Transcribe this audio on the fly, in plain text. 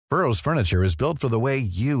Burrow's furniture is built for the way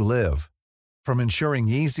you live. From ensuring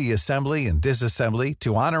easy assembly and disassembly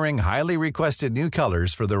to honoring highly requested new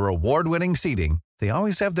colors for their award-winning seating, they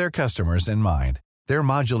always have their customers in mind. Their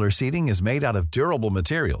modular seating is made out of durable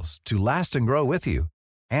materials to last and grow with you.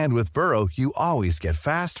 And with Burrow, you always get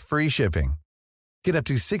fast, free shipping. Get up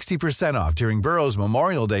to 60% off during Burrow's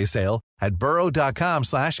Memorial Day sale at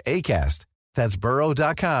burrow.com/ACAST. That's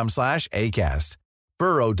burrow.com/ACAST.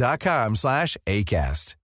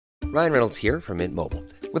 burrow.com/ACAST. Ryan Reynolds here from Mint Mobile.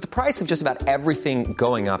 With the price of just about everything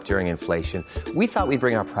going up during inflation, we thought we'd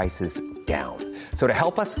bring our prices down. So to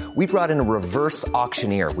help us, we brought in a reverse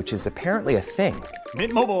auctioneer, which is apparently a thing.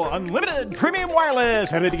 Mint Mobile Unlimited Premium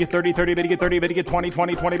Wireless. How to get 30, 30, bit to get 30, bit to get 20,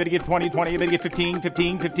 20, 20, bit to get 20, 20, bit to get 15,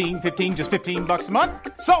 15, 15, 15, just $15 a month?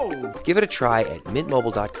 Sold! Give it a try at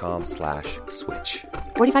mintmobile.com/switch.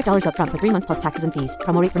 $45 up front for 3 months plus taxes and fees.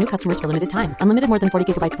 Promo rate for new customers for limited time. Unlimited more than 40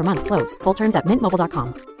 gigabytes per month. Slows full terms at mintmobile.com.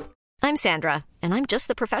 I'm Sandra, and I'm just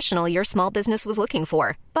the professional your small business was looking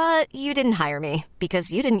for. But you didn't hire me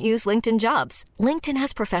because you didn't use LinkedIn Jobs. LinkedIn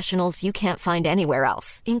has professionals you can't find anywhere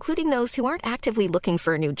else, including those who aren't actively looking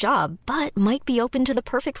for a new job, but might be open to the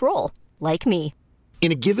perfect role, like me.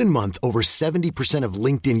 In a given month, over 70% of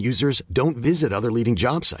LinkedIn users don't visit other leading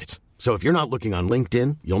job sites. So if you're not looking on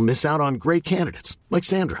LinkedIn, you'll miss out on great candidates like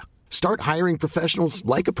Sandra. Start hiring professionals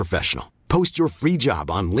like a professional. Post your free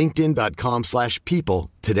job on linkedin.com/people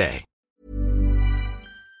today.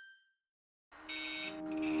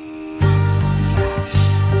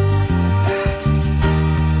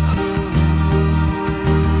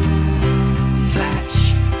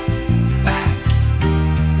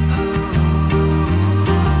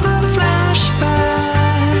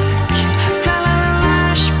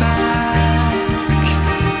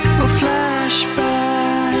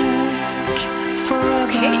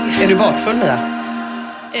 Är du bakfull, Mia?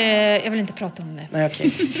 Jag vill inte prata om det. Nej,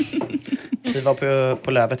 okej. Vi var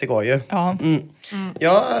på Lövet igår ju. Ja.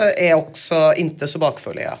 Jag är också inte så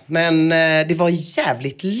bakfull, ja. Men det var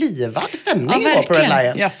jävligt livad stämning igår på Red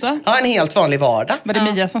Lion. Jaså? Ja, en helt vanlig vardag. Var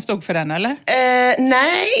det Mia som stod för den, eller?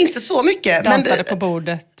 Nej, inte så mycket. Dansade på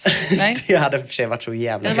bordet? Nej. Det hade för sig varit så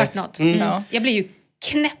jävla det hade varit något. Ja. Jag blir ju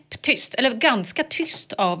knäpptyst, eller ganska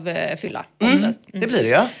tyst av fylla. Det blir det,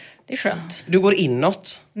 ja. Det är skönt. Du går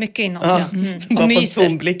inåt. Mycket inåt, ja. Bara på en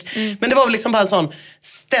tomblick. Men det var väl liksom bara en sån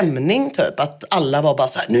stämning typ. Att alla var bara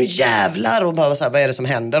så här, nu jävlar. Och bara så här, vad är det som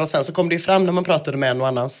händer? Och sen så kom det ju fram när man pratade med en och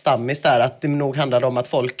annan stammis där. Att det nog handlade om att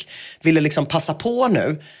folk ville liksom passa på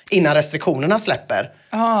nu. Innan restriktionerna släpper.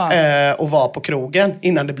 Och vara på krogen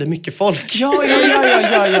innan det blir mycket folk. Ja.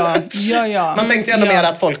 Man tänkte ju ändå mer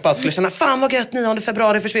att folk bara skulle känna, fan vad gött, 9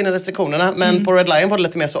 februari försvinner restriktionerna. Men på Red Lion var det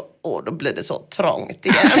lite mer så, då blir det så trångt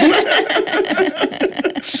igen.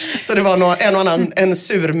 Så det var nog en och annan, en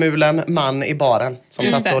surmulen man i baren som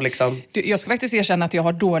satt och liksom... Jag ska faktiskt erkänna att jag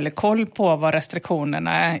har dålig koll på vad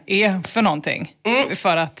restriktionerna är för någonting.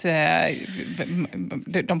 För att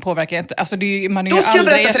de påverkar inte... Alltså man är ju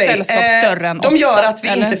aldrig ett sällskap större än 8. De gör att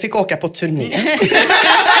vi inte fick åka på turné.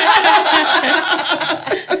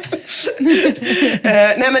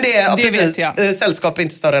 Nej, men det är precis. Sällskap är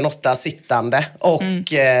inte större än 8 sittande. Och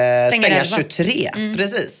stänga 23.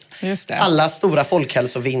 Precis. Just det. Alla stora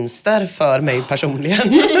folkhälsovinster för mig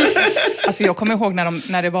personligen. Alltså jag kommer ihåg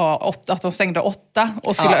när det var 8, att de stängde 8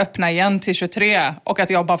 och skulle öppna igen till 23. Och att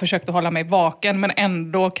jag bara försökte hålla mig vaken men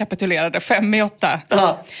ändå kapitulerade 5 i 8.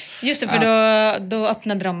 Just det, för då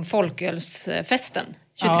öppnade de folkölsfesten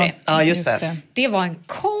 23. Ja, just det. Det var en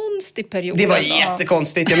konstig period. Det var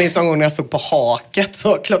jättekonstigt. Jag minns någon gång när jag stod på haket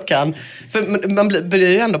så klockan... För man blir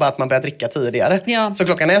ju ändå bara att man börjar dricka tidigare. Ja. Så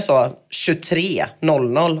klockan är så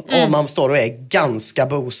 23:00 och man står och är ganska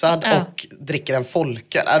bosad och dricker en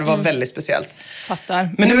folköl. Det var väldigt speciellt. Fattar.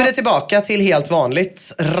 Men nu är det tillbaka till helt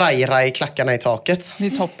vanligt. Raj, klackarna i taket. Det är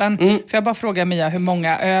toppen. Får jag bara fråga Mia hur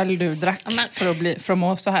många öl du drack för att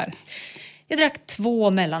må så här? Jag drack 2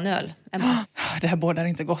 mellanöl. Det här bådar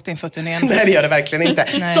inte gott inför turnén. Nej, det gör det verkligen inte.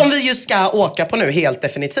 Som vi ju ska åka på nu helt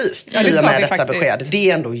definitivt. Ja, det ska med vi detta faktiskt. besked.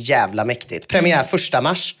 Det är ändå jävla mäktigt. Premiär 1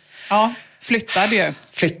 mars. Ja, flyttad ju.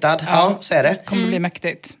 Flyttad, så är det. Kommer bli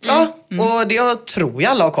mäktigt. Ja, och det tror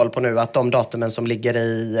jag alla har koll på nu. Att de datumen som ligger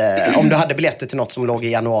i... om du hade biljetter till något som låg i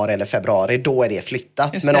januari eller februari, då är det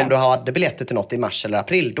flyttat. Just Men det. om du hade biljetter till något i mars eller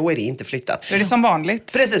april, då är det inte flyttat. Då är det som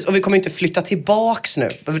vanligt. Precis, och vi kommer inte flytta tillbaks nu.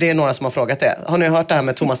 Det är några som har frågat det. Har ni hört det här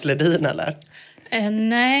med Thomas Ledin eller?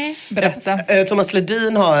 Nej. Berätta. Thomas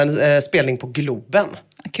Ledin har en spelning på Globen.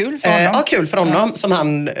 Kul för honom. Ja, kul för honom. Som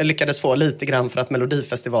han lyckades få lite grann för att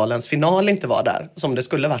Melodifestivalens final inte var där. Som det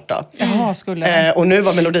skulle varit då. Jaha, skulle. Och nu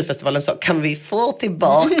var Melodifestivalen så, kan vi få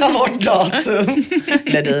tillbaka vårt datum?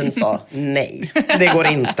 Ledin sa, nej, det går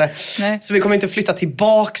inte. Nej. Så vi kommer inte flytta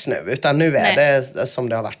tillbaks nu. Utan nu är det som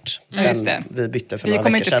det har varit sen vi bytte för några veckor sedan. Vi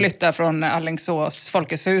kommer inte flytta från Alingsås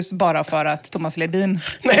Folkets hus bara för att Thomas Ledin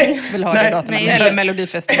vill ha det datumet. Eller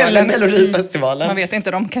Melodifestivalen. Man vet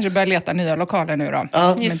inte, de kanske börjar leta nya lokaler nu då.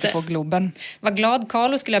 Ja. Men inte på Globen. Vad glad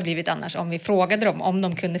Carlo skulle ha blivit annars om vi frågade dem om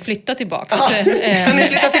de kunde flytta tillbaka. Kan ni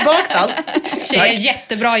flytta tillbaka allt? Tjejer,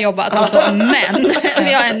 jättebra jobbat och så, men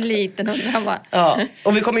vi har en liten undran bara. Ja.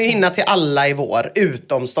 Och vi kommer ju hinna till alla i vår,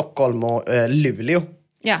 utom Stockholm och Luleå.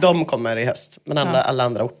 Ja. De kommer i höst. Men alla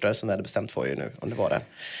andra orter som vi hade bestämt får ju nu under våren.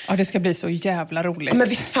 Ja, det ska bli så jävla roligt. Ja, men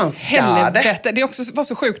visst fan ska det. Det också var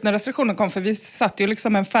så sjukt när restriktionen kom, för vi satt ju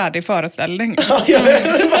liksom en färdig föreställning. Ja,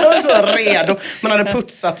 det var så redo. Man hade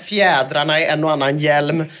putsat fjädrarna i en och annan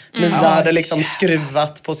hjälm. Mia hade liksom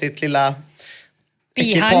skruvat på sitt lilla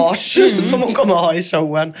ekipage som hon kommer ha i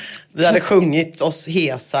showen. Vi hade sjungit oss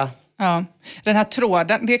hesa. Ja, den här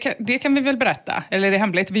tråden, det kan vi väl berätta. Eller är det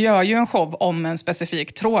hemligt? Vi gör ju en show om en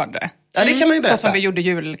specifik tråd. Ja, det kan man ju berätta. Så som vi gjorde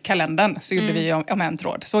julkalendern så gjorde vi om en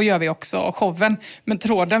tråd. Så gör vi också showen. Men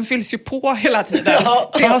tråden fylls ju på hela tiden.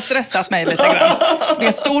 Det har stressat mig lite grann. Det är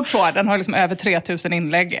en stor tråd, den har liksom över 3000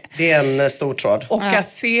 inlägg. Det är en stor tråd. Och att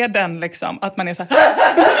se den liksom, att man är så här...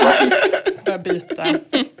 börja byta.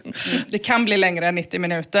 Det kan bli längre än 90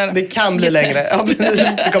 minuter. Det kan bli längre. Ja,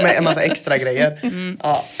 det kommer en massa extra grejer.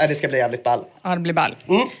 Ja, det ska bli jävligt ball. Ja, det blir ball.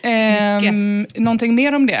 Någonting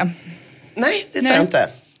mer om det? Nej, det tror jag inte.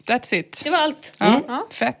 That's it. Det var allt. Ja.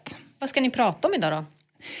 Fett. Vad ska ni prata om idag då?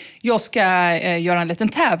 Jag ska göra en liten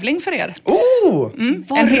tävling för er.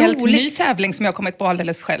 Vad en helt roligt. ny tävling som jag har kommit på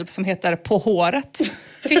alldeles själv som heter På håret.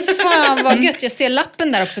 Fy fan vad gött, jag ser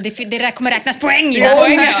lappen där också. Det där kommer räknas poäng.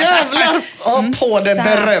 Jävlar! På det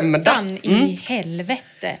berömda. I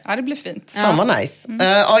helvete. Ja, det blir fint. Fan vad nice.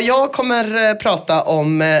 Jag kommer prata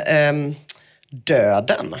om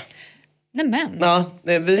döden. Nämen. Ja,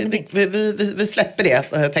 vi släpper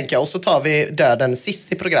det, tänker jag. Och så tar vi döden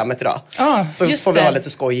sist i programmet idag. Så får vi ha lite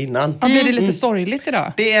skoj innan. Ja, blir det lite sorgligt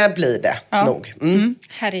idag? Det blir det nog.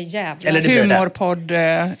 Herrejävlar. Eller det blir det. Humorpodd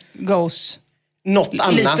goes... Något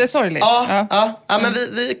annat. Lite sorgligt. Ja, men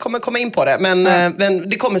vi kommer komma in på det. Men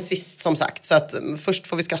det kommer sist, som sagt. Så att först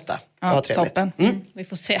får vi skratta och ha trevligt. Toppen. Vi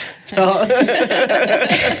får se. Ja.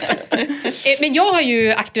 Men jag har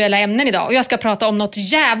ju aktuella ämnen idag. Och jag ska prata om något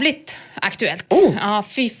jävligt aktuellt. Ja,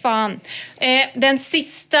 fy fan. Den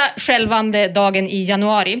sista skälvande dagen i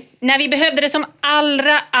januari. När vi behövde det som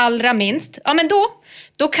allra minst. Ja, men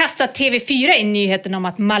då kastar TV4 in nyheten om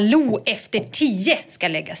att Malou efter 10 ska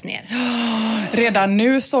läggas ner. Redan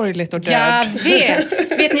nu sorgligt och död. Jag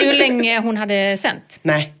vet. Vet ni hur länge hon hade sänt?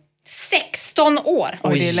 Nej. 16 år.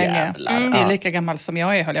 Oj, det är länge. Jävlar. Det är lika gammal som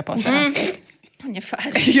jag är, höll jag på att säga. Ungefär.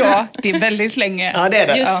 Ja, det är väldigt länge. Ja, det är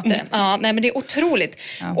det. Just det. Ja, nej, men det är otroligt.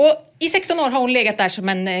 Och i 16 år har hon legat där som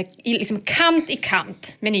en liksom kant i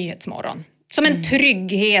kant med Nyhetsmorgon. Som en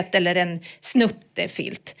trygghet eller en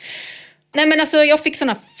snuttefilt. Nej, men alltså, jag fick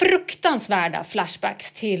såna fruktansvärda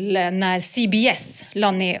flashbacks till när CBS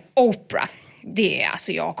la ner Oprah. Det är,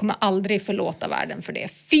 alltså, jag kommer aldrig förlåta världen för det.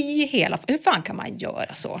 Hur fan kan man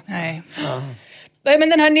göra så? Nej. Men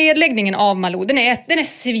den här nedläggningen av Malou, den är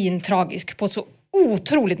svintragisk på så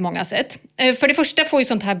otroligt många sätt. För det första får ju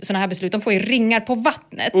såna här beslut, de får ju ringar på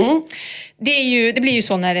vattnet. Det blir ju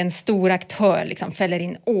så när en stor aktör liksom fäller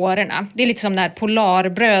in årorna. Det är lite som när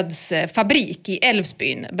Polarbröds fabrik i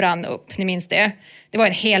Älvsbyn brann upp, ni minns det? Det var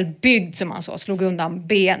en hel bygd som man slog undan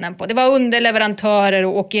benen på. Det var underleverantörer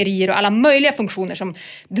och åkerier och alla möjliga funktioner som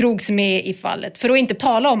drogs med i fallet. För att inte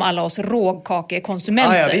tala om alla oss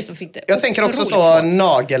rågkakekonsumenter. Ja, visst. Jag tänker också så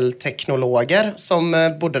nagelteknologer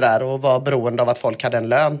som bodde där och var beroende av att folk hade en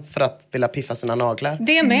lön för att vilja piffa sina naglar.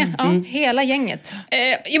 Det med, hela gänget.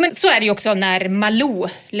 Men så är det ju också när Malou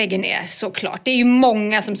lägger ner, såklart. Det är ju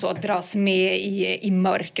många som så dras med i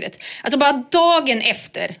mörkret. Alltså bara dagen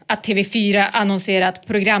efter att TV4 annonserade att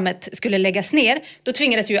programmet skulle läggas ner, då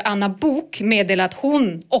tvingades ju Anna Bok meddela att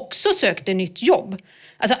hon också sökte nytt jobb.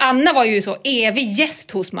 Alltså Anna var ju så evig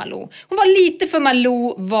gäst hos Malou. Hon var lite för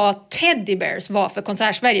Malou vad Teddy Bears var för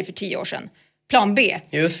Konsertsverige för 10 år sedan. Plan B.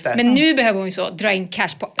 Just det. Men nu behöver hon ju så dra in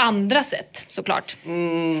cash på andra sätt, såklart.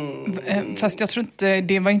 Fast jag tror inte,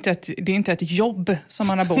 det är inte ett jobb som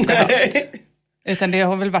Anna Bok har haft. Utan det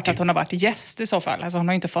har väl varit att hon har varit gäst i så fall. Alltså hon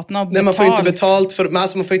har inte fått något betalt. Nej, man får ju inte betalt för,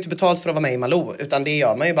 man får inte betalt för att vara med i Malou. Utan det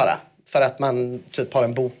gör man ju bara för att man typ har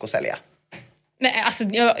en bok att sälja. Men alltså,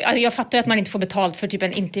 jag fattar att man inte får betalt för typ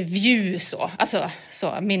en intervju så. Alltså,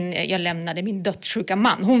 jag lämnade min dödssjuka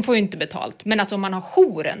man. Hon får ju inte betalt. Men alltså om man har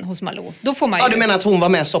jouren hos Malou, då får man ju... Ja, du menar att hon var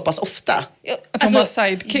med så pass ofta? Att hon var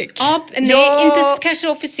sidekick? Ja, nej, inte kanske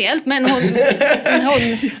officiellt, men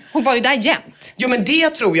hon var ju där jämt. Jo, men det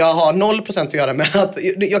tror jag har 0% att göra med att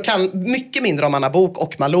jag kan mycket mindre om Anna Bok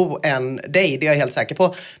och Malou än dig, det är jag helt säker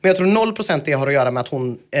på. Men jag tror 0% det har att göra med att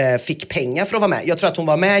hon fick pengar för att vara med. Jag tror att hon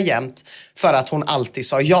var med jämt för att hon alltid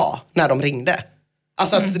sa ja när de ringde.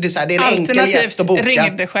 Alltså att det är, så här, det är en enkel gäst att boka.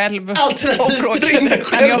 Ringde själv. Alternativt ringde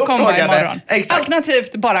själv kan jag komma imorgon? Exakt.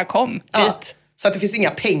 Alternativt bara kom dit. Så att det finns inga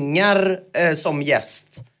pengar som gäst.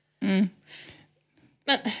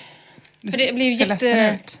 Men för det blir ju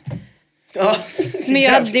ut. Ja,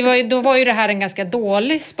 men då var ju det här en ganska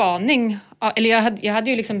dålig spaning. Eller jag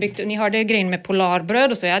hade ju liksom byggt, ni hörde grejen med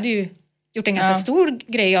Polarbröd och så, jag hade ju gjort en ganska stor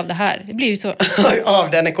grej av det här. Det blir ju så...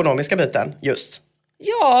 Av den ekonomiska biten, just.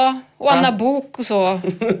 Ja, och Anna Bok och så.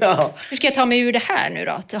 Ja. Hur ska jag ta mig ur det här nu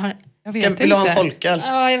då? Vill du ha en folköl?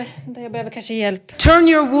 Ja, jag behöver kanske hjälp. Turn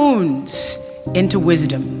your wounds into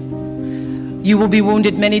wisdom. You will be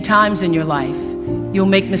wounded many times in your life. You'll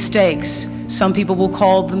make mistakes. Some people will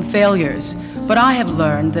call them failures. But I have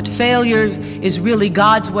learned that failure is really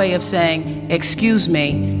God's way of saying, excuse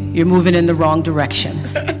me, you're moving in the wrong direction.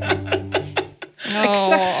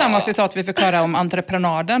 Exakt samma citat vi fick höra om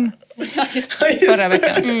entreprenaden förra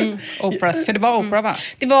veckan. Oprahs, för det var Oprah, va?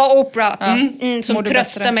 Det var Oprah som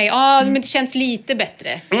tröstade mig. Ja, men det känns lite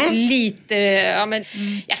bättre. Lite, men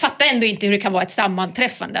jag fattar ändå inte hur det kan vara ett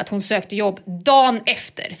sammanträffande att hon sökte jobb dagen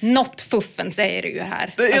efter. Något fuffen säger du ju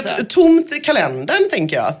här. Alltså. Tomt i kalendern,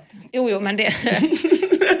 tänker jag. Jo, men det...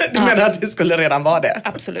 Du menar att det skulle redan vara det?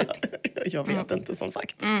 Absolut. Jag vet inte, som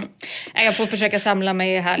sagt. Jag får försöka samla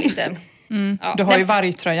mig här lite. Ja, du har ju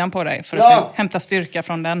vargtröjan på dig för att hämta styrka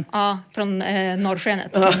från den. Ja, från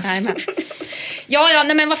norrskenet. Nej,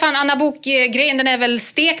 men vad fan, Anna Bok-grejen, den är väl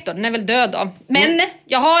stekt då, den är väl död då. Men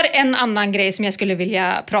jag har en annan grej som jag skulle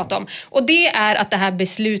vilja prata om. Och det är att det här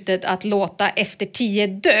beslutet att låta Efter 10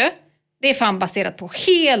 dö, det är fan baserat på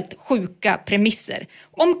helt sjuka premisser.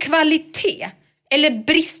 Om kvalitet. Eller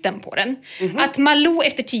bristen på den. Att Malou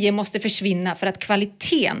Efter 10 måste försvinna för att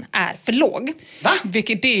kvaliteten är för låg. Va?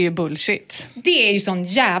 Vilket det är ju bullshit. Det är ju sån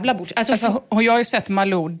jävla bullshit. Alltså, jag har ju sett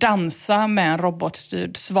Malou dansa med en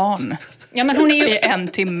robotstyrd svan. Ja, men hon är ju... I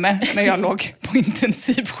 1 timme när jag låg på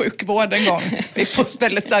intensivsjukvård en gång. Vi får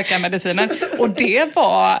väldigt starka mediciner. Och det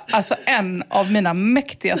var alltså en av mina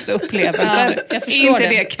mäktigaste upplevelser. Jag förstår inte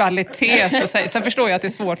det kvalitet så säg. Sen förstår jag att det är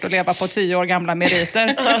svårt att leva på 10 år gamla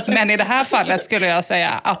meriter. Men i det här fallet skulle jag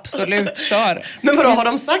säga absolut, kör. Men vadå, har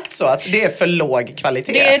de sagt så att det är för låg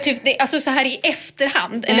kvalitet? Det är typ, alltså så här i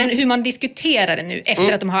efterhand, eller hur man diskuterar det nu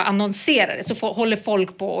efter att de har annonserat det, så håller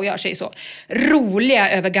folk på och gör sig så roliga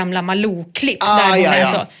över gamla Malou-klipp.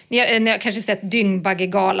 Ni har kanske sett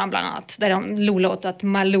Dyngbaggegalan bland annat, där de lolar åt att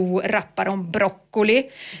Malou rappar om broccoli.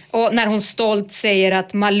 Och när hon stolt säger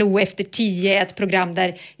att Malou Efter 10 är ett program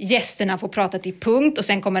där gästerna får prata till punkt, och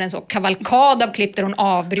sen kommer en så kavalkad av klipp där hon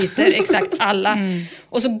avbryter exakt alla.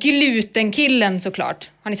 Och så glutenkillen såklart.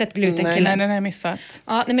 Har ni sett glutenkillen? Nej, den har jag missat.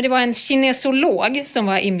 Ja, men det var en kinesolog som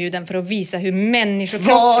var inbjuden för att visa hur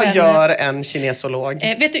människokroppen... Vad gör en kinesolog?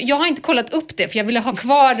 Vet du, jag har inte kollat upp det för jag ville ha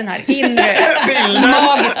kvar den här inre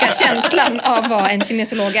magiska känslan av vad en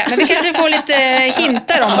kinesolog är. Men vi kanske får lite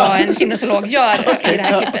hintar om vad en kinesolog gör i det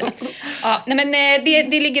här klippet. Ja, nej, men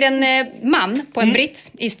det ligger en man på en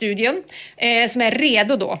brits i studion som är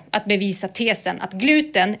redo då att bevisa tesen att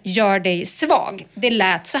gluten gör dig svag. Det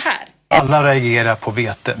lät så här. Alla reagerar på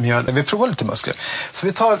vete, mjöl. Vi provar lite muskler. Så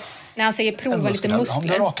vi tar... När han säger prova lite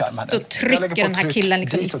muskler, då trycker den här killen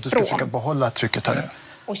liksom ifrån. Du ska försöka behålla trycket här nu.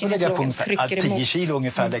 Och då lägger jag på ungefär 10 kilo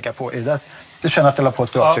ungefär lägga på. Du känner att det la på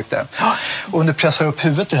ett bra tryck där. Och nu pressar upp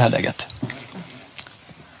huvudet i det här läget.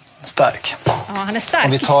 Stark. Ja, han är stark.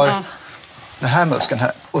 Och vi tar den här muskeln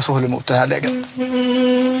här och så håller emot det här läget.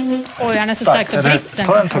 Oj, han är så stark så britsen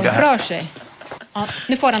rör sig. Ja,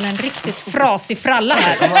 nu får han en riktigt frasig fralla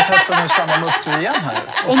här. Om man testar nu samma muskler igen här.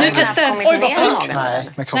 Och nu testar... Oj, vad fort! Nej,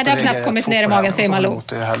 det har knappt kommit ner i magen, säger Malou.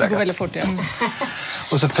 Det går väldigt fort, ja.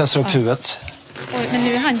 Och så pressar upp huvudet. Oj, men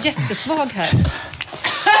nu är han jättesvag här.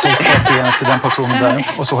 Håller upp benet i den positionen där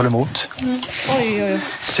och så håller emot. Oj.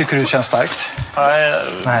 Tycker du det känns starkt?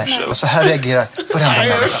 Nej. Och så här reagerar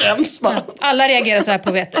varenda människa. Alla reagerar så här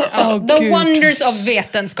på vete. The wonders of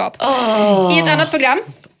vetenskap. I ett annat program.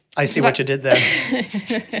 I see what you did there.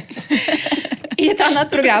 I ett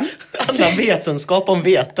annat program. Alla vetenskap om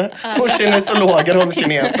vete. Och kinesologer om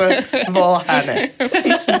kineser. Vad härnäst?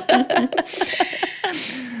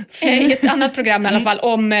 i ett annat program i alla fall,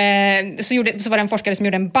 så var det en forskare som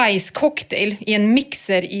gjorde en bajscocktail i en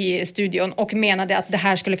mixer i studion och menade att det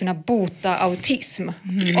här skulle kunna bota autism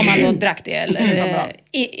om man då drack det eller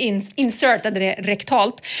insertade det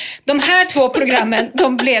rektalt. De här 2 programmen,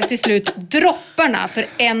 de blev till slut dropparna för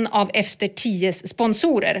en av Efter 10s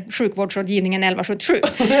sponsorer, sjukvårdsrådgivningen 1177.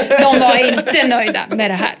 De var inte nöjda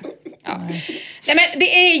med det här. Ja. Nej, men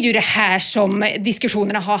det är ju det här som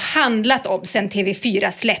diskussionerna har handlat om sen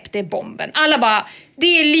TV4 släppte bomben. Alla bara,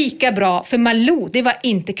 det är lika bra för Malou, det var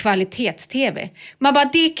inte kvalitets-tv. Man bara,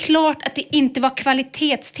 det är klart att det inte var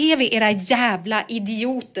kvalitets-tv, era jävla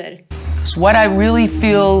idioter. So what I really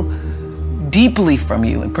feel deeply from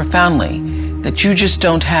you and profoundly, that you just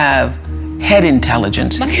don't have head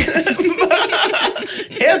intelligence.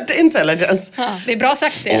 Head intelligence. Ja, det är bra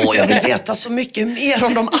sagt det. Jag vill veta så mycket mer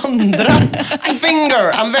om de andra.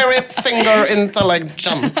 I'm very finger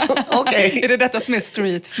intelligent. Okay. Är det detta som är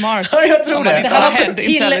street smart? Ja, jag tror det. Det här var också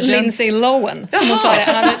till Lindsay Lohan som hon sa det.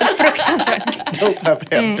 Han hade fruktansvärt. Don't have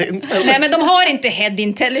head intelligence. Nej, men de har inte head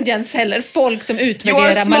intelligence heller. Folk som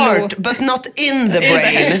utvärderar You are Malou. smart, but not in the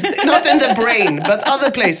brain. Not in the brain, but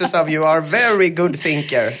other places of you are very good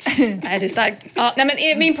thinker. Nej, det är starkt. Ja, nej,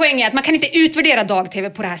 men min poäng är att man kan inte utvärdera dag-tv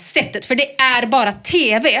på det här sättet, för det är bara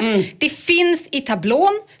tv. Det finns i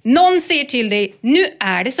tablån. Någon säger till dig, nu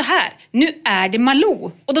är det så här. Nu är det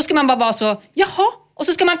Malou. Och då ska man bara vara så, jaha. Och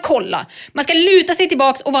så ska man kolla. Man ska luta sig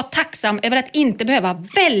tillbaks och vara tacksam över att inte behöva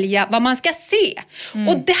välja vad man ska se.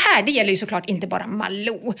 Och det gäller ju såklart inte bara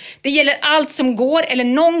Malou. Det gäller allt som går eller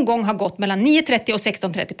någon gång har gått mellan 9:30 och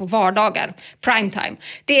 16:30 på vardagar. Primetime.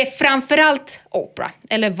 Det är framförallt Oprah.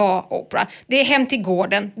 Eller var Oprah. Det är Hem till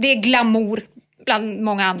gården. Det är glamour. Bland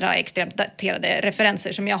många andra extremt daterade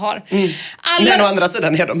referenser som jag har. Men å andra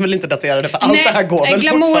sidan är de väl inte daterade, för allt det här går väl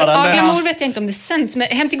fortfarande. Ja, glamour vet jag inte om det sänds, men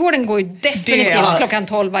Hem till gården går ju definitivt klockan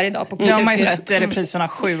 12 varje dag på kultur. Det har man ju sett repriserna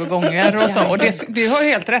 7 gånger och så. Och du har ju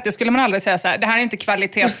helt rätt, det skulle man aldrig säga så här, det här är inte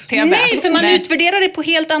kvalitets-tv. Nej, för man utvärderar det på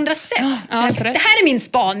helt andra sätt. Ja, det här är min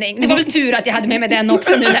spaning. Det var väl tur att jag hade med mig den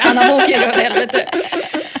också nu när Anna Boken gör det, helvete.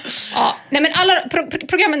 Ja, nej, men alla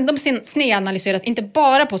programmen, de snedanalyseras inte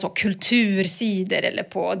bara på så kultursidor eller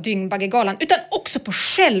på Dyngbaggegalan, utan också på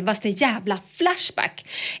självaste jävla Flashback.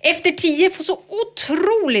 Efter 10 får så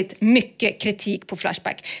otroligt mycket kritik på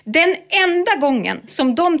Flashback. Den enda gången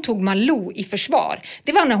som de tog Malou i försvar,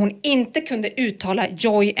 det var när hon inte kunde uttala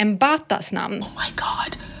Joy Mbatas namn. Oh my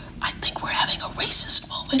God, I think we're having a racist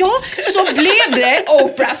moment. Ja, så blev det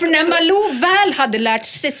Oprah. För när Malou väl hade lärt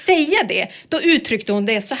sig säga det, då uttryckte hon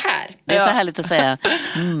det så här. Det är så härligt att säga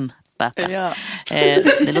bata. Ja.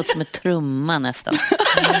 Det låter som en trumma nästan.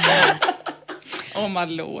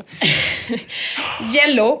 Malou.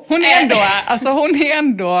 Yellow. Hon är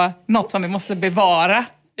ändå något som vi måste bevara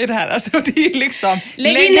i det här. Alltså det är liksom...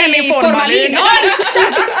 Lägg in henne i formalin.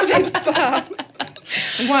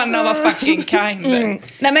 One of a fucking kind.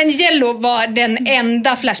 Nej, men Yellow var den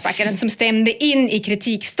enda flashbackaren som stämde in i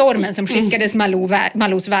kritikstormen som skickades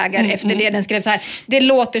Malous vägar efter det. Den skrev så här: det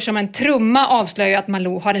låter som en trumma, avslöjar att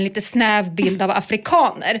Malou har en lite snäv bild av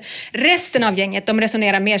afrikaner. Resten av gänget, de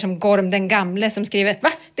resonerar mer som Gorm den gamle som skriver,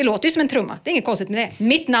 va? Det låter ju som en trumma, det är inget konstigt med det.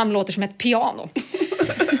 Mitt namn låter som ett piano.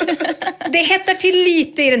 Det hettar till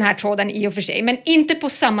lite i den här tråden i och för sig, men inte på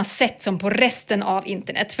samma sätt som på resten av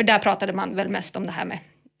internet. För där pratade man väl mest om det här med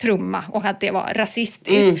trumma och att det var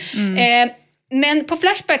rasistiskt. Men på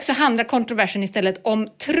Flashback så handlar kontroversen istället om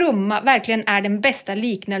trumma verkligen är den bästa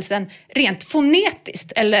liknelsen rent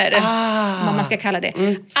fonetiskt, eller vad man ska kalla det.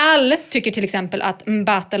 All tycker till exempel att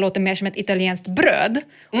mbata låter mer som ett italienskt bröd.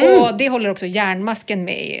 Och det håller också Järnmasken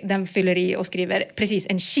med i. Den fyller i och skriver precis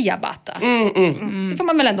en ciabatta. Det får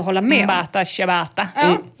man väl ändå hålla med om. Mbata, ciabatta.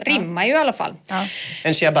 Ja, rimmar ju i alla fall. Ja.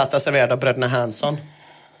 En ciabatta serverad av bröderna Hansson.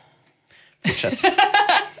 Fortsätt.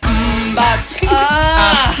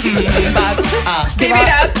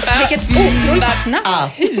 Vilket otroligt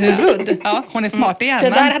snabbt huvud. Ja, hon är smart i hjärnan. Det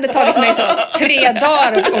där hade tagit mig så 3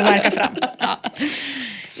 dagar att verka fram. Ja.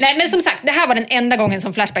 Nej, men som sagt, det här var den enda gången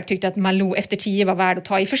som Flashback tyckte att Malou efter 10 var värd att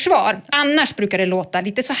ta i försvar. Annars brukar det låta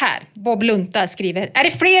lite så här. Bob Lunta skriver: är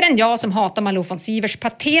det fler än jag som hatar Malou von Sivers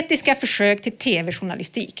patetiska försök till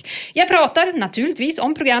tv-journalistik? Jag pratar naturligtvis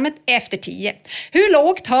om programmet Efter 10. Hur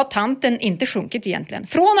lågt har tanten inte sjunkit egentligen?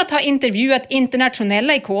 Från att ha intervjuat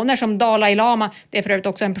internationella ikoner som Dalai Lama, det är för övrigt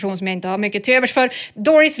också en person som jag inte har mycket till övers för,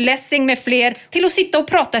 Doris Lessing med fler, till att sitta och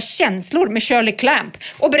prata känslor med Shirley Clamp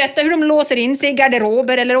och berätta hur de låser in sig i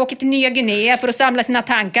garderober eller åker till Nya Guinea för att samla sina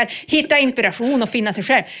tankar, hitta inspiration och finna sig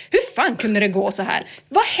själv. Hur fan kunde det gå så här?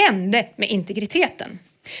 Vad hände med integriteten?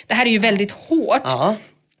 Det här är ju väldigt hårt.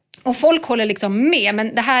 Och folk håller liksom med,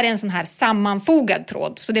 men det här är en sån här sammanfogad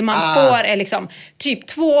tråd. Så det man får är liksom typ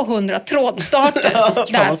 200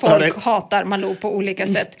 trådstarter där folk hatar Malou på olika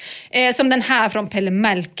sätt. Som den här från Pelle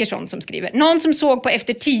Melkersson som skriver. Någon som såg på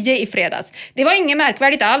Efter 10 i fredags. Det var inget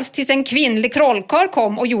märkvärdigt alls tills en kvinnlig trollkarl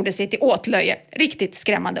kom och gjorde sig till åtlöje. Riktigt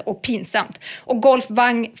skrämmande och pinsamt. Och Golf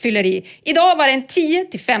Wang fyller i. Idag var det en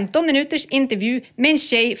 10-15 minuters intervju med en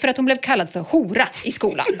tjej för att hon blev kallad för hora i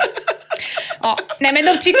skolan. Ja, nej men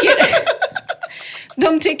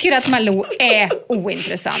de tycker att Malou är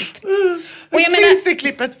ointressant. Och jag finns det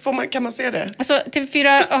klippet? Kan man se det? Alltså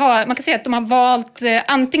TV4 man kan säga att de har valt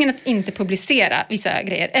antingen att inte publicera vissa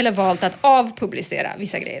grejer eller valt att avpublicera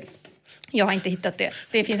vissa grejer. Jag har inte hittat det.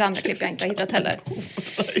 Det finns andra klipp jag inte har hittat heller.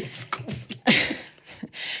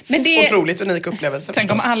 Men det... Otroligt unik upplevelse.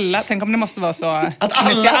 Tänk om det måste vara så att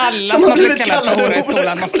alla som har blivit kallade för hora i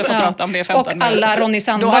skolan måste få prata om det i 15 minuter. Och alla Ronny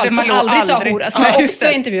Sandahl som aldrig sa hora ska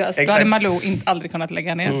också intervjuas. Då hade Malou aldrig kunnat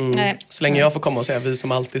lägga ner. Nej. Så länge jag får komma och säga vi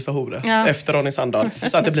som alltid sa hora efter Ronny Sandahl.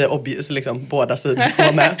 Så att det blir liksom båda sidor får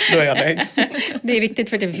vara med. Då är jag nöjd. Det är viktigt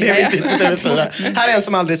för TV4. Det är viktigt för TV4. Här är en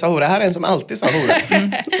som aldrig sa hora. Här är en som alltid sa hora.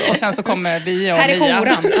 Och sen så kommer vi och här är Mia.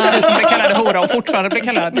 horan. Du som blir kallad hora och fortfarande blir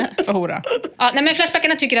kallad för hora. Ja, nej, men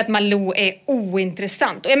Flashbackarna tycker att Malou är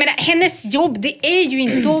ointressant. Och jag menar, hennes jobb, det är ju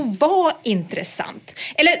inte att vara intressant.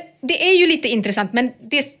 Eller, det är ju lite intressant, men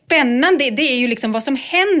det spännande, det är ju liksom vad som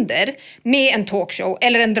händer med en talkshow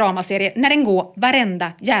eller en dramaserie när den går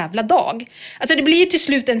varenda jävla dag. Alltså det blir ju till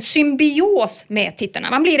slut en symbios med tittarna.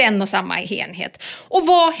 Man blir en och samma enhet. Och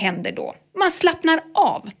vad händer då? Man slappnar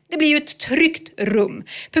av. Det blir ju ett tryggt rum.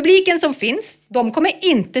 Publiken som finns, de kommer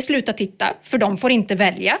inte sluta titta, för de får inte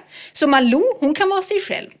välja. Så Malou, hon kan vara sig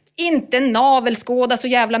själv. Inte navelskåda så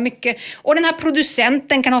jävla mycket. Och den här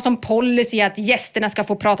producenten kan ha som policy att gästerna ska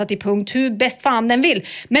få prata till punkt hur bäst fan den vill.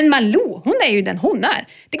 Men Malou, hon är ju den hon är.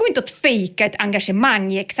 Det går inte att fejka ett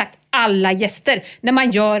engagemang i exakt alla gäster när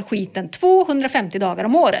man gör skiten 250 dagar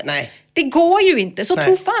om året. Nej. Det går ju inte. Så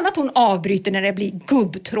tro fan att hon avbryter när det blir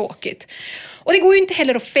gubbtråkigt. Och det går ju inte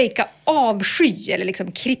heller att fejka avsky eller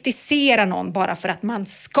liksom kritisera någon bara för att man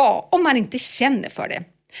ska, om man inte känner för det.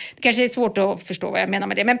 Det kanske är svårt att förstå vad jag menar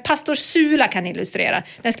med det. Men pastor Sula kan illustrera.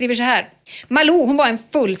 Den skriver så här. Malou, hon var en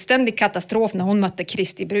fullständig katastrof när hon mötte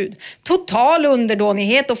Kristi brud. Total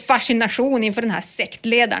underdånighet och fascination inför den här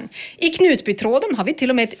sektledaren. I Knutbytråden har vi till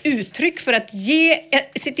och med ett uttryck för att ge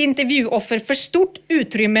sitt intervjuoffer för stort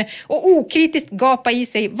utrymme och okritiskt gapa i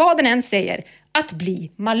sig vad den än säger. Att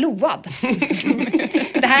bli malouad.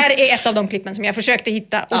 Det här är ett av de klippen som jag försökte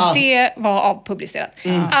hitta. Och det var avpublicerat.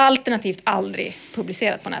 Alternativt aldrig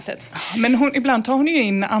publicerat på nätet. Men ibland tar hon ju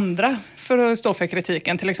in andra för att stå för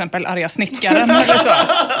kritiken. Till exempel arga snickaren eller så.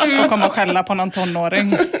 För att komma och skälla på någon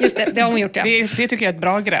tonåring. Just det har hon gjort, ja. Det tycker jag är ett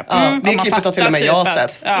bra grepp. Det klippet har till och med jag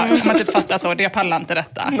sett. Om man typ fattar så, det pallar inte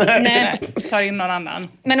detta. Nej. Tar in någon annan.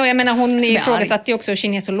 Men jag menar, hon ifrågasatte ju också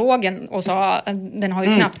kinesologen och sa den har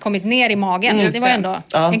ju knappt kommit ner i magen. Det var ändå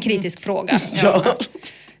en kritisk fråga. Ja.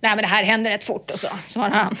 Nej, men det här händer rätt fort och så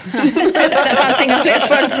svarade han. Sen fanns det inga fler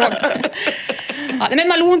följdfrågor. Ja, men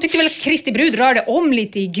Malou tyckte väl att Kristi brud rörde om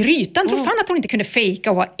lite i grytan. Tror fan att hon inte kunde fejka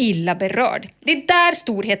och vara illa berörd. Det är där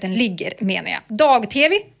storheten ligger, menar jag.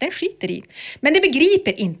 Dag-tv, den skiter i. Men det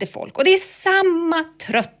begriper inte folk. Och det är samma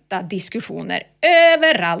trötta diskussioner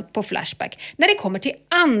överallt på Flashback när det kommer till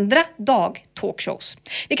andra dag-talkshows.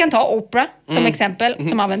 Vi kan ta Oprah som exempel,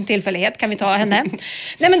 som av en tillfällighet kan vi ta henne.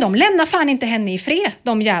 Nej, men de lämnar fan inte henne i fred,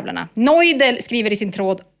 de jävlarna. Noidel skriver i sin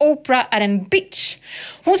tråd, Oprah är en bitch.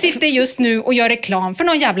 Hon sitter just nu och gör reklam för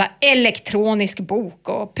någon jävla elektronisk bok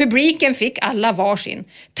och publiken fick alla varsin.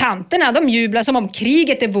 Tanterna, de jublar som om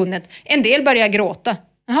kriget är vunnet. En del börjar gråta.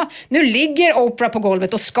 Aha, nu ligger Oprah på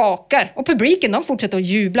golvet och skakar. Och publiken, de fortsätter att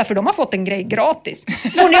jubla för de har fått en grej gratis.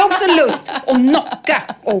 Får ni också lust att knocka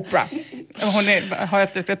Oprah? Hon har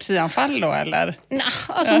ett epilepsianfall då, eller? Nej,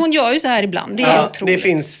 alltså hon gör ju så här ibland. Det är otroligt. Det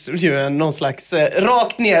finns ju någon slags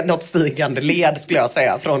rakt ner något stigande led, skulle jag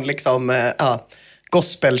säga. Från liksom...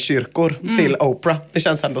 gospelkyrkor till Oprah. Det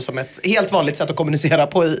känns ändå som ett helt vanligt sätt att kommunicera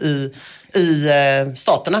på i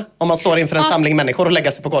staterna. Om man står inför en samling människor och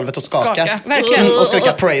lägger sig på golvet och skaka. Verkligen. Och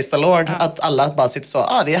skrika praise the Lord. Att alla bara sitter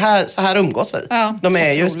så, det är här, så här umgås vi. Ja. De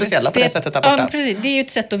är ju speciella på det sättet där borta. Ja, precis. Det är ju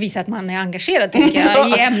ett sätt att visa att man är engagerad, tänker jag,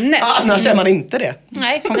 i ämnet. Annars är man inte det.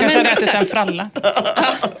 Nej. Hon kanske har ätit en fralla.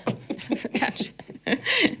 Kanske.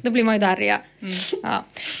 Då blir man ju darriga. Ja.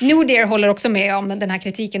 New Dear håller också med om den här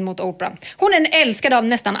kritiken mot Oprah. Hon är älskad av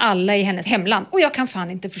nästan alla i hennes hemland och jag kan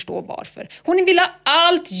fan inte förstå varför. Hon vill ha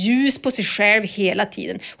allt ljus på sig själv hela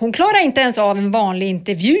tiden. Hon klarar inte ens av en vanlig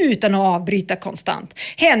intervju utan att avbryta konstant.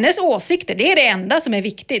 Hennes åsikter, det är det enda som är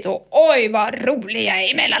viktigt. Och oj vad rolig jag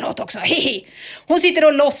är emellanåt också. Hihi. Hon sitter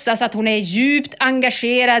och låtsas att hon är djupt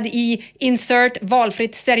engagerad i insert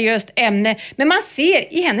valfritt seriöst ämne. Men man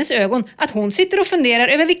ser i hennes ögon att hon sitter och funderar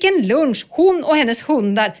över vilken lunch hon och hennes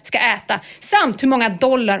hundar ska äta. Samt hur många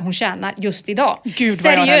dollar hon tjänar just idag. Gud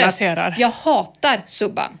vad jag relaterar. Jag hatar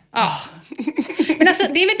Subban. Ja. Men alltså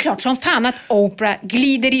det är väl klart som fan att Oprah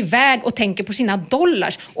glider iväg och tänker på sina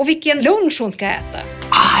dollars och vilken lunch hon ska äta.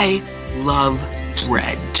 I love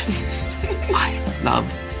bread. I love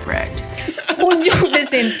bread. Hon gjorde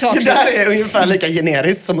sin talkshow. Det där är ungefär lika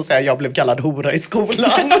generiskt som att säga jag blev kallad hora i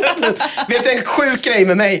skolan. Vet du en sjuk grej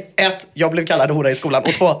med mig? 1. Jag blev kallad hora i skolan.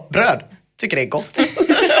 Och 2. Bröd. Tycker det är gott.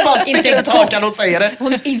 Man sticker ut hakan och säger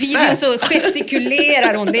det. I videon så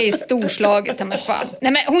gestikulerar hon. Det är storslaget. Men fan.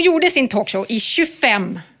 Nej, men hon gjorde sin talkshow i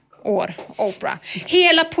 25 år, Oprah.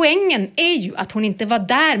 Hela poängen är ju att hon inte var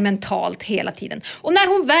där mentalt hela tiden. Och när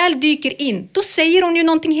hon väl dyker in, då säger hon ju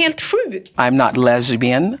någonting helt sjukt. I'm not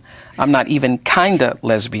lesbian. I'm not even kinda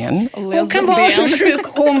lesbian. Hon kan vara så sjuk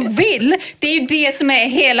hon vill. Det är ju det som är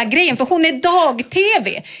hela grejen. För hon är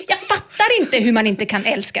dag-tv. Jag fattar inte hur man inte kan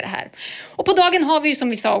älska det här. Och på dagen har vi ju som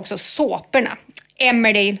vi sa också såporna.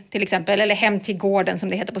 Emmerdale till exempel, eller Hem till gården som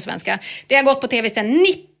det heter på svenska. Det har gått på tv sedan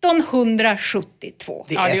 1972.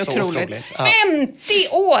 Det är så otroligt. 50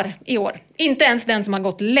 år i år. Inte ens den som har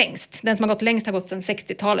gått längst. Den som har gått längst har gått sedan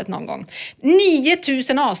 60-talet någon gång.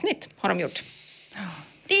 9000 avsnitt har de gjort.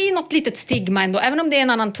 Det är något litet stigma ändå. Även om det är en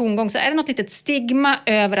annan tongång så är det något litet stigma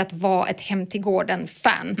över att vara ett Hem till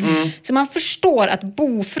gården-fan. Så man förstår att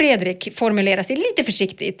Bo Fredrik formulerar sig lite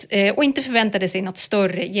försiktigt och inte förväntade sig något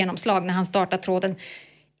större genomslag när han startade tråden.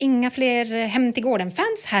 Inga fler Hem till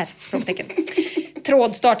gården-fans här? Frågetecken.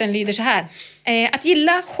 Trådstarten lyder så här. Att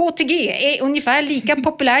gilla HTG är ungefär lika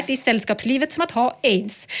populärt i sällskapslivet som att ha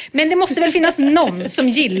AIDS. Men det måste väl finnas någon som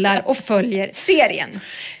gillar och följer serien.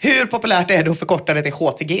 Hur populärt är det att förkorta det till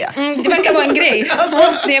HTG? Det verkar vara en grej.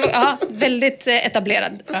 Det är väldigt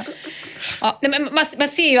etablerad. Ja, men man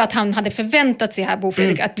ser ju att han hade förväntat sig här, Bo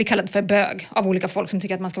Fredrik, att bli kallad för bög av olika folk som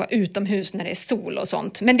tycker att man ska vara utomhus när det är sol och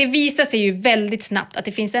sånt. Men det visar sig ju väldigt snabbt att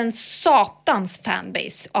det finns en satans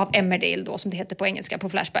fanbase av Emmerdale då, som det heter på engelska på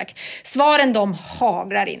Flashback. Svaren de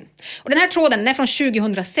haglar in. Och den här tråden är från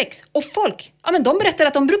 2006 och folk, men de berättar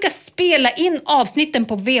att de brukar spela in avsnitten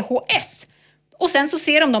på VHS. Och sen så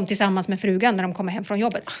ser de dem tillsammans med frugan när de kommer hem från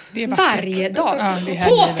jobbet. Varje dag.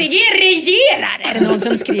 HTG regerar, är det någon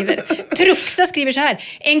som skriver. Truxa skriver så här.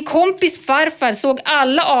 En kompis farfar såg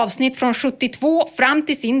alla avsnitt från 72 fram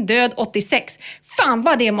till sin död 86. Fan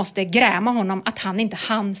vad det måste gräma honom att han inte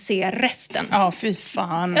hann se resten. Ja, fy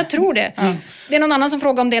fan. Jag tror det. Det är någon annan som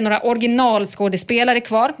frågar om det är några originalskådespelare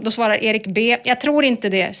kvar. Då svarar Erik B. Jag tror inte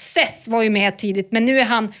det. Seth var ju med tidigt, men nu är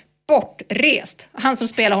han bortrest. Han som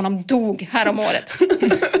spelar honom dog här om året.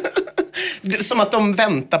 Som att de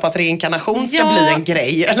väntar på att reinkarnation ska bli en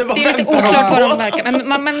grej. Eller vad det är lite oklart vad de verkar.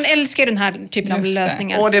 Men man älskar den här typen av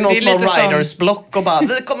lösningar. Och det är någon som har writers block och bara,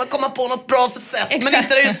 vi kommer komma på något bra för Seth. Men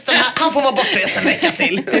inte just den här, han får vara bortrest en vecka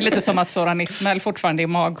till. Det är lite som att Soran Ismail fortfarande är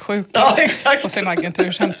magsjuk. Ja, exakt. På sin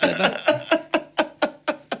agenturs hemsida.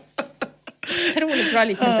 Otroligt bra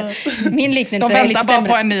liknelse. Min liknelse de är lite väntar bara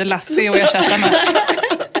på en ny Lassie och ersätta med.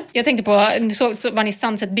 Jag tänkte på, så var ni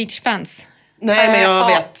Sunset Beach-fans? Nej, men jag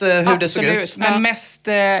vet hur det såg ut. Men mest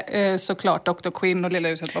såklart Dr. Quinn och Lilla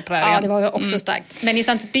huset på prärien. Ja, det var ju också starkt. Men i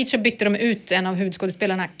Sunset Beach så bytte de ut en av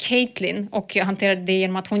huvudskådespelarna, Caitlyn, och hanterade det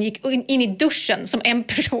genom att hon gick in i duschen som en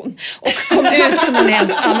person och kom ut som en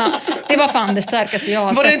helt annan. Det var fan det starkaste jag har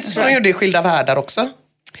sett. Var det inte så de gjorde i Skilda världar också?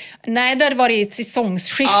 Nej, där var det ett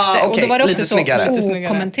säsongsskifte och då var det också så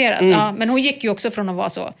okommenterat. Ja, men hon gick ju också från att vara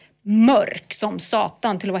så mörk som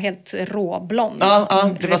satan till att vara helt råblond.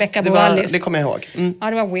 Det kommer jag ihåg. Ja,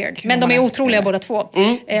 det var weird. Men de är otroliga båda två.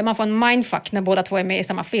 Man får en mindfuck när båda två är med i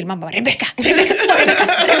samma film. Man bara, Rebecca.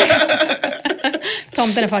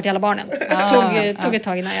 Tomten är far till alla barnen. Tog ett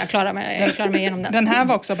tag innan jag klarade mig igenom den. Den här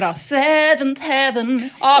var också bra. Seventh heaven.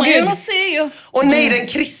 Gud. Och nej, den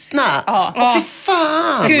kristna. Fy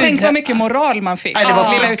fan. Gud, tänk vad mycket moral man fick. Nej, det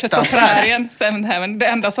var Lilla huset på prärien, Seventh heaven. Det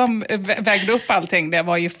enda som vägde upp allting, det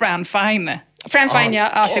var ju Fran Fine. Fran Fine, ja.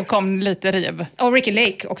 Att det kom lite riv. Och Ricky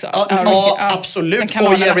Lake också. Absolut.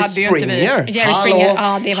 Och Jerry Springer.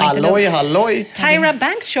 Det var inte dumt. Halloj. Tyra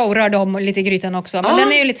Banks show rörde om lite i grytan också. Men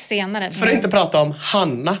den är ju lite senare. För att inte prata om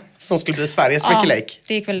Hanna som skulle bli Sveriges Ricky Lake.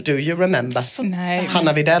 Det gick väl... Do you remember? Nej.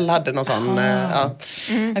 Hanna Widell hade någon sån...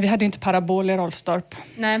 Vi hade ju inte parabol i Rollstorp.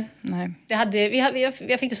 Nej.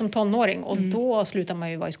 Jag fick det som tonåring och då slutar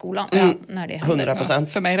man ju vara i skolan. När det händer. 100%.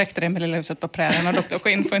 För mig räckte det med Lilla huset på prärien och Dr.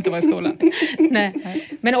 Skinn får inte vara i skolan. Nej.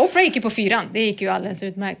 Men Oprah gick ju på 4. Det gick ju alldeles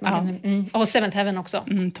utmärkt. Och Seventh Heaven också.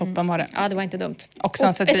 Toppen var det. Ja, det var inte dumt. Och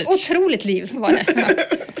Sunset Beach. Ett otroligt liv var det.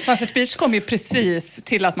 Sunset Beach kom ju precis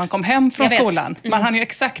till att man kom hem från skolan. Man hann ju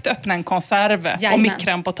exakt öppna en konserv och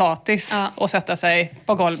mikra en potatis och sätta sig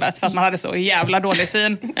på golvet för att man hade så jävla dålig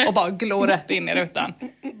syn och bara glå rätt in i rutan.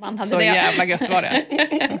 Man hade så det. Jävla gött var det.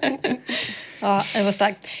 Ja, det var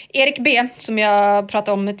starkt. Erik B, som jag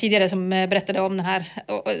pratade om tidigare, som berättade om den här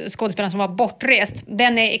skådespelaren som var bortrest.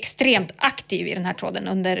 Den är extremt aktiv i den här tråden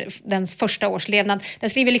under dens första års levnad. Den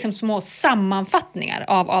skriver liksom små sammanfattningar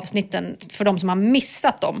av avsnitten för de som har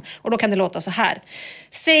missat dem. Och då kan det låta så här.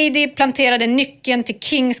 Sadie planterade nyckeln till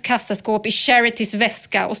Kings kassaskåp i Charities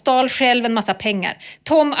väska och stal själv en massa pengar.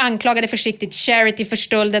 Tom anklagade försiktigt Charity för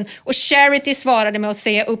stölden och Charity svarade med att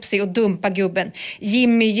säga upp sig och dumpa gubben.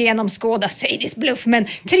 Jimmy genomskådade Sadies bluff men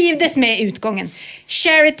trivdes med utgången.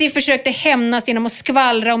 Charity försökte hämnas genom att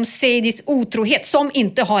skvallra om Sadies otrohet som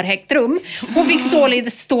inte har ägt rum. Hon fick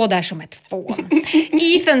således stå där som ett fån.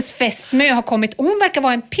 Ethans fästmö har kommit och hon verkar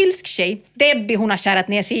vara en pilsk tjej. Debbie, hon har kärat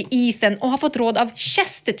ner sig i Ethan och har fått råd av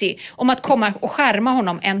Chastity om att komma och skärma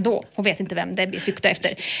honom ändå. Hon vet inte vem Debbie syktar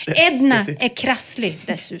efter. Edna är krasslig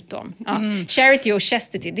dessutom. Ja. Charity och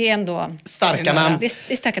Chastity, det är ändå starka namn. Det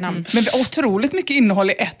är starka namn. Men det är otroligt mycket innehåll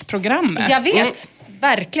i ett program. Jag vet.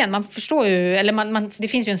 Verkligen, man förstår ju, eller det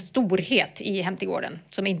finns ju en storhet i Hämtegården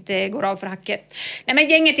som inte går av för hacker. Nej, men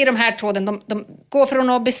gänget i de här tråden, de går från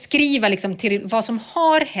att beskriva liksom till vad som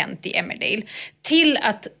har hänt i Emmerdale till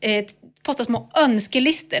att posta små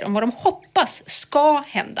önskelister om vad de hoppas ska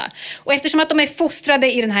hända. Och eftersom att de är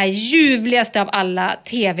fostrade i den här ljuvligaste av alla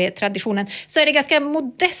tv-traditionen så är det ganska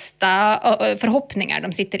modesta förhoppningar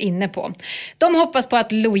de sitter inne på. De hoppas på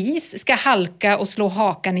att Louise ska halka och slå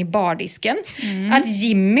hakan i bardisken. Att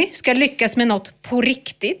Jimmy ska lyckas med något på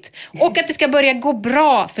riktigt. Och att det ska börja gå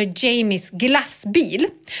bra för Jamies glassbil.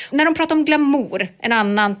 När de pratar om Glamour, en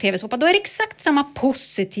annan tv-såpa, då är det exakt samma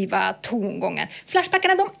positiva tongångar.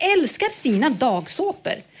 Flashbackarna, de älskar sina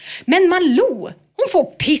dagsåper. Men Malou, hon får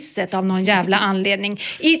pisset av någon jävla anledning.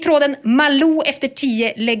 I tråden Malou efter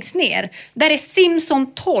 10 läggs ner. Där är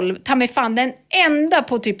Simpson 12, ta mig fan den enda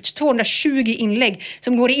på typ 220 inlägg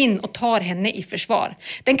som går in och tar henne i försvar.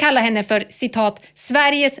 Den kallar henne för, citat,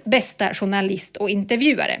 Sveriges bästa journalist och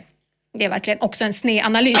intervjuare. Det är verkligen också en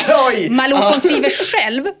sned-analys. Malou von Sivers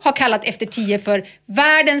själv har kallat Efter 10 för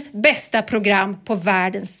världens bästa program på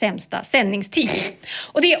världens sämsta sändningstid.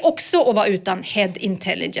 Och det är också att vara utan head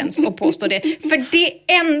intelligence och påstå det. För det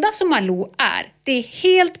enda som Malou är, det är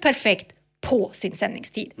helt perfekt på sin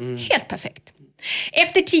sändningstid. Helt perfekt.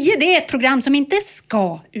 Efter 10, det är ett program som inte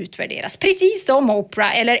ska utvärderas. Precis som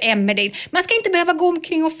Oprah eller Emmerdale. Man ska inte behöva gå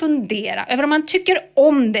omkring och fundera över om man tycker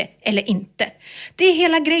om det eller inte. Det är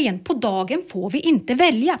hela grejen. På dagen får vi inte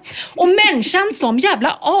välja. Och människan som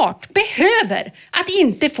jävla art behöver att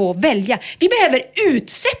inte få välja. Vi behöver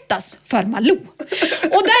utsättas för Malou.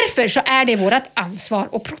 Och därför så är det vårt ansvar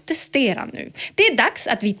att protestera nu. Det är dags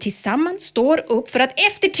att vi tillsammans står upp för att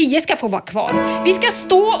Efter 10 ska få vara kvar. Vi ska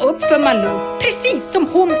stå upp för Malou. Precis som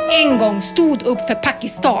hon en gång stod upp för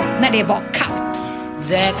Pakistan när det var kallt.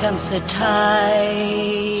 There comes a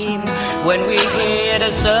time when we hear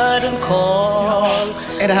a sudden call.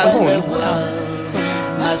 Är det här hon?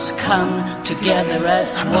 Must come together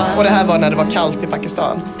as one. Och det här var när det var kallt i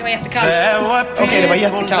Pakistan. Det var jättekallt. Okej, det var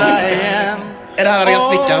jättekallt. Är det här Andreas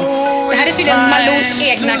Snickan? Det här är tydligen Malous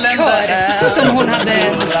egna kör som hon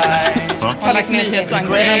hade lagt med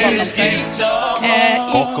sig.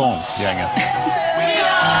 Bakom gänget.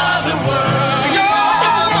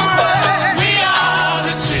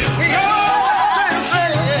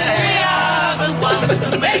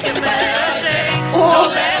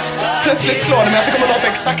 Plötsligt slår det mig att det kommer att låta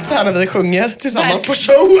exakt så här när vi sjunger tillsammans på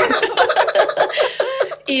show.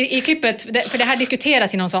 I klippet, för det här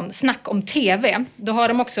diskuteras i någon sån snack om tv, då har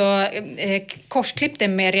de också korsklippt det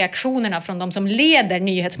med reaktionerna från de som leder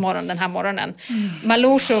Nyhetsmorgon den här morgonen.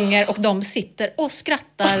 Malou sjunger och de sitter och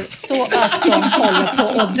skrattar så att de håller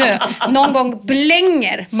på att dö. Någon gång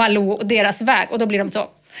blänger Malou och deras väg och då blir de så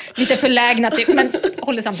lite förlägna typ, men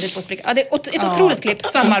håller samtidigt på att spricka. Ja, det är ett otroligt klipp.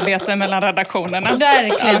 Samarbete mellan redaktionerna.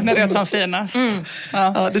 Verkligen. Ja, när det är som finast.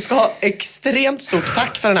 Ja, du ska ha extremt stort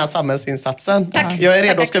tack för den här samhällsinsatsen. Tack. Jag är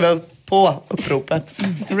redo att skriva på uppropet.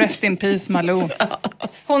 Rest in peace, Malou.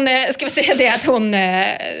 Hon, ska vi säga det att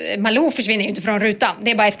Malou försvinner ju inte från rutan.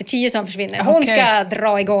 Det är bara efter 10 som försvinner. Hon ska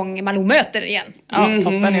dra igång Malou möter igen. Ja,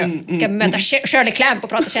 toppen ju. Ska möta Shirley Clamp och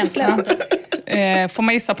prata känslor. Får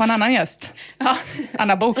man gissa på en annan gäst? Ja.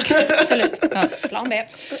 Anna Bok. Absolut. Ja. Plan B.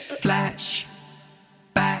 Flash.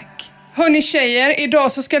 Back. Hörni tjejer,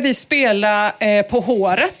 idag så ska vi spela På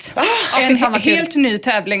håret. En helt ny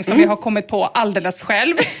tävling som vi har kommit på alldeles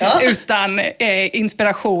själv. Utan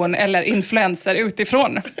inspiration eller influenser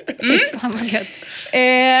utifrån. Fan vad gött.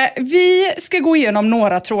 Vi ska gå igenom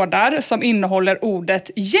några trådar som innehåller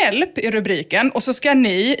ordet hjälp i rubriken. Och så ska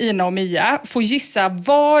ni, Ina och Mia, få gissa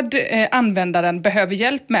vad användaren behöver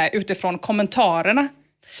hjälp med utifrån kommentarerna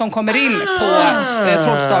som kommer in på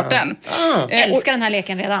trådstarten. Älskar den här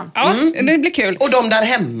leken redan. Ja, det blir kul. Och de där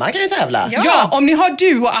hemma kan ju tävla. Ja, om ni har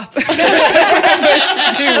Duo-app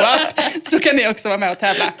så kan ni också vara med och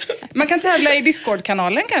tävla. Man kan tävla i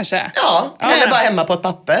Discord-kanalen kanske. Ja, eller bara hemma på ett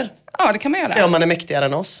papper. Ja, det kan man göra. Se om man är mäktigare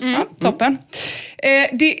än oss. Ja, toppen.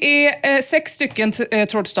 Det är 6 stycken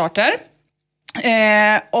trådstarter.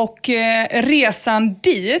 Och resan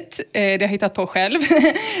dit, det har jag hittat på själv,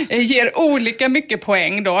 ger olika mycket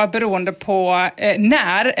poäng då beroende på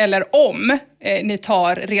när eller om ni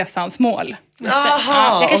tar resans mål.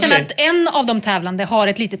 Jag kan känna att en av de tävlande har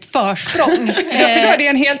ett litet försprång. För då är det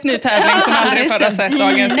en helt ny tävling som aldrig förra sett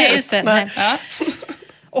dagens ljus. Ja.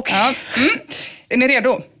 Är ni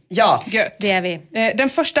redo? Ja, gött. Det är vi. Den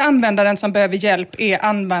första användaren som behöver hjälp är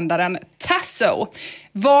användaren Tasso.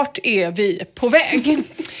 Vart är vi på väg?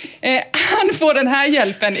 Han får den här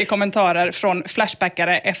hjälpen i kommentarer från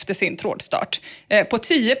Flashbackare efter sin trådstart. På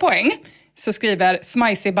 10 poäng så skriver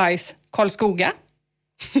Smicey Bajs Karlskoga.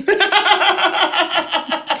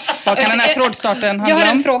 Vad kan den här trådstarten handla om? Jag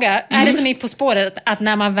har en fråga. Är det som är På spåret att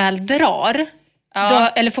när man väl drar, då,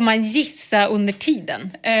 eller får man gissa under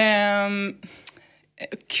tiden?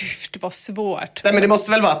 Gud, vad svårt. Nej, men det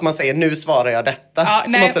måste väl vara att man säger nu svarar jag detta. Ja,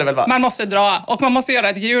 så måste det väl vara. Man måste dra och man måste göra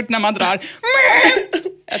ett ljud när man drar.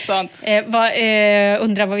 Ett sånt.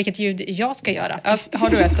 Undrar vilket ljud jag ska göra. Har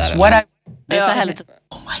du ett där? Det är så härligt. Oh my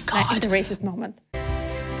god. Nej, inte racist moment.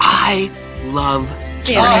 I love.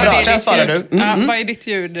 Bra, sen svarar du. Vad är ditt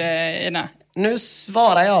ljud, Ina? Nu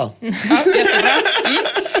svarar jag. Jättebra.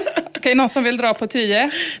 Okej, någon som vill dra på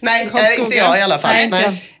 10? Nej, inte jag i alla fall.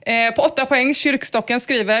 Nej. På 8 poäng, Kyrkstocken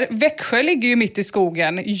skriver: Växjö ligger ju mitt i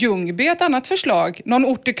skogen. Ljungby ett annat förslag. Någon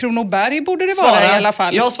ort i Kronoberg borde det vara i alla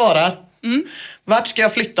fall. Jag svarar. Vart ska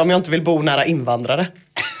jag flytta om jag inte vill bo nära invandrare?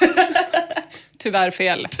 Tyvärr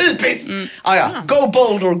fel. Typiskt! Go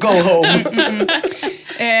bold or go home.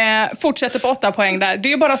 Fortsätter på 8 poäng där. Det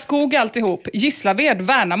är ju bara skog alltihop. Gislaved,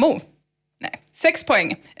 Värnamo. Nej, 6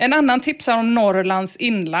 poäng. En annan tipsar om Norrlands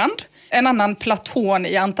inland. En annan platån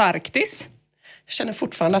i Antarktis. Jag känner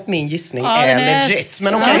fortfarande att min gissning är legit.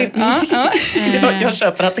 Men okej. Jag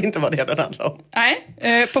köper att det inte var det den handlade om. Nej.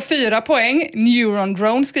 På 4 poäng, Neuron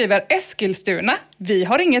Drone skriver Eskilstuna. Vi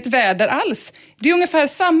har inget väder alls. Det är ungefär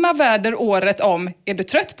samma väder året om. Är du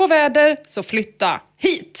trött på väder så flytta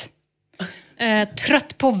hit.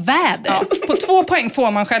 Trött på väder. Ja, på 2 poäng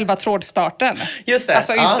får man själva trådstarten. Just det.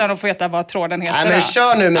 Alltså utan att få veta vad tråden heter. Nej, men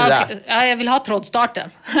kör nu, Mia. Ja, jag vill ha trådstarten.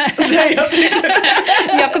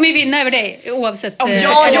 Jag kommer ju vinna över dig oavsett. Det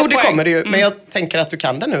kommer du ju. Men jag tänker att du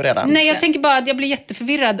kan det nu redan. Nej, jag tänker bara att jag blir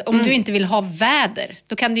jätteförvirrad om du inte vill ha väder.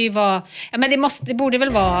 Då kan det ju vara... Ja, men det borde väl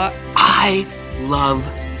vara... I love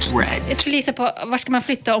red. Jag skulle gissa på, var ska man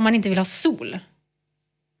flytta om man inte vill ha sol?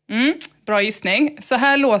 Bra gissning. Så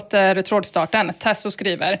här låter trådstarten. Tasso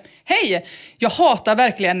skriver: Hej, jag hatar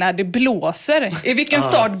verkligen när det blåser. I vilken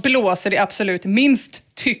stad blåser det absolut minst,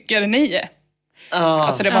 tycker ni?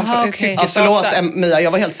 Alltså det var okay. Förlåt Mia,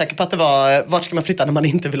 jag var helt säker på att det var vart ska man flytta när man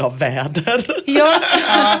inte vill ha väder?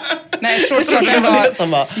 Nej, trådstarten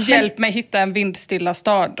var hjälp mig hitta en vindstilla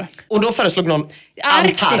stad. Och då föreslog någon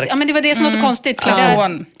Arktis. Ja, men det var det som var så konstigt.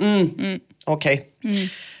 Okej.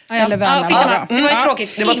 Eller Värnamo. Det var tråkigt.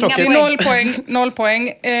 Det var tråkigt. 0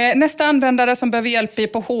 poäng. Nästa användare som behöver hjälp i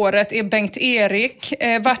På håret är Bengt-Erik.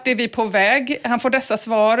 Vart är vi på väg? Han får dessa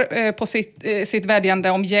svar på sitt vädjande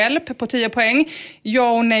om hjälp på 10 poäng.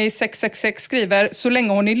 Ja och nej 666 skriver: så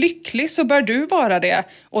länge hon är lycklig så bör du vara det.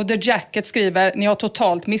 Och The Jacket skriver: ni har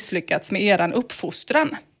totalt misslyckats med eran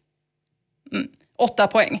uppfostran. 8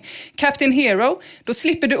 poäng. Captain Hero: då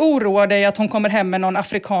slipper du oroa dig att hon kommer hem med någon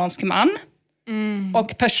afrikansk man.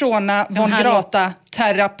 Och Persona von Grata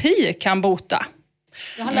terapi kan bota.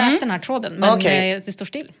 Jag har läst den här tråden, men det står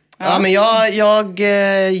still. Ja, men jag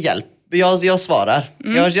svarar.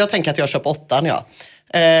 Jag tänker att jag köper 8.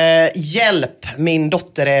 Hjälp, min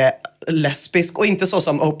dotter är lesbisk och inte så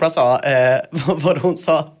som Oprah sa, vad hon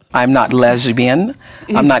sa. I'm not lesbian.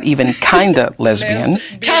 I'm not even kinda lesbian.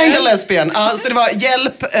 Kinda lesbian. Så det var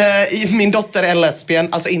hjälp, min dotter är lesbian.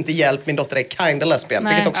 Alltså inte hjälp, min dotter är kinda lesbian.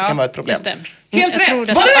 Vilket också kan vara ett problem. Helt rätt! Vad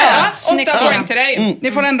är det? 8 poäng till dig.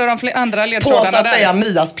 Ni får ändå de andra ledtrådarna där. På så att säga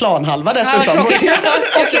Mias planhalva dessutom. Och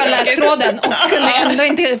jag läste tråden och kunde ändå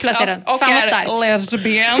inte placera den. Och Fan vad stark.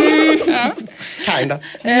 lesbian. Kinda.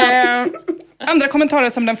 Andra kommentarer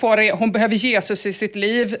som den får är: hon behöver Jesus i sitt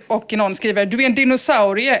liv. Och någon skriver: du är en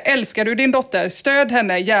dinosaurie, älskar du din dotter? Stöd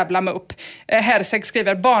henne, jävla mig upp. Hersek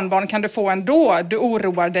skriver: barnbarn kan du få ändå, du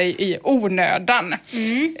oroar dig i onödan.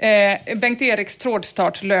 Bengt Eriks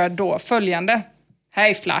trådstart löd då följande: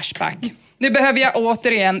 hej Flashback. Nu behöver jag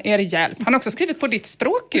återigen er hjälp. Han har också skrivit på ditt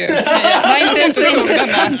språk ju. Var inte så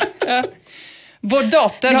intressant. Vår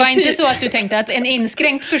dotter det var inte så att du tänkte att en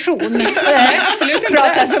inskränkt person Nej, absolut inte.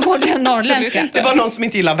 pratar förmodligen norrländska. Det var någon som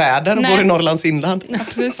inte gillar väder och bor i Norrlands inland. Ja,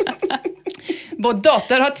 precis. Vår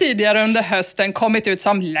dotter har tidigare under hösten kommit ut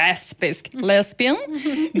som lesbian.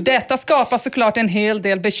 Detta skapar såklart en hel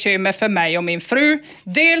del bekymmer för mig och min fru.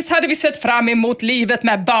 Dels hade vi sett fram emot livet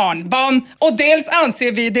med barnbarn och dels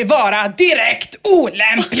anser vi det vara direkt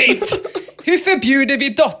olämpligt. Hur förbjuder vi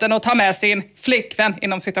dottern att ta med sin flickvän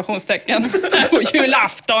inom citationstecken på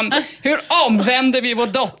julafton? Hur omvänder vi vår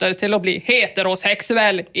dotter till att bli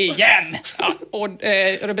heterosexuell igen? Ja, och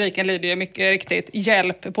rubriken lyder ju mycket riktigt: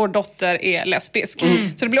 hjälp, vår dotter är lesbisk.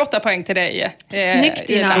 Så det blir 8 poäng till dig. Snyggt,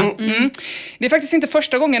 Ina. Det är faktiskt inte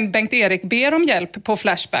första gången Bengt Erik ber om hjälp på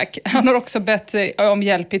Flashback. Han har också bett om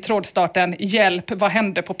hjälp i trådstarten: hjälp, vad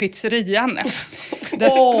hände på pizzerian?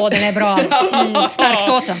 Den är bra.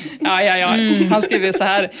 Starksåsen. Ja. Han skriver så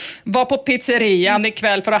här: var på pizzerian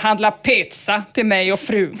ikväll för att handla pizza till mig och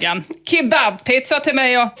frugan. Kebabpizza till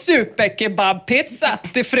mig och superkebabpizza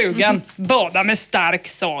till frugan. Båda med stark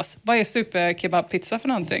sås. Vad är superkebabpizza för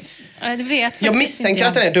någonting? Jag misstänker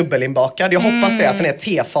att den är dubbelinbakad. Jag hoppas det, att den är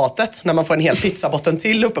tefatet när man får en hel pizzabotten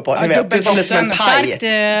till uppe på. Ni vet, det är som en paj. Starkt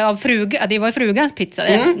av fruga. Det var ju frugans pizza.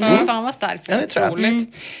 Fan vad starkt. Ja, det tror jag.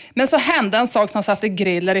 Men så hände en sak som satte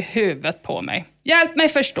griller i huvudet på mig. Hjälp mig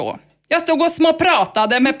förstå. Jag stod och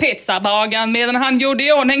småpratade med pizzabagaren medan han gjorde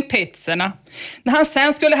i ordning pizzorna. När han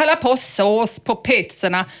sen skulle hälla på sås på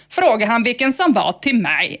pizzorna frågade han vilken som var till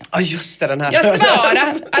mig. Ja, just det, den här. Jag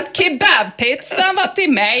svarade att kebabpizzan var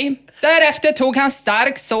till mig. Därefter tog han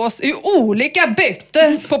stark sås ur olika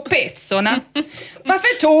bytter på pizzorna.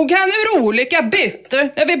 Varför tog han ur olika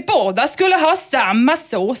bytter när vi båda skulle ha samma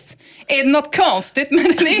sås? Är det något konstigt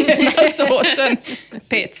med den ena såsen?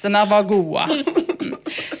 Pizzorna var goda.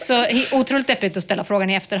 Så otroligt deppigt att ställa frågan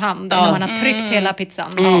i efterhand när man har tryckt hela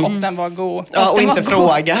pizzan. Ja, och den var god. Ja, och inte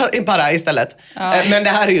fråga bara istället. Men det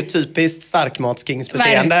här är ju typiskt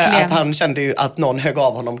starkmatskingsbeteende. Att han kände ju att någon högg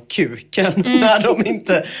av honom kuken när de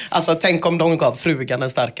inte... Alltså tänk om de gav frugan den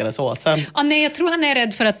starkare såsen. Nej, jag tror han är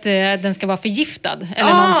rädd för att den ska vara förgiftad.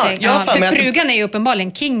 Eller någonting. För frugan är ju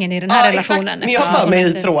uppenbarligen kingen i den här relationen. Exakt. Men jag för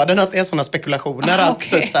mig i tråden att det är sådana spekulationer. Att,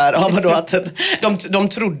 typ så här, att de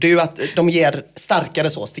trodde ju att de ger starkare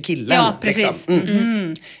sås till killen. Ja, precis.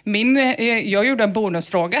 Liksom. Jag gjorde en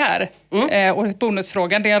bonusfråga här. Och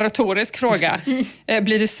bonusfrågan, det är en retorisk fråga.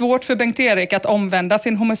 Blir det svårt för Bengt Erik att omvända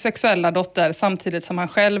sin homosexuella dotter samtidigt som han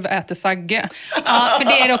själv äter sagge? Ja, för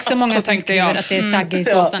det är också många som skriver att det är sagge i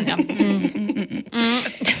såsen. Ja.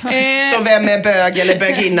 Så vem är bög eller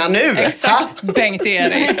böginna nu? Exakt, Bengt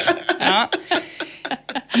Erik. Ja.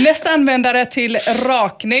 Nästa användare till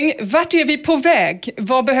rakning. Vart är vi på väg?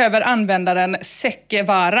 Vad behöver användaren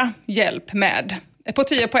Säckevara hjälp med? På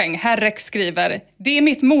 10 poäng. Herrek skriver: det är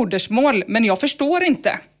mitt modersmål, men jag förstår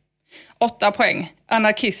inte. 8 poäng.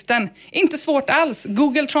 Anarkisten. Inte svårt alls.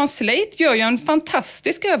 Google Translate gör ju en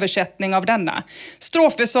fantastisk översättning av denna.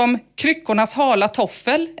 Strofer som kryckornas hala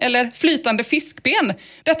toffel eller flytande fiskben.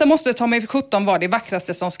 Detta måste ta mig för 17 vara det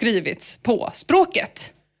vackraste som skrivits på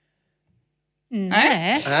språket.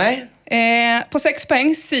 Nej. På 6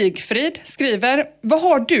 poäng. Sigfrid skriver: vad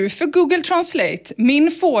har du för Google Translate?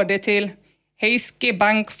 Min får det till Heiski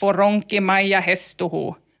bank for ronki maja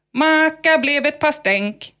hästoho. Maka blev ett par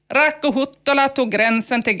stänk. Rakko Huttola tog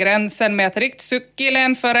gränsen till gränsen med ett rikt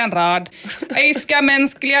suckilen för en rad. Eiska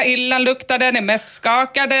mänskliga illan luktade de mest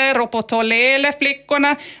skakade ropotolele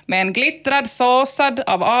flickorna med en glittrad såsad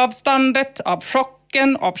av avståndet, av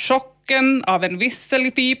chocken, av en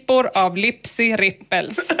visselpipor, av lipsi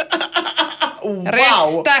rippels. Wow.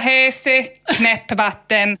 Resta häse,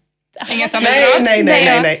 knäppvatten. Ingen som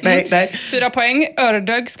Nej. 4 poäng.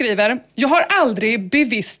 Ördög skriver: Jag har aldrig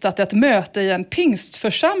bevistat ett möte i en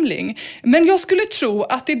pingstförsamling, men jag skulle tro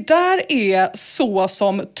att det där är så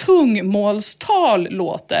som tungmålstal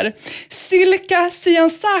låter. Silka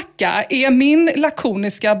Siansaka är min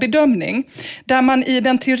lakoniska bedömning, där man i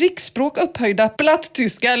den till riksspråk upphöjda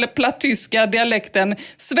platttyska eller plattyska dialekten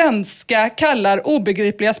svenska kallar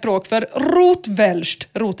obegripliga språk för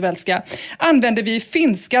rotvälska, använder vi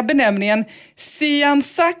finska benämningen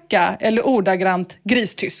Siansaka eller ordagrant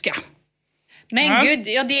gristyska. Men gud,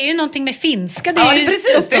 det är ju någonting med finska. Det är ju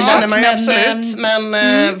precis, det känner man ju absolut. Men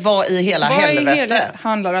vad i hela helvete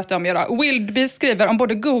handlar det om att göra? Wildby skriver: om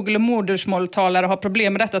både Google och modersmåltalare har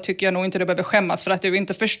problem med detta tycker jag nog inte du behöver skämmas för att du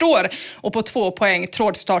inte förstår. Och på 2 poäng,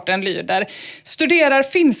 trådstarten lyder: studerar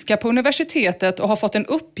finska på universitetet och har fått en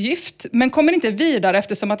uppgift, men kommer inte vidare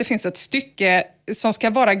eftersom att det finns ett stycke som ska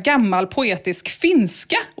vara gammal poetisk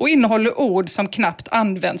finska och innehåller ord som knappt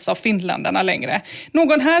används av finländarna längre.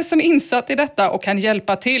 Någon här som är insatt i detta och kan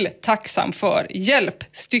hjälpa till, tacksam för hjälp.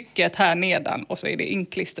 Stycket här nedan, och så är det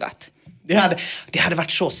inklistrat. Det hade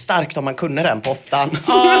varit så starkt om man kunde den på 8.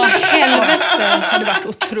 Helvete, det hade varit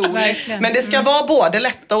otroligt. Men det ska vara både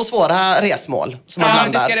lätta och svåra resmål som man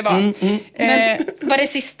blandar. Det ska det vara. Men var det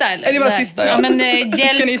sista eller? Det var sista, ja. Men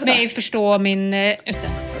hjälp mig förstå min...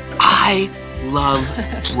 I love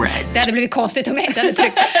bread. Det hade blivit konstigt om jag inte hade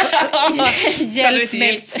tryckt.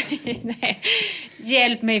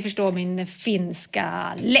 Hjälp mig förstå min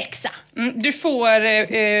finska läxa. Du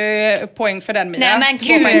får poäng för den, Mia. Nej, men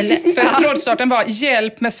kul. För trådstarten var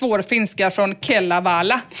hjälp med svår finska från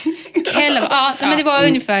Kellavala. Men det var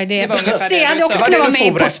ungefär det. Se, hade också kunnat vara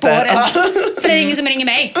med På spåret. För det är ingen som ringer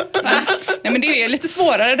mig. Nej, men det är lite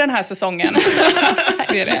svårare den här säsongen.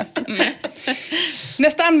 Det är det.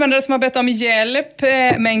 Nästa användare som har bett om hjälp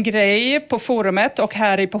med en grej på forumet och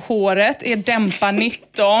här i På håret är Dämpa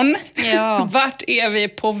 19. Ja. Vart är vi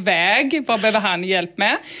på väg? Vad behöver han hjälp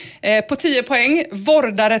med? På 10 poäng,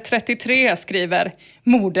 Vårdare 33 skriver: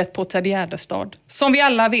 mordet på Ted Gärdestad. Som vi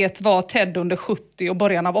alla vet var Ted under 70 och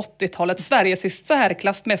början av 80-talet Sveriges i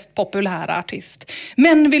särklass mest populära artist.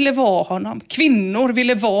 Män ville vara honom, kvinnor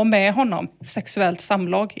ville vara med honom. Sexuellt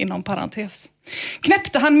samlag inom parentes.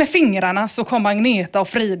 Knäppte han med fingrarna så kom Agneta och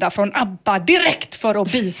Frida från ABBA direkt för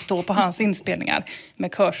att bistå på hans inspelningar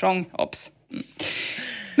med körsång. Ops.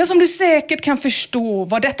 Men som du säkert kan förstå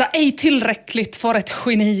var detta ej tillräckligt för ett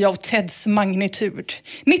geni av Teds magnitud.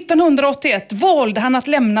 1981 valde han att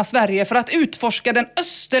lämna Sverige för att utforska den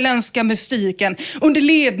österländska mystiken under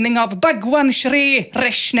ledning av Bhagwan Shree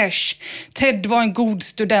Reshnesh. Ted var en god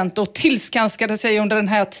student och tillskanskade sig under den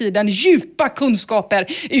här tiden djupa kunskaper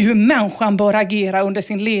i hur människan bör agera under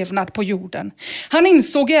sin levnad på jorden. Han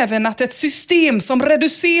insåg även att ett system som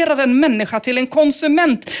reducerar en människa till en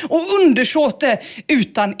konsument och undersåte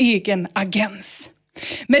utan egen agens.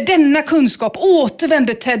 Med denna kunskap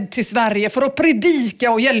återvände Ted till Sverige för att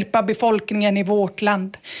predika och hjälpa befolkningen i vårt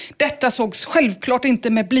land. Detta sågs självklart inte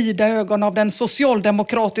med blida ögon av den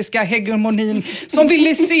socialdemokratiska hegemonin som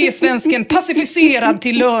ville se svensken pacificerad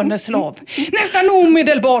till löneslav. Nästan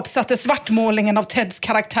omedelbart satte svartmålningen av Teds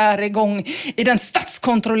karaktär igång i den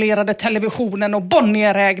statskontrollerade televisionen och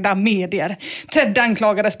Bonnierägda medier. Ted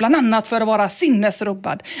anklagades bland annat för att vara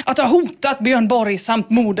sinnesrubbad, att ha hotat Björn Borg samt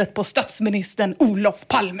mordet på statsministern Olof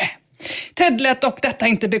Palme. Ted lät dock detta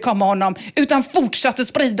inte bekomma honom utan fortsatte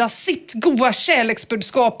sprida sitt goda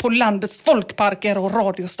kärleksbudskap på landets folkparker och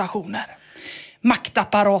radiostationer.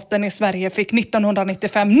 Maktapparaten i Sverige fick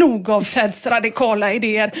 1995 nog av Teds radikala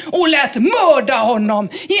idéer och lät mörda honom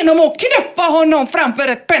genom att knuffa honom framför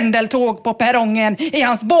ett pendeltåg på perrongen i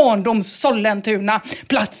hans barndoms Sollentuna.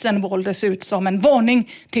 Platsen valdes ut som en varning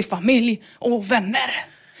till familj och vänner.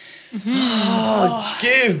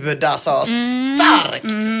 Gud alltså,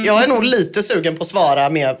 starkt. Jag är nog lite sugen på att svara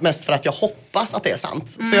mest för att jag hoppas att det är sant.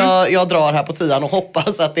 Så jag drar här på 10 och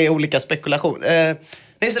hoppas att det är olika spekulationer.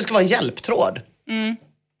 Nej, så det ska vara en hjälptråd.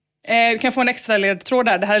 Du kan få en extra ledtråd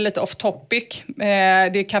där. Det här är lite off topic. Det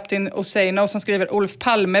är kapten Oseino som skriver: Olof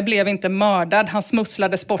Palme blev inte mördad. Han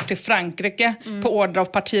smusslades bort till Frankrike på order av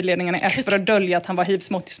partiledningen i S för att dölja att han var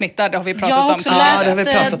HIV-smittad. Det har vi pratat om. Jag har också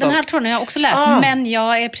läst den här tråden. Jag har också läst. Men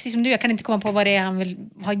jag är precis som du. Jag kan inte komma på vad det är han vill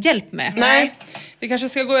ha hjälp med. Nej. Vi kanske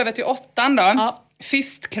ska gå över till 8 då. Ja.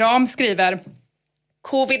 Fistkram skriver: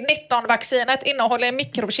 Covid-19-vaccinet innehåller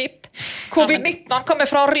mikrochip. Covid-19 kommer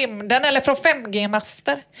från rymden eller från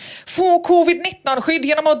 5G-master. Få covid-19-skydd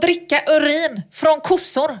genom att dricka urin från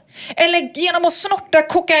kossor. Eller genom att snorta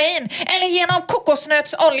kokain. Eller genom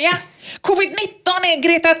kokosnötsolja. Covid-19 är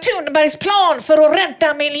Greta Thunbergs plan för att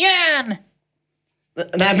rädda miljön.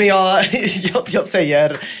 Nej, men jag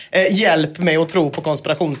säger hjälp mig att tro på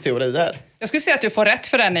konspirationsteorier. Jag skulle säga att du får rätt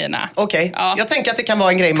för den, Nina. Okej. Ja. Jag tänker att det kan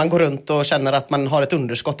vara en grej man går runt och känner att man har ett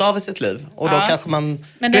underskott av i sitt liv. Och då kanske man...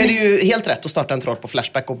 Men då är det ju helt rätt att starta en tråd på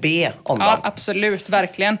Flashback och be om dem. Ja, absolut.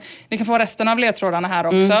 Verkligen. Ni kan få resten av ledtrådarna här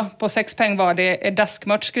också. På 6 poäng var det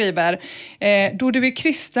Daskmört skriver. Då du är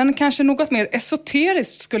kristen kanske något mer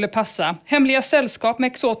esoteriskt skulle passa. Hemliga sällskap med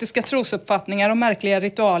exotiska trosuppfattningar och märkliga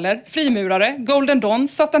ritualer. Frimurare, Golden Dawn,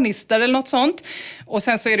 satanister eller något sånt. Och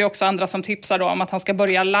sen så är det också andra som tipsar då om att han ska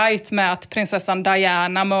börja light med att prinsessan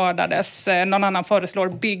Diana mördades. Någon annan föreslår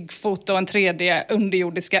Bigfoot och en tredje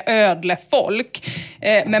underjordiska ödlefolk.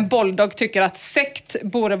 Men Bolldog tycker att sekt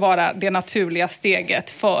borde vara det naturliga steget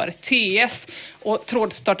för TS. Och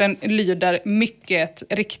trådstarten lyder mycket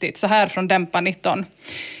riktigt så här från Dämpa 19.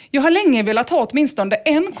 Jag har länge velat ha åtminstone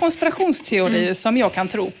en konspirationsteori som jag kan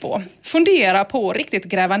tro på. Fundera på att riktigt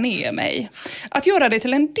gräva ner mig. Att göra det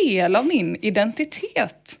till en del av min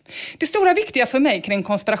identitet. Det stora viktiga för mig kring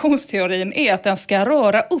konspirationsteorin är att den ska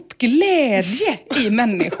röra upp glädje i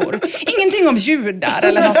människor. Ingenting om judar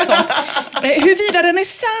eller något sånt. Huruvida den är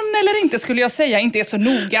sann eller inte skulle jag säga inte är så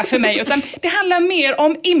noga för mig. Utan det handlar mer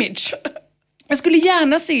om image. Jag skulle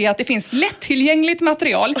gärna se att det finns lättillgängligt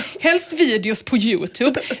material, helst videos på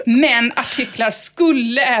YouTube, men artiklar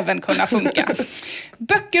skulle även kunna funka.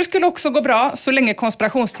 Böcker skulle också gå bra så länge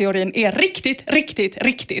konspirationsteorin är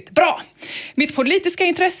riktigt bra. Mitt politiska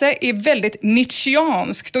intresse är väldigt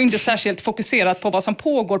nietzscheanskt och inte särskilt fokuserat på vad som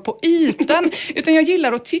pågår på ytan, utan jag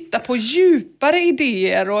gillar att titta på djupare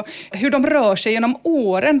idéer och hur de rör sig genom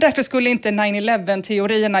åren. Därför skulle inte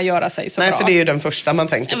 9/11-teorierna göra sig så bra. Nej, för det är ju den första man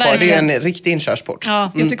tänker på. Det är en riktig inkörsport.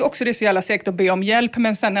 Ja. Jag tycker också det är så jävla segt att be om hjälp,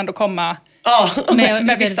 men sen ändå komma...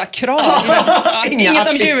 Med vissa krav. Inget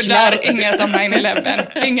om judar, inget om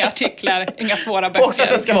 9/11. Inga artiklar, inga svåra böcker. Också att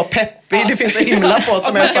det ska vara peppig. Det finns så himla få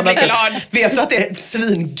som jag samlat upp. Vet du att det är ett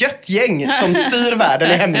svingött gäng som styr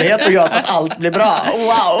världen i hemlighet och gör så att allt blir bra?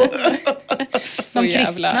 Wow! Som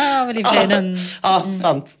kristna väl i friden. Ja,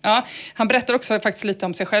 sant. Ja, han berättar också faktiskt lite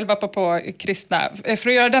om sig själv på kristna. För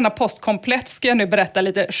att göra denna post komplett ska jag nu berätta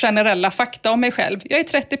lite generella fakta om mig själv. Jag är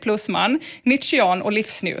 30 plus man, nietzschean och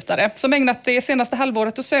livsnjutare som ägnar det senaste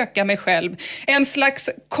halvåret att söka mig själv. En slags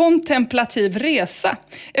kontemplativ resa.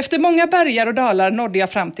 Efter många bergar och dalar nådde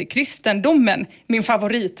jag fram till kristendomen. Min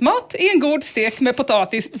favoritmat är en god stek med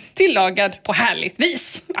potatis tillagad på härligt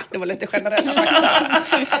vis. Ja, det var lite generella fakta.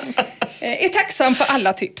 Är tacksam för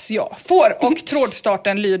alla tips jag får. Och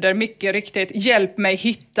trådstarten lyder mycket riktigt. Hjälp mig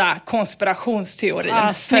hitta konspirationsteorin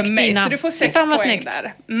för mig. Dina. Så du får 6 poäng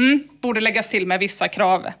där. Borde läggas till med vissa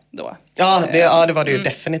krav då. Ja, det var det ju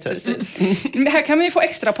definitivt. Här kan vi få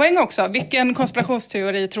extra poäng också. Vilken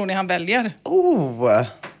konspirationsteori tror ni han väljer?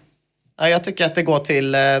 Ja, jag tycker att det går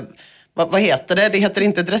till... Vad heter det? Det heter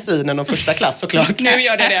inte dressinen och första klass såklart. Nu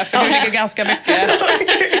gör det, för det ligger ganska mycket...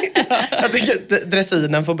 Jag tycker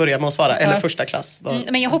dressinen får börja med att svara. Eller första klass.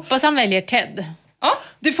 Men jag hoppas han väljer Ted. Ja,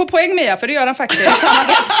 du får poäng Mia, för det gör han faktiskt.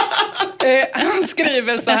 Han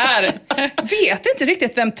skriver så här. Vet inte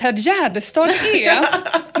riktigt vem Ted Gärdestad är.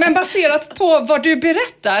 Men baserat på vad du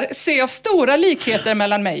berättar ser jag stora likheter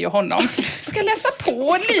mellan mig och honom. Ska läsa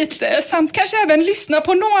på lite samt kanske även lyssna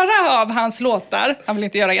på några av hans låtar. Han vill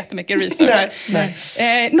inte göra jättemycket research. Nej.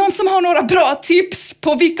 Någon som har några bra tips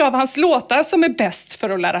på vilka av hans låtar som är bäst för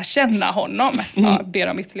att lära känna honom. Ja, ber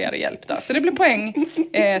om ytterligare hjälp då. Så det blir poäng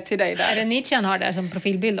till dig där. Är det Nietzsche han har där som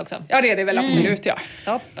profilbild också? Ja, det är det väl absolut, ja.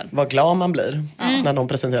 Toppen. Vad glad man blir när de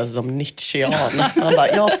presenterar sig som Nietzschean. Man bara,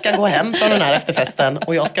 jag ska gå hem från den här efterfesten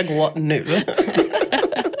och jag ska gå nu.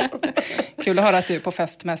 Kul att höra att du är på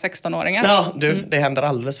fest med 16-åringar. Ja, det händer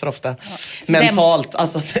alldeles för ofta. Mentalt,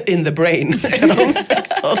 alltså in the brain är de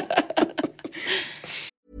 16.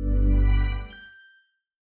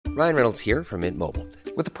 Ryan Reynolds here from Mint Mobile.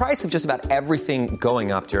 With the price of just about everything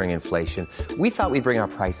going up during inflation, we thought we'd bring our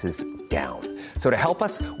prices down. So to help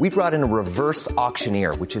us, we brought in a reverse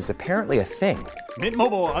auctioneer, which is apparently a thing. Mint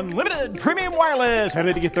Mobile Unlimited Premium Wireless. How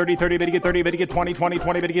to get 30, 30, bit to get 30, bit to get 20, 20,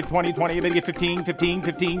 20, bit to get 20, 20, bit to get 15, 15,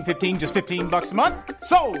 15, 15, just $15 a month?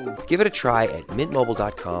 Sold! Give it a try at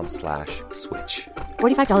mintmobile.com/switch.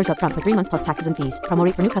 $45 up front for 3 months plus taxes and fees. Promo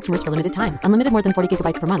rate for new customers for limited time. Unlimited more than 40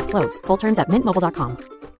 gigabytes per month. Slows full terms at mintmobile.com.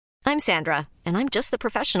 I'm Sandra, and I'm just the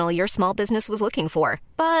professional your small business was looking for.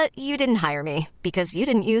 But you didn't hire me because you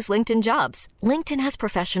didn't use LinkedIn Jobs. LinkedIn has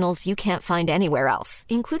professionals you can't find anywhere else,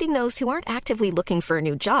 including those who aren't actively looking for a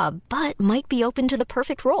new job, but might be open to the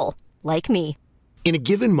perfect role, like me. In a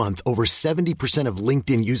given month, over 70% of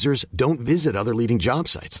LinkedIn users don't visit other leading job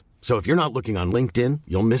sites. So if you're not looking on LinkedIn,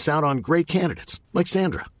 you'll miss out on great candidates like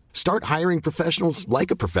Sandra. Start hiring professionals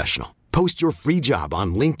like a professional. Post your free job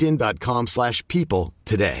on linkedin.com/people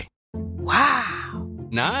today. Wow.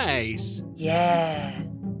 Nice. Yeah.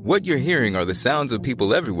 What you're hearing are the sounds of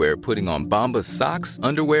people everywhere putting on Bombas socks,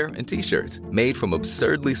 underwear, and T-shirts made from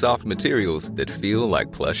absurdly soft materials that feel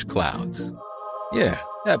like plush clouds. Yeah,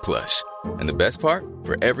 that plush. And the best part?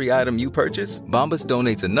 For every item you purchase, Bombas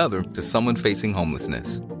donates another to someone facing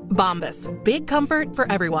homelessness. Bombas. Big comfort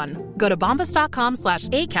for everyone. Go to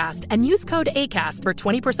bombas.com/ACAST and use code ACAST for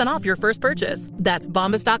 20% off your first purchase. That's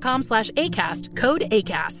bombas.com/ACAST. Code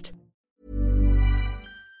ACAST.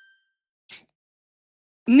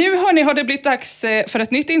 Nu har det blivit dags för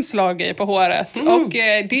ett nytt inslag i På håret. Och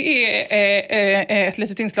det är ett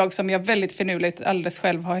litet inslag som jag väldigt finurligt alldeles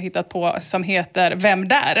själv har hittat på som heter Vem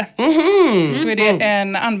där? Då är det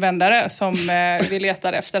en användare som vi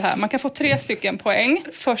letar efter här. Man kan få 3 stycken poäng.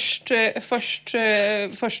 Först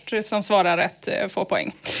som svarar rätt får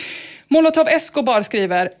poäng. Molotov Escobar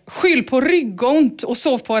skriver: skyll på ryggont och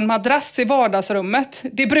sov på en madrass i vardagsrummet.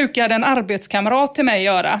 Det brukade en arbetskamrat till mig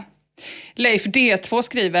göra. Leif D2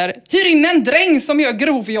 skriver: hyr in en dräng som gör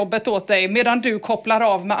grovjobbet åt dig medan du kopplar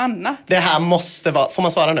av med annat. Det här måste vara, får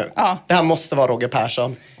man svara nu? Ja. Det här måste vara Roger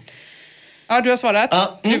Persson. Ja, du har svarat.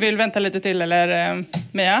 Ja. Du vill vänta lite till eller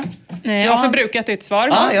Mia? Jag har förbrukat ditt svar.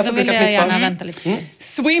 Ja, jag har förbrukat mitt svar. Vänta lite.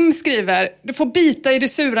 Swim skriver: du får bita i det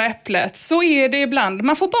sura äpplet. Så är det ibland.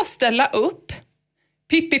 Man får bara ställa upp.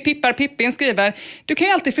 Pippi Pippar Pippin skriver: du kan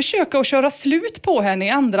ju alltid försöka att köra slut på henne i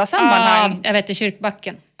andra sammanhang. Jag vet, i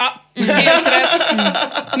kyrkbacken. Ja, helt rätt.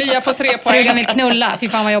 Mia får 3 poäng. Frugan vill knulla. Fy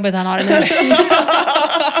fan vad jobbigt han har det nu.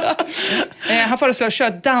 Han föreslår att köra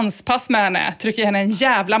ett danspass med henne. Trycker henne en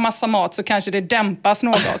jävla massa mat så kanske det dämpas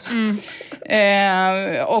något.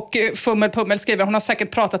 Och Fummelpummel skriver: hon har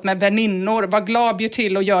säkert pratat med väninnor. Var glad, bjud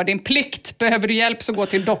till och gör din plikt. Behöver du hjälp så gå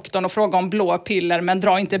till doktorn och fråga om blå piller. Men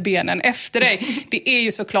dra inte benen efter dig. Det är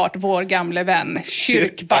ju såklart vår gamle vän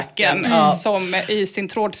Kyrkbacken. Som i sin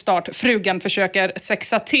trådstart frugan försöker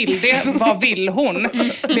sexa till det. Vad vill hon?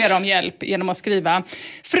 Ber om hjälp genom att skriva: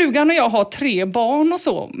 frugan och jag har 3 barn och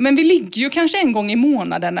så. Men vi ligger ju kanske en gång i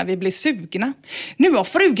månaden när vi blir sugna. Nu har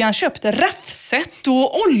frugan köpt raffset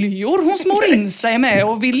och oljor hon smår in sig med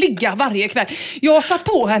och vill ligga varje kväll. Jag har satt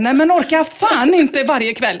på henne men orkar fan inte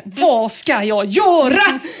varje kväll. Vad ska jag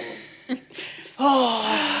göra?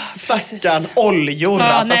 Stackarn, oljor.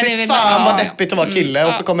 Alltså, för fan vad deppigt att vara kille.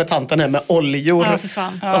 Och så kommer tanten hem med oljor. Ja, för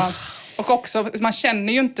fan. Och också, man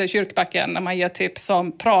känner ju inte Kyrkbacken när man ger tips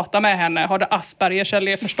som pratar med henne. Har du Aspergers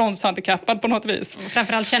eller är förståndshandikappad på något vis?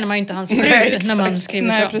 Framförallt känner man ju inte hans fru när man skriver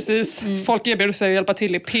så. Nej, precis. Folk erbjuder sig att hjälpa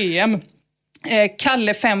till i PM.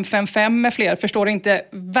 Kalle 555 med fler förstår inte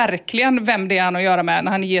verkligen vem det är han att göra med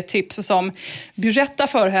när han ger tips som: berätta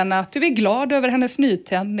för henne att du är glad över hennes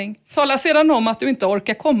nytändning. Tala sedan om att du inte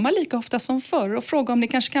orkar komma lika ofta som förr och fråga om ni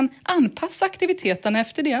kanske kan anpassa aktiviteterna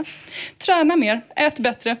efter det. Träna mer, ät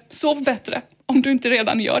bättre, sov bättre. Om du inte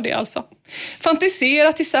redan gör det alltså.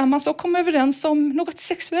 Fantisera tillsammans och kom överens om något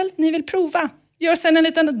sexuellt ni vill prova. Gör sen en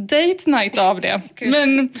liten date night av det.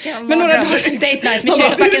 Men några date night med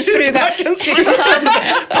Kyrkbackens fruga.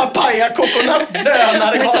 Papaya,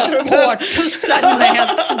 kokonatdönare. Med så hårtussar som är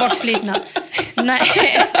helt bortslitna. Nej.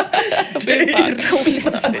 Det är otroligt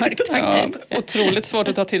mörkt faktiskt. Ja, otroligt svårt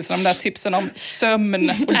att ta till sig de där tipsen om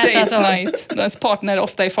sömn och date night. Ens partner är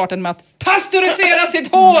ofta i farten med att pasteurisera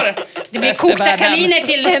sitt hår. Det blir kokta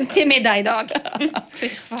kaniner till middag idag.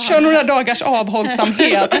 Kör några dagars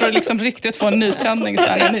avhållsamhet för att liksom riktigt få en nytändning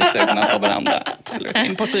sen när ni är sugna på varandra. Absolut,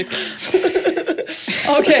 in på cykeln.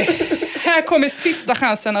 Okej, här kommer sista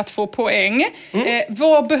chansen att få poäng.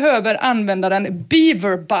 Vad behöver användaren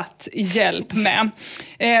Beaverbutt hjälp med?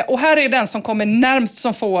 Och här är den som kommer närmst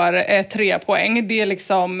som får 3 poäng. Det är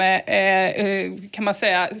liksom, kan man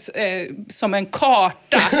säga, som en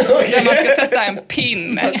karta. Där man ska sätta en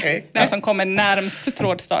pin. Den som kommer närmst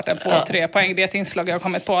trådstarten får 3 poäng. Det är ett inslag jag har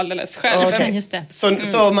kommit på alldeles själv. Just det.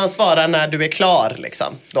 Så man svarar när du är klar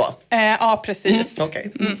liksom, då? Ja, precis.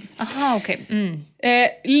 Aha, okej.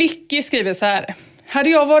 Licky skriver så här: hade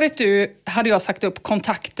jag varit du hade jag sagt upp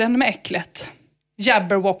kontakten med äcklet.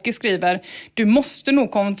 Jabberwocky skriver: du måste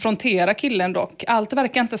nog konfrontera killen dock. Allt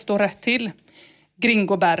verkar inte stå rätt till.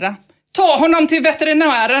 Gringoberra: ta honom till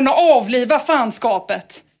veterinären och avliva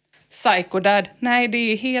fanskapet. Psychodad: nej, det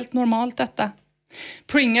är helt normalt detta.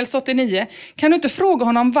 Pringles 89: kan du inte fråga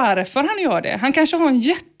honom varför han gör det? Han kanske har en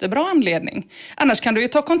jättebra anledning. Annars kan du ju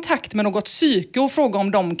ta kontakt med något psyke och fråga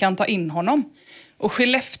om de kan ta in honom. Och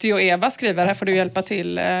Skellefteå Eva skriver: här får du hjälpa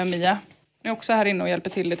till, Mia. Ni är också här inne och hjälper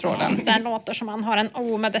till i tråden. Det låter som man har en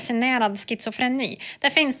omedicinerad schizofreni. Det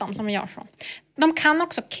finns de som gör så. De kan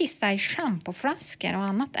också kissa i schampoflaskor och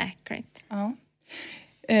annat äckligt. Ja.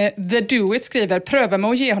 The Do It skriver, pröva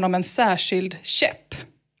med att ge honom en särskild käpp.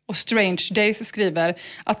 Och Strange Days skriver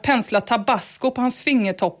att pensla tabasco på hans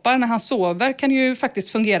fingertoppar när han sover kan ju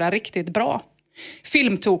faktiskt fungera riktigt bra.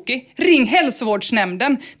 Filmtokig, ring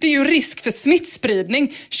hälsovårdsnämnden. Det är ju risk för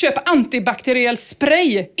smittspridning. Köp antibakteriell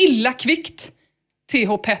spray, illa kvickt.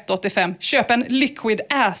 TH Pet 85, köp en liquid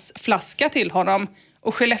ass-flaska till honom.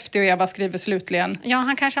 Och Skellefteå Eva skriver slutligen. Ja,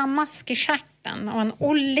 han kanske har mask i stjärten och en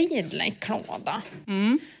olidlig klåda.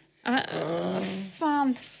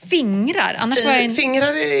 Fan, fingrar. Annars var jag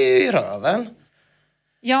Fingrar är ju i röven.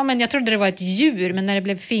 Ja, men jag trodde det var ett djur, men när det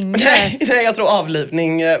blev fingrar... Nej, jag tror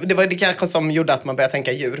avlivning. Det var det kanske som gjorde att man började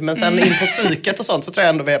tänka djur. Men sen in på psyket och sånt så tror jag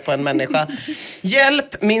ändå vi är på en människa.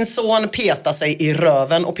 Hjälp, min son petar sig i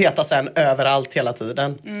röven och petar sen överallt hela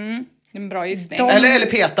tiden. Det är en bra gissning. Eller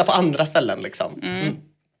peta på andra ställen liksom.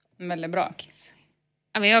 Väldigt bra.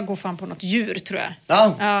 Ja, men jag går fan på något djur, tror jag.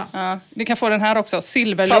 Ja. Vi kan få den här också.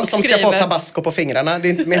 Silverlugg som ska få tabasco på fingrarna. Det är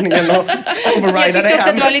inte meningen att overrida det. Jag tyckte också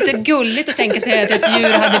att det var lite gulligt att tänka sig att ett djur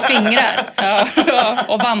hade fingrar.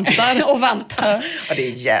 Och vantar. Ja, det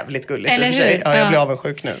är jävligt gulligt. Eller i och för sig. hur? Ja, jag blir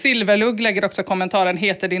avundsjuk nu. Silverlugg lägger också kommentaren,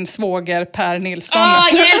 heter din svåger Per Nilsson.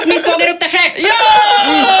 Hjälp, min svåger luktar stjärt!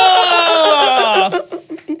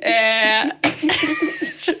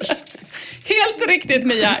 Helt riktigt,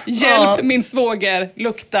 Mia. Hjälp, min svåger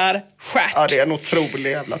luktar stjärt. Ja, det är en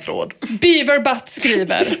otrolig jävla tråd. Beaver Butt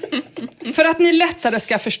skriver, för att ni lättare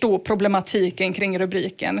ska förstå problematiken kring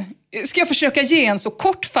rubriken ska jag försöka ge en så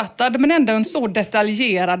kortfattad men ändå en så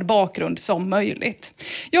detaljerad bakgrund som möjligt.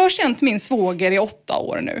 Jag har känt min svåger i 8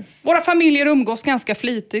 år nu. Våra familjer umgås ganska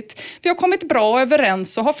flitigt. Vi har kommit bra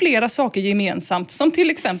överens och har flera saker gemensamt, som till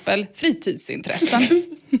exempel fritidsintressen.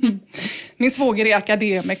 Min svåger är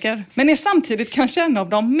akademiker, men är samtidigt kanske en av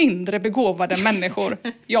de mindre begåvade människor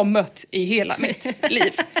jag mött i hela mitt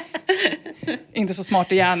liv. Inte så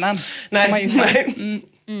smart i hjärnan. Nej.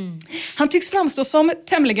 Han tycks framstå som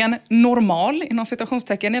tämligen normal inom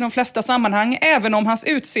citationstecken i de flesta sammanhang, även om hans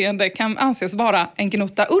utseende kan anses vara en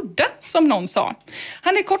gnutta udda, som någon sa.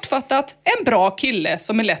 Han är kortfattat en bra kille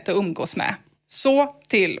som är lätt att umgås med. Så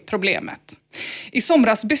till problemet. I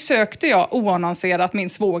somras besökte jag oannonserat min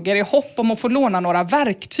svåger i hopp om att få låna några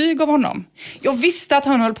verktyg av honom. Jag visste att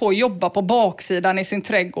han höll på att jobba på baksidan i sin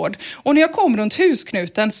trädgård. Och när jag kom runt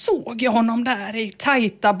husknuten såg jag honom där i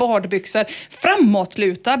tajta badbyxor,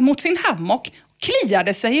 framåtlutad mot sin hammock,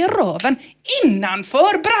 kliade sig i röven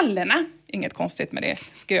innanför brallorna. Inget konstigt med det,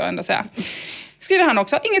 ska jag ändå säga. Skriver han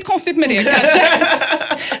också. Inget konstigt med det kanske.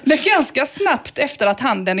 Men ganska snabbt efter att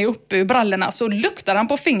handen är uppe ur brallorna så luktar han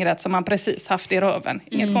på fingret som han precis haft i röven.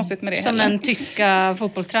 Inget konstigt med det som heller. den tyska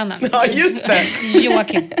fotbollstränaren. Ja, just det.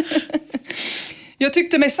 Joakim. Jag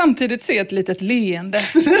tyckte mig samtidigt se ett litet leende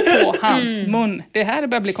på hans mun. Det här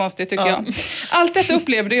börjar bli konstigt, tycker jag. Allt detta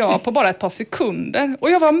upplevde jag på bara ett par sekunder.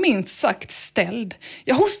 Och jag var minst sagt ställd.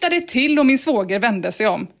 Jag hostade till och min svåger vände sig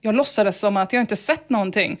om. Jag låtsades som att jag inte sett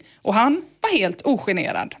någonting. Och han var helt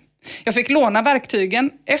ogenerad. Jag fick låna verktygen.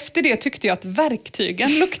 Efter det tyckte jag att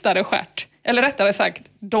verktygen luktade stjärt. Eller rättare sagt,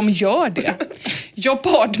 de gör det. Jag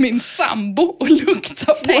bad min sambo att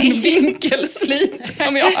lukta på en vinkelslip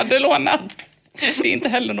som jag hade lånat. Det är inte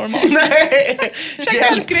heller normalt. Nej.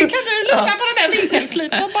 Älskling, kan du lyssna på den där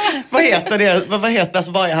vinkelslipen bara? Vad heter det? Vad heter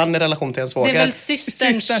alltså, vad är han i relation till en svåger? Det är väl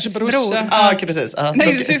systerns bror. Okej, precis.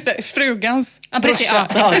 Nej, frugans brorsa.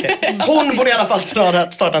 Okay. Hon borde i alla fall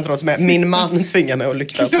starta en tråd som är min man tvingar mig att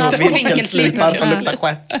lukta på vinkelslipar som luktar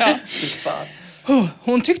stjärt.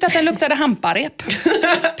 Hon tyckte att den luktade hamparep.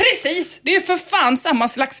 Precis, det är för fan samma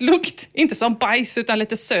slags lukt. Inte som bajs utan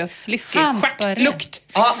lite söt, sliskig stjärtlukt.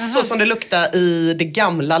 Ja, så som det luktar i det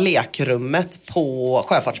gamla lekrummet på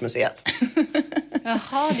Sjöfartsmuseet.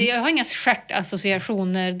 Jaha, jag har inga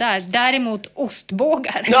stjärtassociationer där. Däremot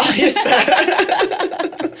ostbågar. Ja, just det.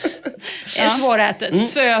 Är svårätet.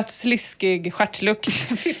 Söt, sliskig stjärtlukt.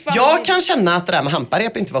 Jag kan känna att det där med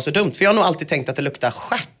hamparep inte var så dumt. För jag har nog alltid tänkt att det luktar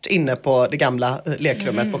stjärt inne på det gamla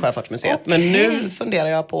lekrummet på Sjöfartsmuseet. Okay. Men nu funderar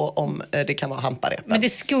jag på om det kan vara hamparep. Men det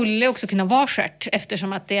skulle också kunna vara stjärt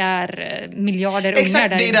eftersom att det är miljarder ungar. Exakt,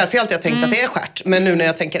 där. det är därför jag alltid har tänkt att det är stjärt. Men nu när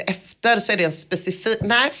jag tänker efter så är det en specifik...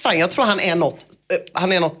 Nej, fan, jag tror han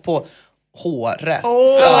är något på håret.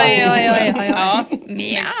 Oj. Ja.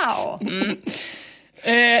 Miau.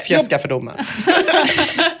 Fjäska för domaren.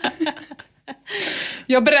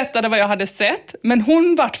 Jag berättade vad jag hade sett, men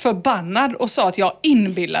hon vart förbannad och sa att jag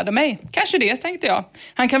inbillade mig. Kanske det, tänkte jag.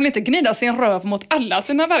 Han kan väl inte gnida sin röv mot alla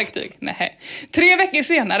sina verktyg? Nej. 3 veckor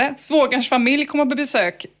senare, svågerns familj kommer på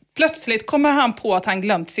besök Plötsligt kommer han på att han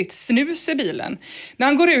glömt sitt snus i bilen. När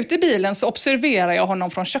han går ut i bilen så observerar jag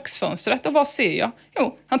honom från köksfönstret och vad ser jag?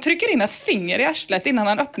 Jo, han trycker in ett finger i arslet innan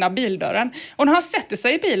han öppnar bildörren. Och när han sätter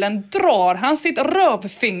sig i bilen drar han sitt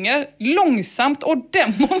rövfinger långsamt och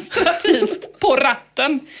demonstrativt på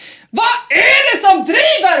ratten. Vad är det som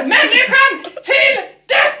driver människan till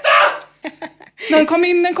detta? När han kom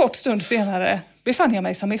in en kort stund senare befann jag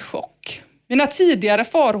mig som i chock. Mina tidigare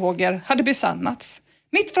farhågor hade besannats.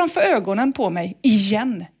 Mitt framför ögonen på mig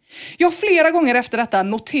igen. Jag har flera gånger efter detta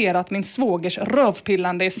noterat min svågers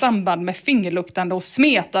rövpillande i samband med fingerluktande och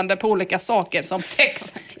smetande på olika saker som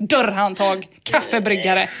tex, dörrhandtag,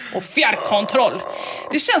 kaffebryggare och fjärrkontroll.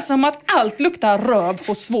 Det känns som att allt luktar röv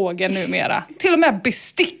hos svågen numera. Till och med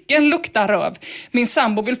besticken luktar röv. Min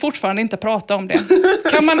sambo vill fortfarande inte prata om det.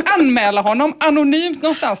 Kan man anmäla honom anonymt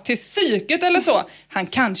någonstans till psyket eller så? Han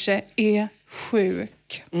kanske är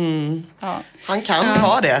sjuk. Ja. Han kan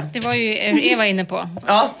ha det. Det var ju Eva inne på.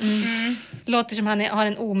 Ja. Låter som han har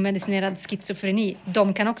en omedicinerad schizofreni.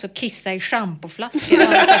 De kan också kissa i schampoflaskor.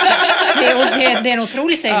 Det är en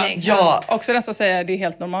otrolig sägning. Ja, också nästan säga det är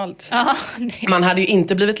helt normalt. Man hade ju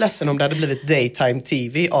inte blivit ledsen om det hade blivit daytime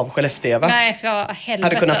tv av Skellefteå. Nej, för helvete.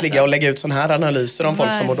 Hade kunnat ligga och lägga ut sån här analyser om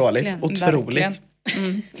folk som mår dåligt. Otroligt.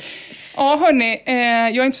 Ja, hörni,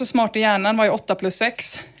 jag är inte så smart i hjärnan. Var ju 8 +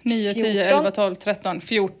 6. 9, 10, 11, 12, 13,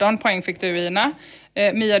 14 poäng fick du, Ina.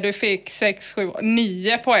 Mia, du fick 6, 7,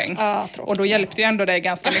 9 poäng. Och då hjälpte jag ändå dig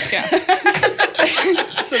ganska mycket.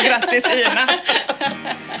 Så grattis, Ina.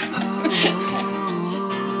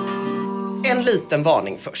 En liten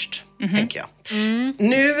varning först, tänker jag.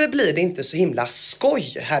 Nu blir det inte så himla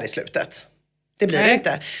skoj här i slutet. Det blir det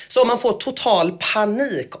inte. Så om man får total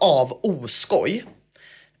panik av oskoj,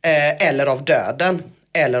 eller av döden,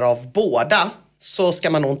 eller av båda, så ska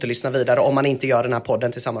man nog inte lyssna vidare om man inte gör den här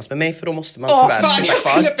podden tillsammans med mig, för då måste man tyvärr sitta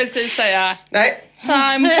kvar. Jag skulle precis säga nej.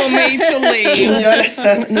 Time for me to leave. Jag är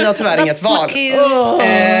ledsen, ni har tyvärr inget val.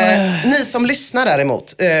 Ni som lyssnar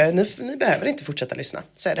däremot, ni behöver inte fortsätta lyssna,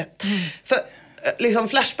 så är det. För liksom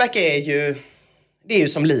Flashback är ju, det är ju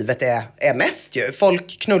som livet är mest ju.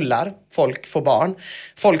 Folk knullar, folk får barn,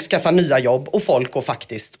 folk skaffar nya jobb och folk går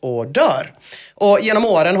faktiskt och dör. Och genom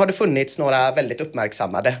åren har det funnits några väldigt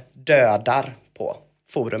uppmärksammade dödar på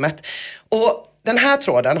forumet. Och den här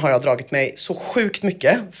tråden har jag dragit mig så sjukt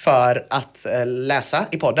mycket för att läsa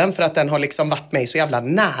i podden. För att den har liksom varit mig så jävla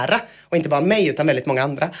nära. Och inte bara mig utan väldigt många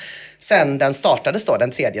andra. Sen den startades då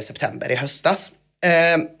den 3 september i höstas.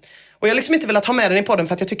 Och jag har liksom inte velat ha med den i podden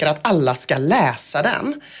för att jag tycker att alla ska läsa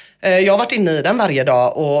den. Jag har varit inne i den varje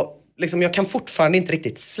dag och liksom jag kan fortfarande inte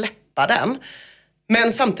riktigt släppa den.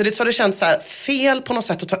 Men samtidigt så har det känts så här fel på något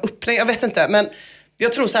sätt att ta upp den. Jag vet inte, men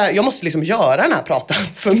jag tror så här, jag måste liksom göra den här pratan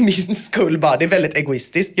för min skull bara. Det är väldigt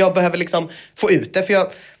egoistiskt. Jag behöver liksom få ut det, för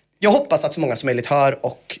jag hoppas att så många som möjligt hör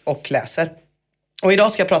och läser. Och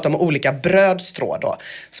idag ska jag prata om olika brödstråd då,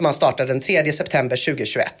 som man startade den 3 september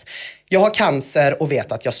 2021. Jag har cancer och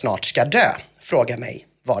vet att jag snart ska dö. Fråga mig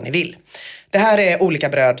vad ni vill. Det här är Olika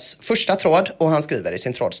Bröds första tråd och han skriver i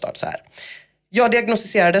sin trådstart så här. Jag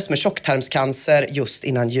diagnostiserades med tjocktarmscancer just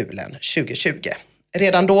innan julen 2020.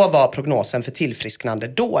 Redan då var prognosen för tillfrisknande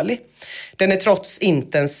dålig. Den är trots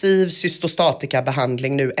intensiv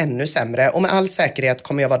cystostatikabehandling nu ännu sämre och med all säkerhet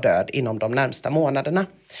kommer jag vara död inom de närmsta månaderna.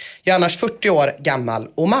 Jag är annars 40 år gammal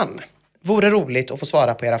och man. Vore roligt att få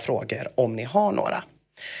svara på era frågor om ni har några.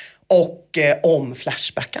 Och om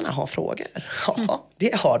Flashbackarna har frågor. Ja,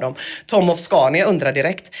 det har de. Tom of Scania undrar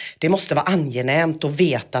direkt. Det måste vara angenämt att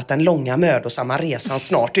veta att den långa mödosamma resan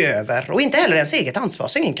snart är över. Och inte heller ens eget ansvar,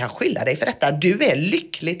 så ingen kan skylla dig för detta. Du är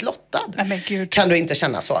lyckligt lottad. Men Gud. Kan du inte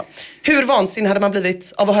känna så? Hur vansin hade man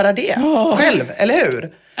blivit av att höra det? Själv, eller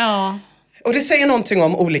hur? Ja. Och det säger någonting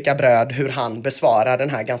om Olika Bröd, hur han besvarar den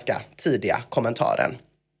här ganska tidiga kommentaren.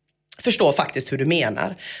 Förstår faktiskt hur du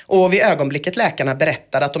menar. Och vid ögonblicket läkarna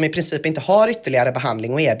berättade att de i princip inte har ytterligare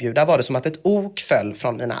behandling att erbjuda var det som att ett ok föll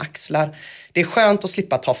från mina axlar. Det är skönt att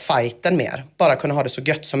slippa ta fighten mer. Bara kunna ha det så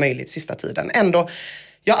gött som möjligt sista tiden. Ändå,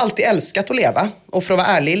 jag har alltid älskat att leva. Och för att vara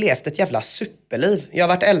ärlig, levt ett jävla superliv. Jag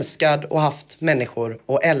har varit älskad och haft människor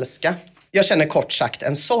att älska. Jag känner kort sagt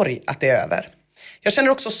en sorg att det är över. Jag känner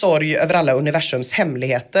också sorg över alla universums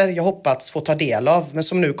hemligheter jag hoppats få ta del av, men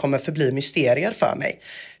som nu kommer förbli mysterier för mig.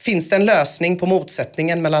 Finns det en lösning på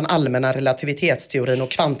motsättningen mellan allmänna relativitetsteorin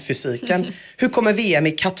och kvantfysiken? Hur kommer VM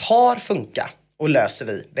i Qatar funka? Och löser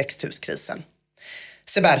vi växthuskrisen?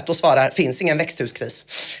 Seberto svarar, finns ingen växthuskris.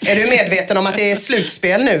 Är du medveten om att det är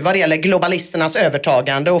slutspel nu vad det gäller globalisternas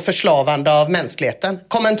övertagande och förslavande av mänskligheten?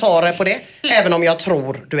 Kommentarer på det? Även om jag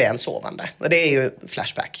tror du är en sovande. Och det är ju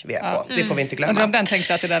Flashback vi är på. Det får vi inte glömma. Undrar om den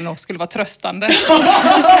tänkte att det där nog skulle vara tröstande.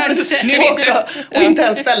 Nu också. Och inte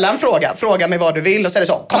ens ställa en fråga. Fråga mig vad du vill och så är det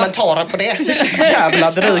så. Kommentarer på det. Det är så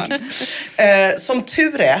jävla drygt. Som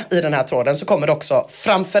tur är i den här tråden så kommer det också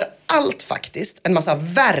framför allt faktiskt en massa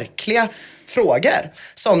verkliga frågor.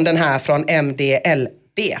 Som den här från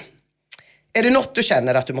MDLB. Är det något du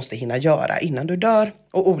känner att du måste hinna göra innan du dör?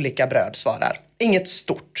 Och olika bröd svarar. Inget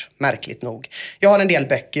stort, märkligt nog. Jag har en del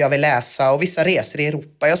böcker jag vill läsa och vissa resor i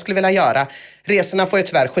Europa jag skulle vilja göra. Resorna får jag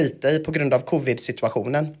tyvärr skita i på grund av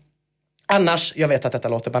covid-situationen. Annars, jag vet att detta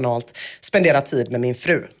låter banalt, spendera tid med min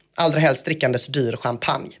fru. Allra helst drickandes dyr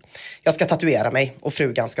champagne. Jag ska tatuera mig och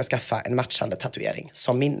frugan ska skaffa en matchande tatuering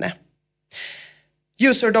som minne.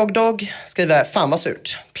 UserDogDog skriver, fan vad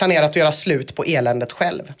surt. Planerat att göra slut på eländet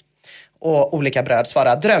själv. Och olika bröd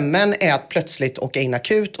svarar, drömmen är att plötsligt åka in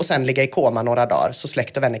akut och sen ligga i koma några dagar så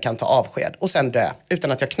släkt och vänner kan ta avsked och sen dö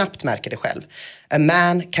utan att jag knappt märker det själv. A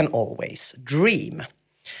man can always dream.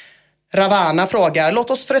 Ravana frågar, låt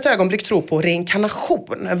oss för ett ögonblick tro på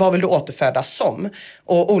reinkarnation. Vad vill du återfödas som?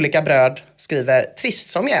 Och olika bröd skriver, trist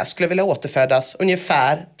som jag är skulle vilja återfödas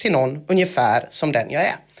ungefär till någon ungefär som den jag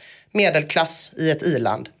är. Medelklass i ett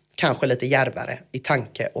iland, kanske lite djärvare i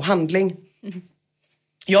tanke och handling.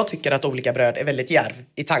 Jag tycker att olika bröd är väldigt djärv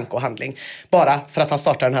i tanke och handling. Bara för att han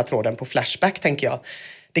startar den här tråden på Flashback, tänker jag.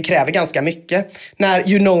 Det kräver ganska mycket. När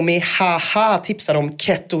You Know Me Haha tipsar om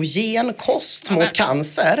ketogen kost mot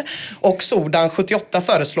cancer. Och Sodan 78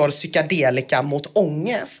 föreslår psykedelika mot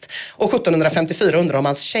ångest. Och 1754 undrar om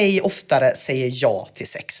hans tjej oftare säger ja till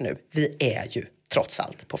sex nu. Vi är ju trots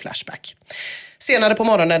allt på Flashback. Senare på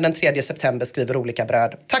morgonen den 3 september skriver olika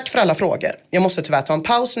bröd. Tack för alla frågor. Jag måste tyvärr ta en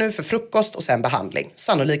paus nu för frukost och sen behandling.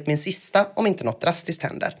 Sannolikt min sista om inte något drastiskt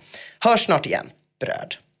händer. Hör snart igen.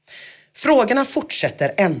 Bröd. Frågorna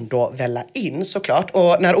fortsätter ändå välla in såklart.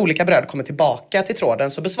 Och när olika bröd kommer tillbaka till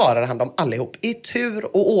tråden så besvarar han dem allihop i tur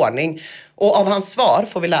och ordning. Och av hans svar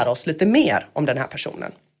får vi lära oss lite mer om den här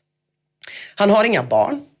personen. Han har inga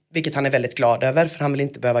barn, vilket han är väldigt glad över för han vill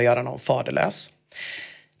inte behöva göra någon faderlös.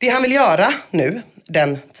 Det han vill göra nu,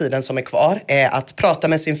 den tiden som är kvar, är att prata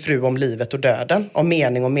med sin fru om livet och döden, om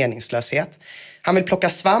mening och meningslöshet. Han vill plocka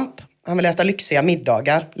svamp, han vill äta lyxiga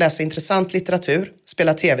middagar, läsa intressant litteratur,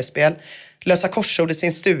 spela tv-spel, lösa korsord i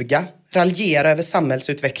sin stuga, raljera över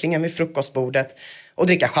samhällsutvecklingen vid frukostbordet och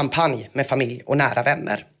dricka champagne med familj och nära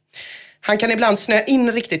vänner. Han kan ibland snöa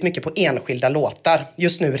in riktigt mycket på enskilda låtar.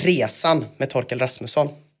 Just nu Resan med Torkel Rasmusson.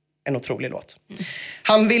 En otrolig låt.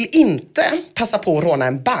 Han vill inte passa på att råna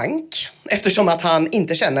en bank eftersom att han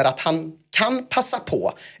inte känner att han kan passa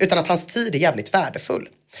på utan att hans tid är jävligt värdefull.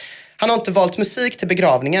 Han har inte valt musik till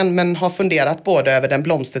begravningen men har funderat både över Den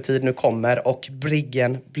blomstertid nu kommer och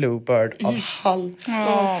Briggen Bluebird av Hull.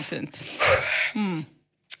 Fint.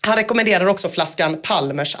 Han rekommenderar också flaskan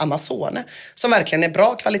Palmers Amazone som verkligen är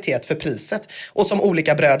bra kvalitet för priset och som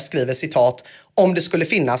olika bröd skriver citat om det skulle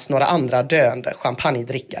finnas några andra döende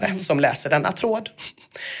champagnedrickare som läser denna tråd.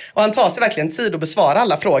 Och han tar sig verkligen tid att besvara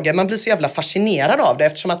alla frågor. Man blir så jävla fascinerad av det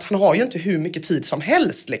eftersom att han har ju inte hur mycket tid som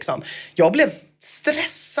helst liksom. Jag blev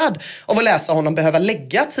stressad av att läsa honom behöva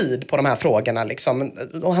lägga tid på de här frågorna liksom.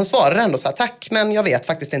 Och han svarar ändå så här, tack men jag vet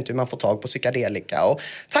faktiskt inte hur man får tag på psykedelika och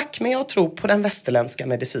tack men jag tror på den västerländska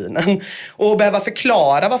medicinen och behöva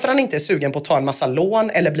förklara varför han inte är sugen på att ta en massa lån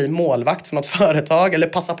eller bli målvakt för något företag eller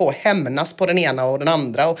passa på att hämnas på den ena och den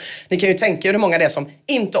andra och ni kan ju tänka er hur många det är som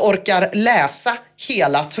inte orkar läsa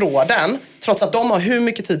hela tråden trots att de har hur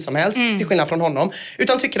mycket tid som helst till skillnad från honom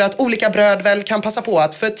utan tycker att olika bröd väl kan passa på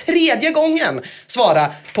att för 3:e gången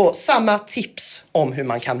svara på samma tips om hur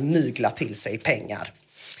man kan mygla till sig pengar.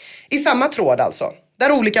 I samma tråd alltså,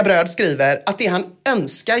 där olika bröd skriver att det han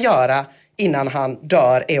önskar göra innan han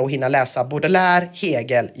dör är att hinna läsa Baudelaire,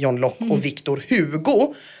 Hegel, John Locke och Victor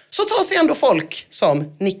Hugo så tar sig ändå folk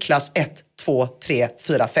som Niklas 1, 2, 3,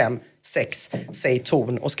 4, 5, 6 säger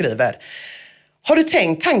ton och skriver: har du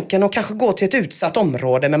tänkt tanken att kanske gå till ett utsatt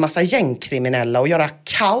område med massa gängkriminella och göra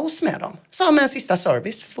kaos med dem? Som en sista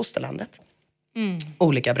service för fosterlandet.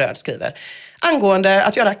 Olika bröd skriver: angående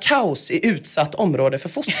att göra kaos i utsatt område för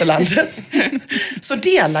fosterlandet så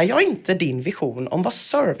delar jag inte din vision om vad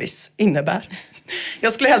service innebär.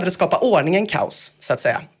 Jag skulle hellre skapa ordning än kaos, så att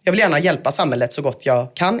säga. Jag vill gärna hjälpa samhället så gott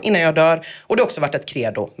jag kan innan jag dör. Och det har också varit ett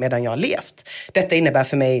credo medan jag har levt. Detta innebär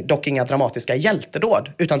för mig dock inga dramatiska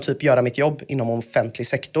hjältedåd, utan typ göra mitt jobb inom offentlig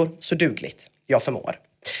sektor så dugligt jag förmår.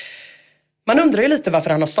 Man undrar ju lite varför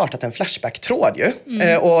han har startat en Flashback-tråd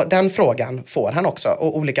ju. Och den frågan får han också.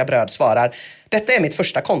 Och Olika bröd svarar: detta är mitt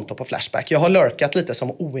första konto på Flashback. Jag har lurkat lite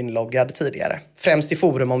som oinloggad tidigare. Främst i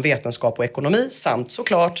forum om vetenskap och ekonomi. Samt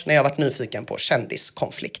såklart när jag varit nyfiken på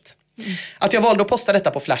kändiskonflikt. Att jag valde att posta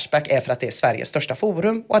detta på Flashback är för att det är Sveriges största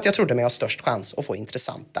forum. Och att jag trodde mig ha störst chans att få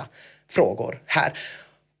intressanta frågor här.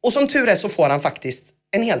 Och som tur är så får han faktiskt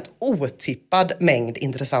en helt otippad mängd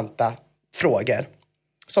intressanta frågor.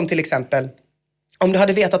 Som till exempel: om du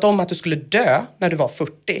hade vetat om att du skulle dö när du var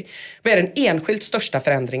 40, vad är den enskilt största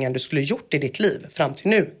förändringen du skulle gjort i ditt liv fram till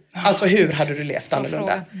nu? Alltså hur hade du levt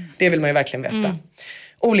annorlunda? Det vill man ju verkligen veta.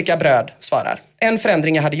 Olika bröd svarar: en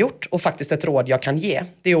förändring jag hade gjort och faktiskt ett råd jag kan ge,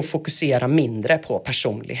 det är att fokusera mindre på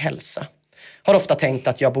personlig hälsa. Har ofta tänkt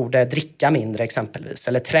att jag borde dricka mindre exempelvis,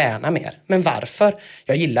 eller träna mer. Men varför?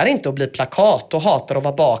 Jag gillar inte att bli plakat och hatar att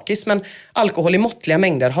vara bakis, men alkohol i måttliga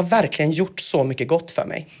mängder har verkligen gjort så mycket gott för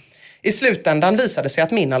mig. I slutändan visade sig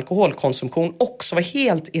att min alkoholkonsumtion också var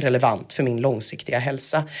helt irrelevant för min långsiktiga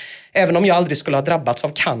hälsa. Även om jag aldrig skulle ha drabbats av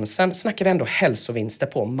cancern snackar vi ändå hälsovinster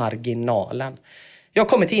på marginalen. Jag har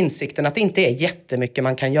kommit till insikten att det inte är jättemycket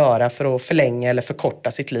man kan göra för att förlänga eller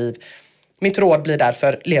förkorta sitt liv. Mitt råd blir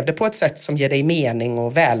därför: lev det på ett sätt som ger dig mening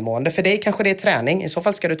och välmående. För dig kanske det är träning, i så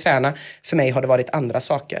fall ska du träna. För mig har det varit andra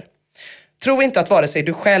saker. Tro inte att vare sig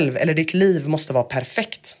du själv eller ditt liv måste vara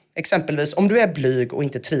perfekt. Exempelvis om du är blyg och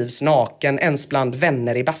inte trivs naken ens bland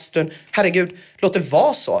vänner i bastun. Herregud, låt det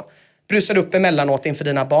vara så. Brusade upp emellanåt inför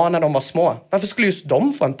dina barn när de var små. Varför skulle just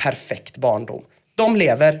de få en perfekt barndom? De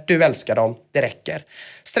lever, du älskar dem, det räcker.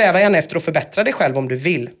 Sträva gärna efter att förbättra dig själv om du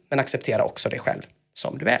vill, men acceptera också dig själv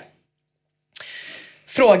som du är.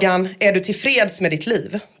 Frågan: är du tillfreds med ditt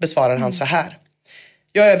liv? Besvarar han så här: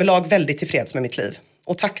 jag är överlag väldigt tillfreds med mitt liv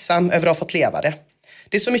och tacksam över att ha fått leva det.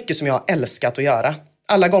 Det är så mycket som jag har älskat att göra.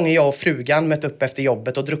 Alla gånger jag och frugan mött upp efter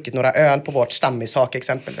jobbet och druckit några öl på vårt stammishak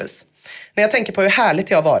exempelvis. När jag tänker på hur härligt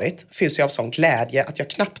det har varit fylls jag av sån glädje att jag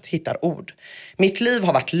knappt hittar ord. Mitt liv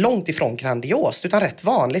har varit långt ifrån grandiost utan rätt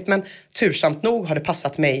vanligt, men tursamt nog har det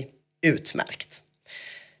passat mig utmärkt.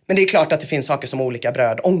 Men det är klart att det finns saker som Olika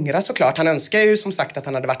bröd ångrar såklart. Han önskar ju som sagt att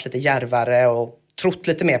han hade varit lite djärvare och trott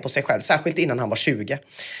lite mer på sig själv, särskilt innan han var 20.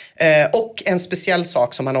 Och en speciell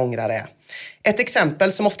sak som han ångrar är: ett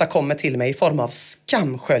exempel som ofta kommer till mig i form av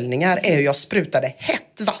skamsköljningar är hur jag sprutade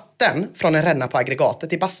hett vatten från en ränna på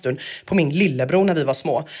aggregatet i bastun på min lillebror när vi var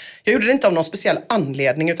små. Jag gjorde det inte av någon speciell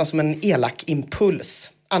anledning utan som en elak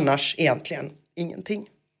impuls. Annars egentligen ingenting.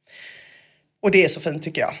 Och det är så fint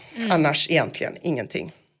tycker jag. Annars egentligen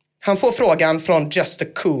ingenting. Han får frågan från Just a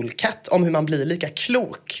Cool Cat om hur man blir lika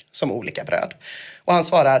klok som Olika bröd. Och han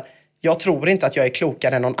svarar: jag tror inte att jag är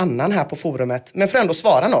klokare än någon annan här på forumet, men för att ändå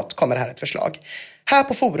svara något kommer här ett förslag. Här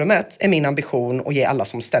på forumet är min ambition att ge alla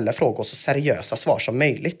som ställer frågor så seriösa svar som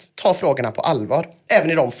möjligt. Ta frågorna på allvar,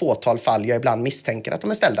 även i de fåtal fall jag ibland misstänker att de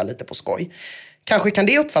är ställda lite på skoj. Kanske kan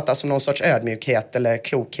det uppfattas som någon sorts ödmjukhet eller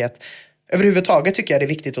klokhet. Överhuvudtaget tycker jag det är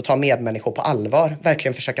viktigt att ta medmänniskor på allvar.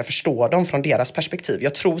 Verkligen försöka förstå dem från deras perspektiv.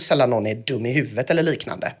 Jag tror sällan någon är dum i huvudet eller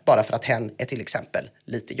liknande. Bara för att hen är till exempel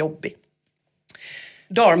lite jobbig.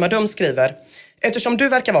 Darmadum skriver: eftersom du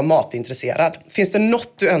verkar vara matintresserad, finns det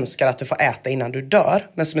något du önskar att du får äta innan du dör,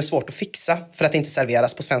 men som är svårt att fixa för att det inte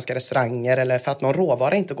serveras på svenska restauranger eller för att någon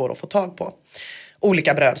råvara inte går att få tag på?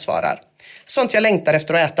 Olika bröd svarar: sånt jag längtar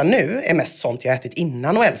efter att äta nu är mest sånt jag ätit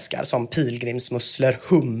innan och älskar, som pilgrimsmusslor,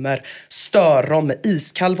 hummer, störrom med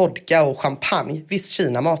iskall vodka och champagne, viss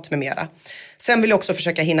kinamat med mera. Sen vill jag också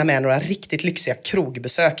försöka hinna med några riktigt lyxiga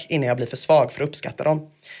krogbesök innan jag blir för svag för att uppskatta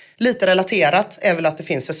dem. Lite relaterat är väl att det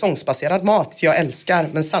finns säsongsbaserad mat jag älskar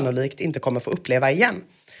men sannolikt inte kommer få uppleva igen.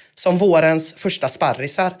 Som vårens första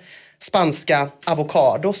sparrisar, spanska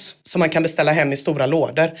avokados som man kan beställa hem i stora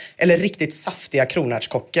lådor, eller riktigt saftiga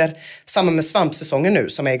kronärtskockor. Samma med svampsäsongen nu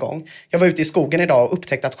som är igång. Jag var ute i skogen idag och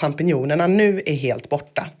upptäckte att champinjonerna nu är helt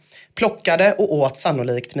borta. Plockade och åt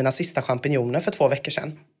sannolikt mina sista champinjoner för 2 veckor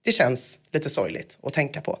sedan. Det känns lite sorgligt att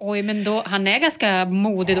tänka på. Oj, men då, han är ganska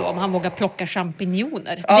modig då om han vågar plocka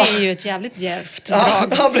champinjoner. Ja. Det är ju ett jävligt djärvt drag.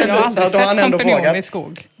 Ja, precis. Jag har aldrig sett champinjoner i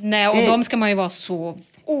skog. Nej, och de ska man ju vara så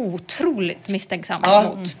otroligt misstänksamma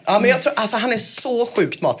mot. Ja, men jag tror, alltså, han är så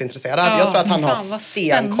sjukt matintresserad. Jag tror att han har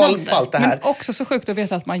stenkoll på allt det här. Men också så sjukt att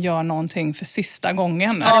veta att man gör någonting för sista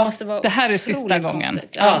gången. Ja. Det här är sista gången.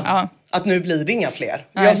 Ja. Att nu blir det inga fler.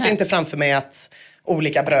 Jag ser inte framför mig att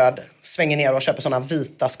Olika bröd svänger ner och köper såna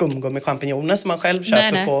vita skumgummi-champinjoner som man själv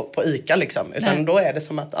köper på Ica liksom. Utan då är det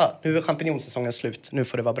som att nu är champinjonsäsongen slut. Nu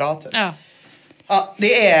får det vara bra typ. Ja,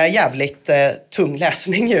 det är jävligt tung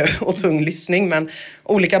läsning ju och tung lyssning, men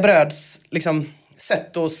Olika bröds liksom,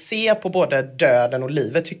 sätt att se på både döden och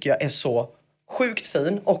livet tycker jag är så Sjukt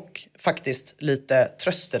fin och faktiskt lite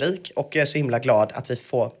trösterik. Och jag är så himla glad att vi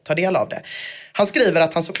får ta del av det. Han skriver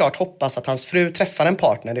att han såklart hoppas att hans fru träffar en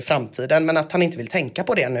partner i framtiden. Men att han inte vill tänka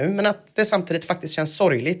på det nu. Men att det samtidigt faktiskt känns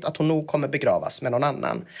sorgligt att hon nog kommer begravas med någon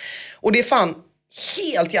annan. Och det är fan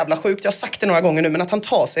helt jävla sjukt. Jag har sagt det några gånger nu. Men att han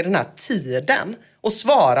tar sig den här tiden och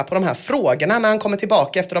svara på de här frågorna när han kommer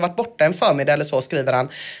tillbaka efter att ha varit borta en förmiddag eller så, skriver han.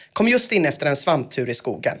 Kom just in efter en svamptur i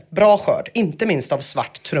skogen. Bra skörd, inte minst av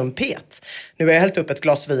svart trumpet. Nu har jag hällt upp ett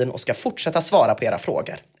glas vin och ska fortsätta svara på era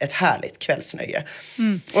frågor. Ett härligt kvällsnöje.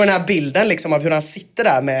 Och den här bilden liksom av hur han sitter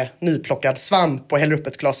där med nyplockad svamp och häller upp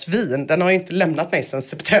ett glas vin, den har ju inte lämnat mig sedan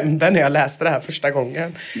september när jag läste det här första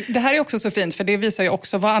gången. Det här är också så fint, för det visar ju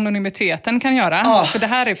också vad anonymiteten kan göra. För det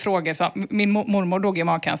här är frågor som, min mormor dog i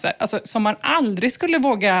magcancer, alltså, som man aldrig skulle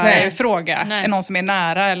våga fråga någon som är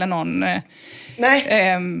nära eller någon...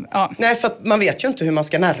 Nej, för att man vet ju inte hur man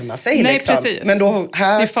ska närma sig. Nej, liksom. precis. Men då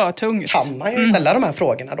här det är för tungt. Kan man ju ställa de här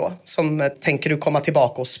frågorna då. Som tänker du komma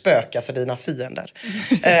tillbaka och spöka för dina fiender?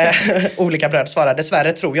 Olika bröd svarar.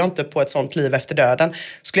 Dessvärre tror jag inte på ett sånt liv efter döden.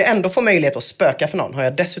 Skulle jag ändå få möjlighet att spöka för någon har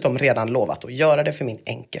jag dessutom redan lovat att göra det för min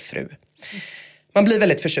änkefru. Man blir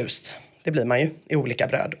väldigt förtjust. Det blir man ju i olika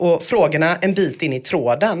bröd. Och frågorna en bit in i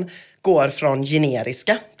tråden går från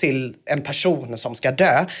generiska till en person som ska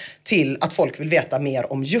dö till att folk vill veta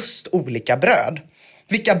mer om just olika bröd.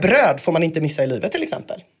 Vilka bröd får man inte missa i livet till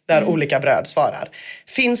exempel? Där olika bröd svarar.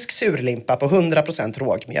 Finsk surlimpa på 100%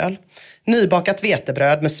 rågmjöl. Nybakat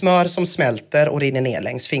vetebröd med smör som smälter och rinner ner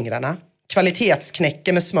längs fingrarna.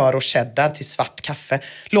 Kvalitetsknäcke med smör och cheddar till svart kaffe.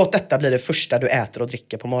 Låt detta bli det första du äter och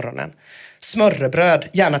dricker på morgonen. Smörrebröd,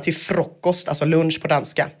 gärna till frukost, alltså lunch på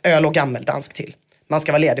danska. Öl och gammeldansk till. Man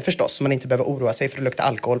ska vara ledig förstås så man inte behöver oroa sig för att lukta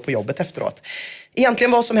alkohol på jobbet efteråt.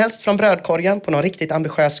 Egentligen vad som helst från brödkorgen på någon riktigt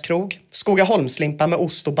ambitiös krog. Skogaholmslimpa med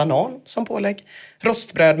ost och banan som pålägg.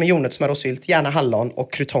 Rostbröd med jordnötssmör och sylt, gärna hallon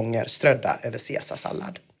och krutonger strödda över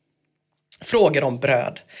caesarsallad. Frågor om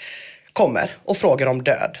bröd kommer och frågor om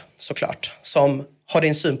död såklart. Som har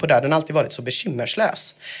din syn på döden alltid varit så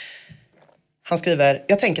bekymmerslös? Han skriver,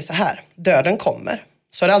 jag tänker så här, döden kommer.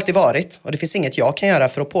 Så har det alltid varit och det finns inget jag kan göra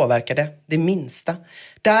för att påverka det minsta.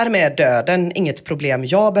 Därmed är döden inget problem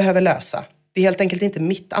jag behöver lösa. Det är helt enkelt inte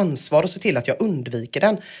mitt ansvar att se till att jag undviker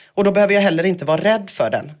den. Och då behöver jag heller inte vara rädd för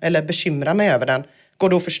den eller bekymra mig över den. Går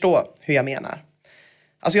då att förstå hur jag menar?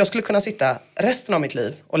 Alltså jag skulle kunna sitta resten av mitt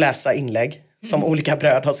liv och läsa inlägg som olika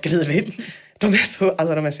bröd har skrivit. De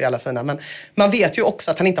är så jävla fina. Men man vet ju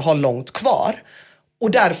också att han inte har långt kvar.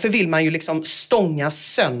 Och därför vill man ju liksom stånga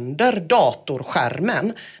sönder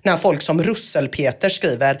datorskärmen när folk som Russell-Peter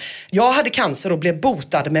skriver jag hade cancer och blev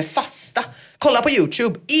botad med fasta. Kolla på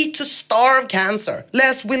YouTube. Eat to starve cancer.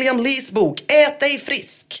 Läs William Lees bok. Ät dig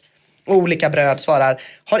frisk. Och olika bröd svarar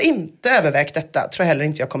har inte övervägt detta. Tror heller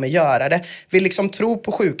inte jag kommer göra det. Vill liksom tro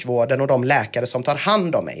på sjukvården och de läkare som tar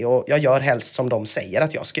hand om mig. Och jag gör helst som de säger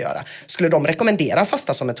att jag ska göra. Skulle de rekommendera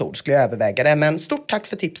fasta som metod skulle jag överväga det. Men stort tack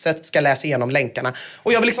för tipset. Ska läsa igenom länkarna.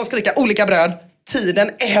 Och jag vill liksom skrika olika bröd.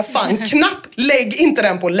 Tiden är fan knapp. Lägg inte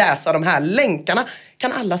den på att läsa de här länkarna.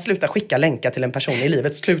 Kan alla sluta skicka länkar till en person i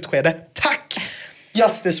livets slutskede? Tack!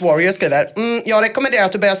 Justice Warrior skriver, jag rekommenderar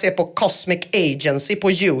att du börjar se på Cosmic Agency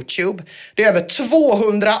på YouTube. Det är över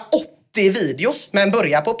 280 videos, men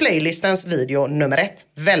börja på playlistens video nummer 1.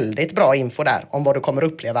 Väldigt bra info där om vad du kommer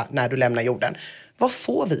uppleva när du lämnar jorden. Vad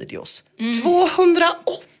får videos?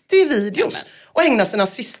 280 videos! Och ägna sina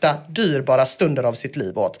sista dyrbara stunder av sitt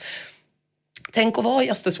liv åt. Tänk att vara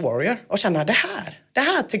Justice Warrior och känna det här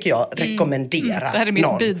tycker jag rekommendera det här är mitt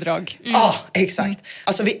någon. bidrag. Ja, exakt.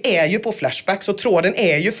 Alltså vi är ju på Flashback så tråden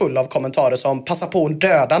är ju full av kommentarer som passa på att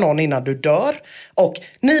döda någon innan du dör. Och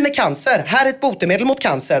ni med cancer, här är ett botemedel mot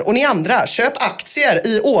cancer. Och ni andra, köp aktier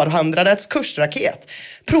i århundradets kursraket.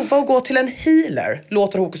 Prova att gå till en healer,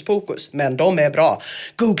 låter hokus pokus, men de är bra.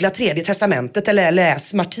 Googla tredje testamentet eller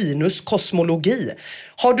läs Martinus kosmologi.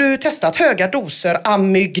 Har du testat höga doser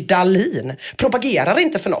amygdalin? Propagerar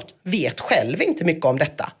inte för något. Vet själv inte mycket om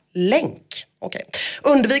detta. Länk. Okay.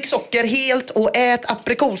 Undvik socker helt och ät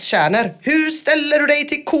aprikoskärnor. Hur ställer du dig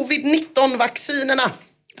till covid-19-vaccinerna?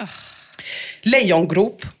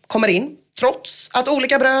 Lejongrop kommer in. Trots att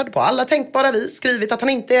olika bröd på alla tänkbara vis skrivit att han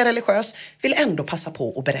inte är religiös vill ändå passa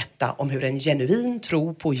på att berätta om hur en genuin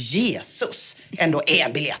tro på Jesus ändå är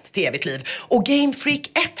en biljett till evigt liv. Och Game Freak 1,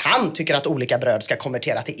 han tycker att olika bröd ska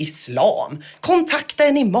konvertera till islam. Kontakta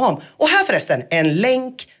en imam. Och här förresten en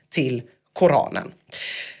länk till Koranen.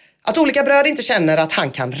 Att olika bröd inte känner att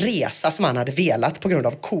han kan resa som han hade velat på grund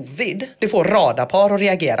av covid, det får radarpar att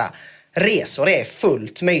reagera. Resor är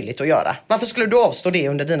fullt möjligt att göra. Varför skulle du avstå det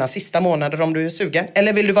under dina sista månader om du är sugen?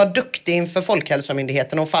 Eller vill du vara duktig inför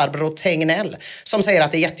Folkhälsomyndigheten och farbror Tegnell som säger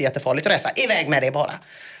att det är jättefarligt att resa? Iväg med det bara.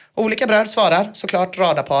 Olika bröd svarar såklart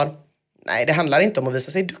radarpar. Nej, det handlar inte om att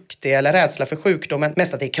visa sig duktig eller rädsla för sjukdomen.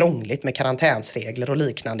 Mest att det är krångligt med karantänsregler och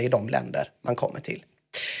liknande i de länder man kommer till.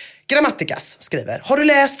 Grammatikas skriver: har du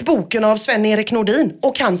läst boken av Sven-Erik Nordin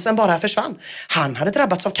och cancern bara försvann? Han hade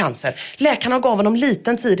drabbats av cancer. Läkarna gav honom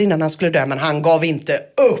liten tid innan han skulle dö, men han gav inte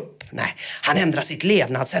upp. Nej, han ändrar sitt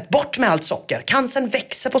levnadssätt. Bort med allt socker. Cancern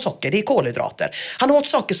växer på socker, det är kolhydrater. Han åt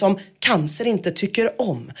saker som cancer inte tycker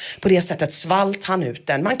om. På det sättet svalt han ut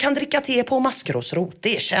den. Man kan dricka te på maskrosrot,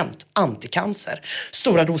 det är känt. Anticancer.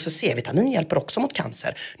 Stora doser C-vitamin hjälper också mot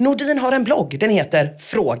cancer. Nordin har en blogg, den heter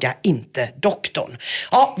Fråga inte doktorn.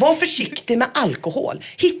 Ja, var försiktig med alkohol.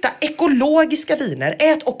 Hitta ekologiska viner.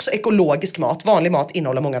 Ät också ekologisk mat. Vanlig mat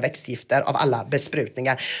innehåller många växtgifter av alla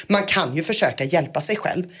besprutningar. Man kan ju försöka hjälpa sig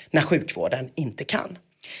själv när sjukvården inte kan.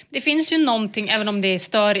 Det finns ju någonting, även om det är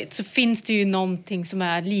störigt, så finns det ju någonting som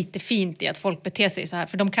är lite fint i att folk beter sig så här.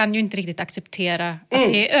 För de kan ju inte riktigt acceptera att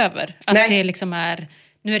det är över. Att det liksom är,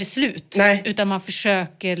 nu är det slut. Nej. Utan man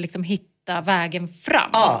försöker liksom hitta vägen fram.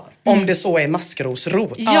 Ja, om det så är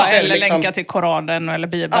maskrosrot. Ja, eller liksom länka till Koranen eller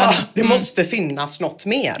Bibeln. Ja, det måste finnas något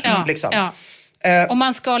mer. Ja, liksom. Ja. Och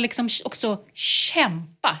man ska liksom också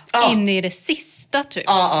kämpa in i det sista typ.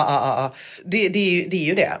 Ja. Det är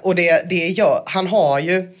ju det. Och det gör, han har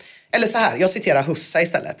ju, eller så här, jag citerar Hussa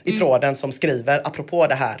istället i tråden som skriver, apropå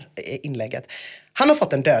det här inlägget. Han har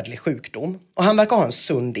fått en dödlig sjukdom och han verkar ha en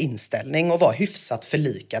sund inställning och vara hyfsat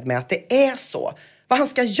förlikad med att det är så. Vad han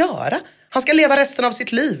ska göra? Han ska leva resten av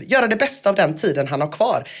sitt liv. Göra det bästa av den tiden han har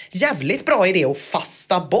kvar. Jävligt bra idé att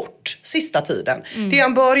fasta bort sista tiden. Det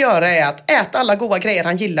han bör göra är att äta alla goda grejer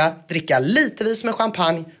han gillar. Dricka litevis med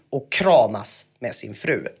champagne. Och kramas med sin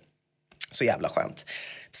fru. Så jävla skönt.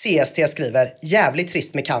 CST skriver: jävligt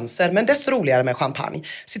trist med cancer, men desto roligare med champagne.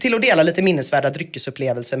 Se till att dela lite minnesvärda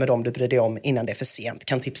dryckesupplevelser med dem du bryr dig om innan det är för sent.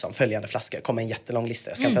 Kan tipsa om följande flaskor. Kommer en jättelång lista.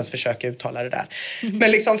 Jag ska inte ens försöka uttala det där.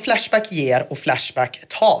 Men liksom flashback ger och flashback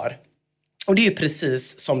tar. Och det är ju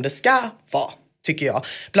precis som det ska vara, tycker jag.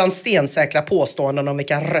 Bland stensäkra påståenden om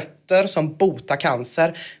vilka rötter som botar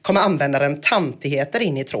cancer kommer användaren tantigheter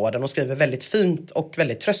in i tråden och skriver väldigt fint och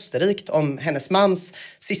väldigt trösterikt om hennes mans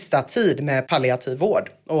sista tid med palliativ vård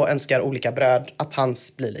och önskar olika bröd att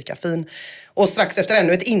hans blir lika fin. Och strax efter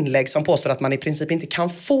ännu ett inlägg som påstår att man i princip inte kan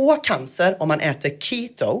få cancer om man äter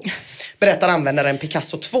keto, berättar användaren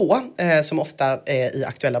Picasso 2, som ofta är i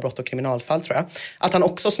aktuella brott och kriminalfall tror jag, att han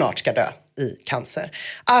också snart ska dö i cancer.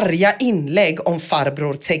 Arga inlägg om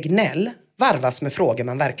farbror Tegnell varvas med frågor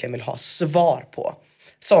man verkligen vill ha svar på.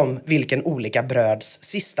 Som vilken olika bröds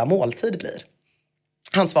sista måltid blir.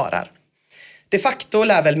 Han svarar: de facto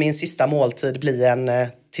lär väl min sista måltid bli en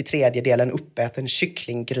till tredjedelen uppäten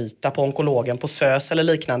kycklinggryta på onkologen på SÖS eller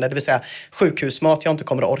liknande. Det vill säga sjukhusmat jag inte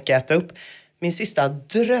kommer att orka äta upp. Min sista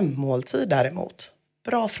drömmåltid däremot.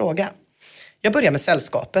 Bra fråga. Jag börjar med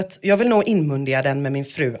sällskapet. Jag vill nog inmundiga den med min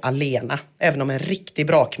fru Alena. Även om en riktig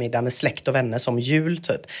brakmiddag med släkt och vänner som jul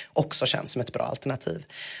typ också känns som ett bra alternativ.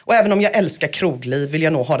 Och även om jag älskar krogliv vill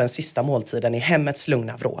jag nog ha den sista måltiden i hemmets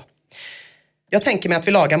lugna vrå. Jag tänker mig att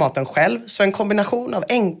vi lagar maten själv, så en kombination av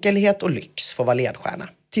enkelhet och lyx får vara ledstjärna.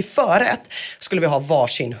 Till förrätt skulle vi ha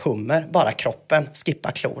varsin hummer, bara kroppen,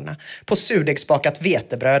 skippa klorna. På surdegsbakat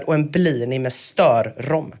vetebröd och en blini med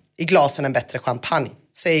störrom. I glasen en bättre champagne.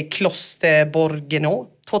 Säg Kloster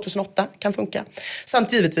Borgenot 2008 kan funka.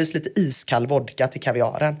 Samt givetvis lite iskall vodka till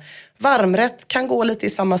kaviaren. Varmrätt kan gå lite i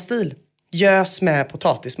samma stil. Gös med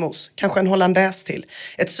potatismos, kanske en hollandaise till.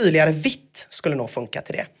 Ett syrligare vitt skulle nog funka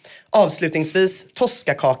till det. Avslutningsvis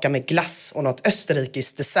toskakaka med glass och något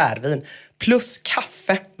österrikiskt dessertvin. Plus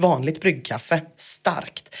kaffe, vanligt bryggkaffe,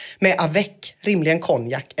 starkt. Med avec, rimligen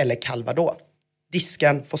konjak eller calvados.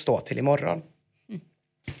 Disken får stå till imorgon.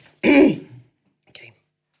 Okay.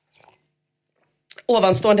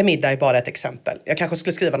 Ovanstående middag är bara ett exempel. Jag kanske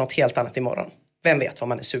skulle skriva något helt annat imorgon. Vem vet vad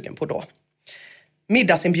man är sugen på då?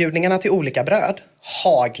 Middagsinbjudningarna till olika bröd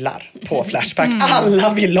haglar på Flashback.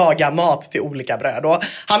 Alla vill laga mat till olika bröd. Och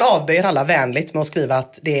han avböjer alla vänligt med att skriva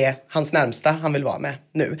att det är hans närmsta han vill vara med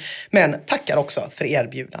nu. Men tackar också för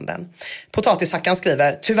erbjudanden. Potatishackan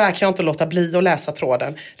skriver: tyvärr kan jag inte låta bli att läsa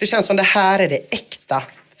tråden. Det känns som det här är det äkta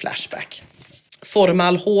Flashback.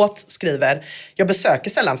 Formal Håt skriver: jag besöker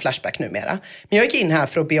sällan Flashback numera. Men jag gick in här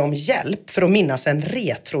för att be om hjälp för att minnas en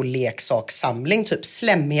retroleksakssamling. Typ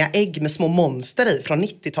slämmiga ägg med små monster i från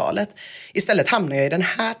 90-talet. Istället hamnar jag i den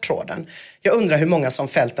här tråden. Jag undrar hur många som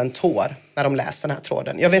fällt en tår när de läser den här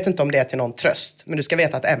tråden. Jag vet inte om det är till någon tröst. Men du ska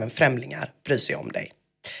veta att även främlingar bryr sig om dig.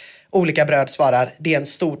 Olika bröd svarar, det är en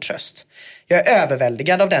stor tröst. Jag är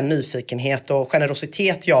överväldigad av den nyfikenhet och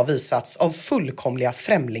generositet jag visats av fullkomliga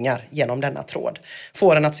främlingar genom denna tråd.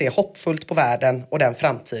 Får en att se hoppfullt på världen och den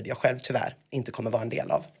framtid jag själv tyvärr inte kommer vara en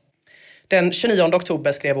del av. Den 29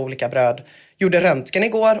 oktober skrev Olika bröd, gjorde röntgen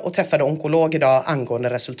igår och träffade onkolog idag angående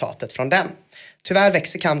resultatet från den. Tyvärr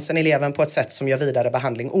växer cancern i levern på ett sätt som gör vidare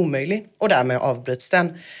behandling omöjlig och därmed avbryts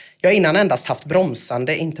den. Jag har innan endast haft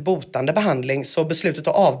bromsande, inte botande behandling, så beslutet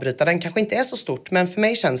att avbryta den kanske inte är så stort, men för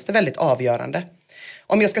mig känns det väldigt avgörande.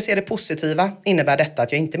 Om jag ska se det positiva innebär detta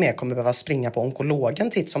att jag inte mer kommer behöva springa på onkologen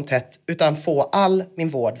titt som tätt, utan få all min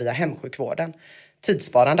vård via hemsjukvården.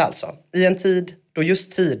 Tidssparande alltså, i en tid då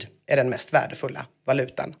just tid är den mest värdefulla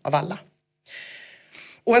valutan av alla.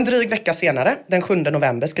 Och en dryg vecka senare, den 7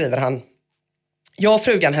 november, skriver han: jag och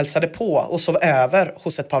frugan hälsade på och sov över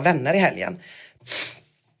hos ett par vänner i helgen.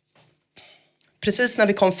 Precis när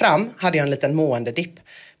vi kom fram hade jag en liten måendedipp.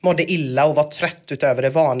 Mådde illa och var trött utöver det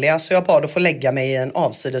vanliga, så jag bad att få lägga mig i en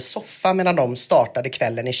avsides soffa medan de startade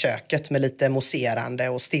kvällen i köket med lite mousserande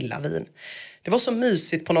och stilla vin. Det var så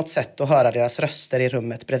mysigt på något sätt att höra deras röster i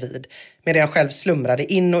rummet bredvid, medan jag själv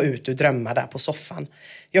slumrade in och ut ur drömmar där på soffan.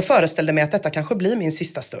 Jag föreställde mig att detta kanske blir min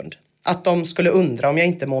sista stund. Att de skulle undra om jag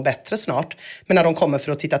inte mår bättre snart, men när de kommer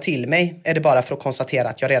för att titta till mig är det bara för att konstatera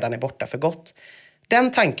att jag redan är borta för gott.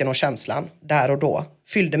 Den tanken och känslan, där och då,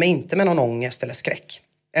 fyllde mig inte med någon ångest eller skräck.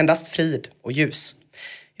 Endast frid och ljus.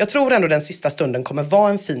 Jag tror ändå den sista stunden kommer vara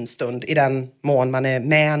en fin stund i den mån man är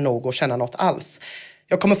med nog och känna något alls.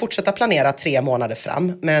 Jag kommer fortsätta planera 3 månader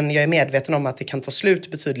fram, men jag är medveten om att det kan ta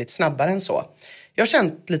slut betydligt snabbare än så. Jag har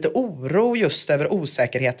känt lite oro just över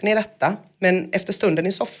osäkerheten i detta, men efter stunden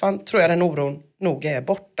i soffan tror jag den oron nog är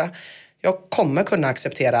borta. Jag kommer kunna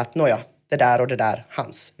acceptera att det där och det där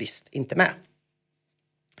hans visst inte med.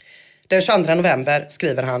 Den 22 november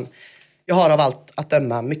skriver han: jag har av allt att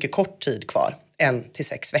döma mycket kort tid kvar, 1 till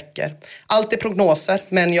 6 veckor. Allt är prognoser,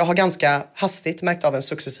 men jag har ganska hastigt märkt av en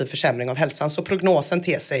successiv försämring av hälsan, så prognosen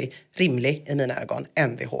ter sig rimlig i mina ögon.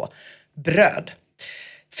 Mvh. Bröd.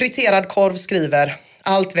 Friterad korv skriver: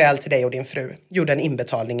 allt väl till dig och din fru. Gjorde en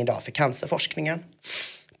inbetalning idag för cancerforskningen.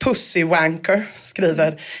 Pussy Wanker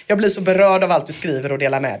skriver: jag blir så berörd av allt du skriver och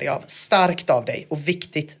delar med dig av. Starkt av dig och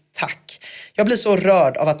viktigt, tack. Jag blir så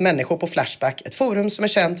rörd av att människor på Flashback, ett forum som är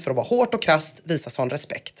känt för att vara hårt och krasst, visar sån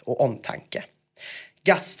respekt och omtanke.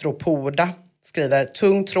 Gastropoda skriver: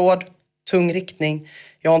 tung tråd, tung riktning.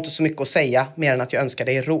 Jag har inte så mycket att säga mer än att jag önskar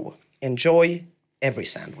dig ro. Enjoy every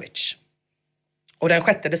sandwich. Och den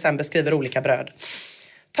 6 december skriver Olika bröd: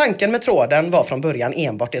 tanken med tråden var från början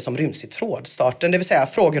enbart det som ryms i trådstarten, det vill säga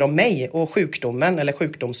frågor om mig och sjukdomen eller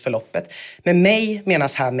sjukdomsförloppet. Med mig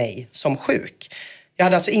menas här mig som sjuk. Jag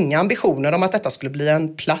hade alltså inga ambitioner om att detta skulle bli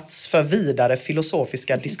en plats för vidare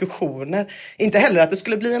filosofiska diskussioner. Inte heller att det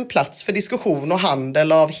skulle bli en plats för diskussion och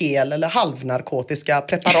handel av hel- eller halvnarkotiska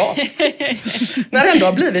preparat. När det ändå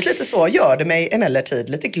har blivit lite så gör det mig emellertid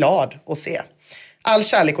lite glad att se. All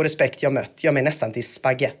kärlek och respekt jag mött gör mig nästan till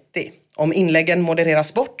spaghetti. Om inläggen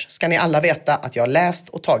modereras bort ska ni alla veta att jag har läst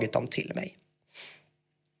och tagit dem till mig.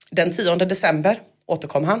 Den 10 december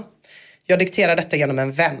återkom han. Jag dikterar detta genom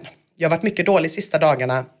en vän. Jag har varit mycket dålig sista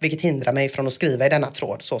dagarna, vilket hindrar mig från att skriva i denna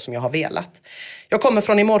tråd så som jag har velat. Jag kommer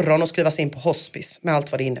från imorgon och skrivas in på hospice med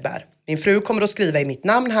allt vad det innebär. Min fru kommer att skriva i mitt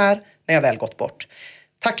namn här när jag väl gått bort.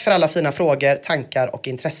 Tack för alla fina frågor, tankar och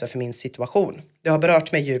intresse för min situation. Det har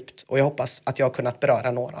berört mig djupt och jag hoppas att jag har kunnat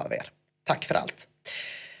beröra några av er. Tack för allt.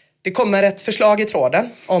 Det kommer ett förslag i tråden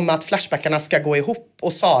om att Flashbackarna ska gå ihop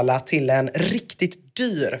och sala till en riktigt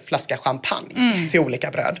dyr flaska champagne till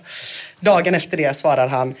Olika bröd. Dagen efter det svarar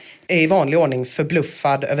han: är i vanlig ordning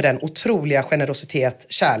förbluffad över den otroliga generositet,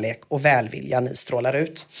 kärlek och välvilja ni strålar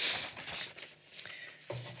ut.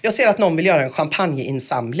 Jag ser att någon vill göra en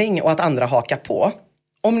champagneinsamling och att andra hakar på.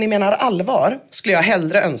 Om ni menar allvar skulle jag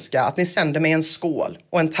hellre önska att ni sänder mig en skål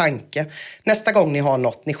och en tanke nästa gång ni har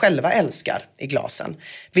något ni själva älskar i glasen.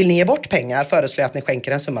 Vill ni ge bort pengar föreslår jag att ni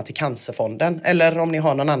skänker en summa till Cancerfonden, eller om ni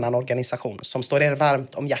har någon annan organisation som står er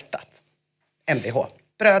varmt om hjärtat. Mvh.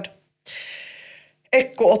 Bröd.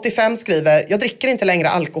 Echo 85 skriver: jag dricker inte längre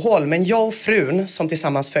alkohol, men jag och frun som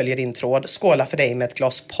tillsammans följer din tråd skålar för dig med ett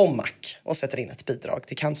glas Pommac och sätter in ett bidrag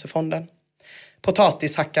till Cancerfonden.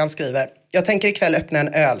 Potatishackan skriver: jag tänker ikväll öppna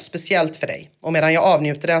en öl speciellt för dig. Och medan jag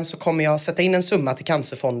avnjuter den så kommer jag sätta in en summa till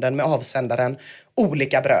Cancerfonden med avsändaren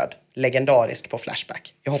Olika bröd, legendarisk på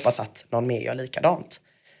Flashback. Jag hoppas att någon mer gör likadant.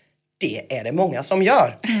 Det är det många som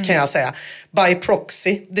gör, kan jag säga. By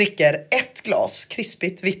proxy dricker 1 glas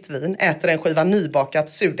krispigt vitt vin, äter en skiva nybakat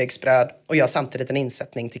surdegsbröd och gör samtidigt en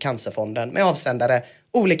insättning till Cancerfonden med avsändare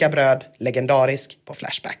Olika bröd, legendarisk på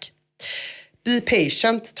Flashback. Be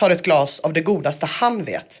Patient tar ett glas av det godaste han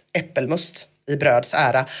vet, äppelmust, i bröds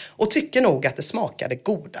ära och tycker nog att det smakade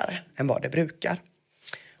godare än vad det brukar.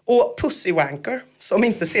 Och Pussy Wanker, som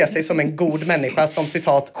inte ser sig som en god människa som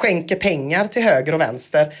citat skänker pengar till höger och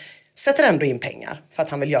vänster, sätter ändå in pengar för att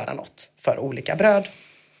han vill göra något för olika bröd.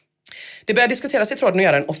 Det börjar diskuteras i tråden att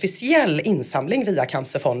göra en officiell insamling via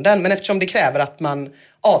Cancerfonden, men eftersom det kräver att man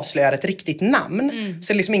avslöjar ett riktigt namn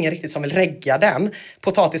så är det liksom ingen riktigt som vill regga den.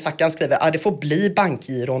 Potatishackan skriver det får bli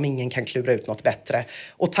bankgiro om ingen kan klura ut något bättre.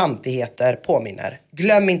 Och tantigheter påminner,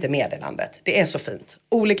 glöm inte meddelandet. Det är så fint.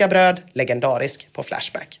 Olika bröd, legendarisk på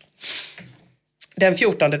Flashback. Den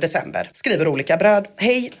 14 december skriver Olika bröd: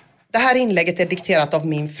 hej, det här inlägget är dikterat av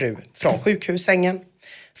min fru från sjukhussängen.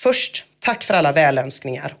 Först, tack för alla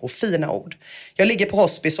välönskningar och fina ord. Jag ligger på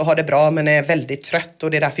hospice och har det bra men är väldigt trött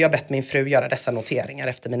och det är därför jag bett min fru göra dessa noteringar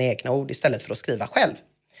efter mina egna ord istället för att skriva själv.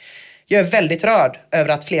 Jag är väldigt rörd över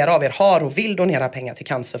att flera av er har och vill donera pengar till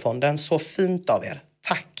Cancerfonden. Så fint av er.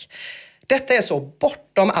 Tack. Detta är så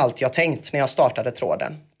bortom allt jag tänkt när jag startade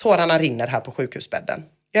tråden. Tårarna rinner här på sjukhusbädden.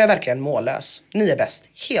 Jag är verkligen mållös. Ni är bäst.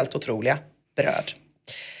 Helt otroliga. Bröd.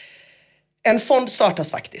 En fond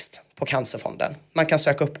startas faktiskt på Cancerfonden. Man kan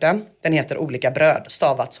söka upp den. Den heter Olika bröd,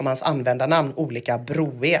 stavat som hans användarnamn Olika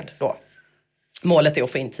Broed då. Målet är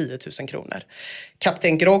att få in 10 000 kronor.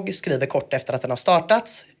 Kapten Grogg skriver kort efter att den har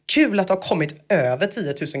startats: kul att det har kommit över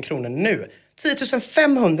 10 000 kronor nu. 10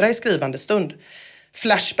 500 i skrivande stund.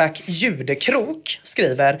 Flashback Judekrok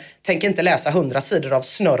skriver: tänk inte läsa 100 sidor av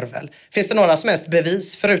snörvel. Finns det några som helst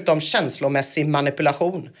bevis förutom känslomässig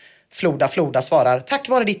manipulation? Floda svarar: tack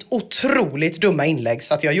vare ditt otroligt dumma inlägg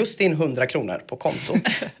så att jag just in 100 kronor på kontot.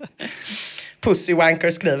 Pussy Wanker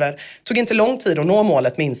skriver: tog inte lång tid att nå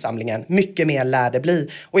målet med insamlingen. Mycket mer lär det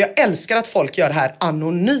bli. Och jag älskar att folk gör det här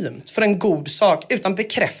anonymt för en god sak utan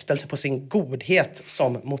bekräftelse på sin godhet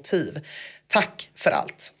som motiv. Tack för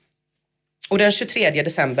allt. Och den 23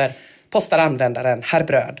 december postar användaren Herr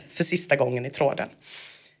Bröd för sista gången i tråden.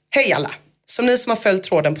 Hej alla! Som ni som har följt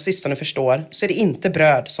tråden på sistone förstår så är det inte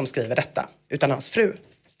Bröd som skriver detta, utan hans fru.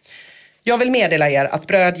 Jag vill meddela er att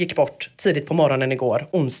Bröd gick bort tidigt på morgonen igår,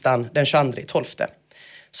 onsdagen den 22/12.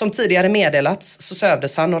 Som tidigare meddelats så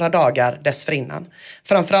sövdes han några dagar dessförinnan.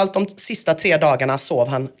 Framförallt de sista 3 dagarna sov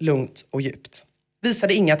han lugnt och djupt.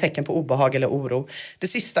 Visade inga tecken på obehag eller oro. De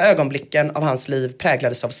sista ögonblicken av hans liv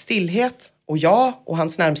präglades av stillhet och jag och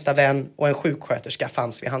hans närmsta vän och en sjuksköterska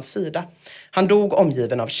fanns vid hans sida. Han dog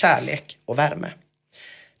omgiven av kärlek och värme.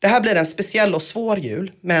 Det här blir en speciell och svår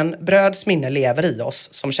jul, men Bröds minne lever i oss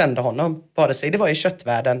som kände honom, vare sig det var i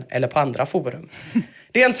köttvärlden eller på andra forum.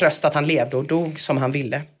 Det är en tröst att han levde och dog som han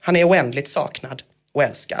ville. Han är oändligt saknad och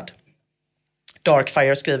älskad.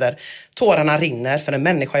 Darkfire skriver: tårarna rinner för en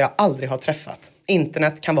människa jag aldrig har träffat.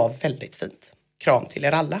 Internet kan vara väldigt fint. Kram till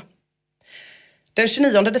er alla. Den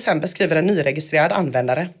 29 december skriver en nyregistrerad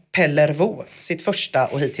användare, Pellervo, sitt första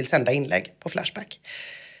och hittills enda inlägg på Flashback.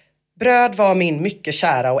 Bröd var min mycket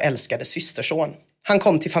kära och älskade systerson. Han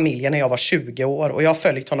kom till familjen när jag var 20 år och jag har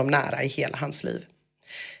följt honom nära i hela hans liv.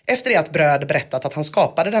 Efter det att Bröd berättat att han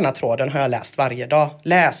skapade denna tråden har jag läst varje dag.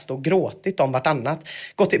 Läst och gråtit om vartannat.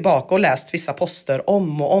 Gått tillbaka och läst vissa poster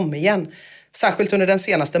om och om igen. Särskilt under den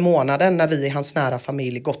senaste månaden när vi i hans nära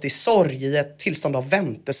familj gått i sorg, i ett tillstånd av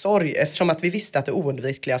väntesorg, eftersom att vi visste att det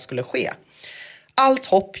oundvikliga skulle ske. Allt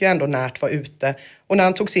hopp jag ändå närt var ute och när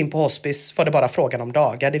han togs in på hospice var det bara frågan om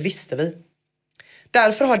dagar, det visste vi.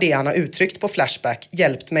 Därför har det han har uttryckt på Flashback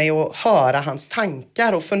hjälpt mig att höra hans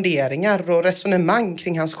tankar och funderingar och resonemang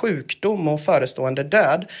kring hans sjukdom och förestående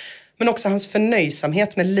död. Men också hans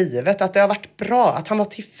förnöjsamhet med livet, att det har varit bra, att han var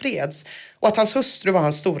tillfreds och att hans hustru var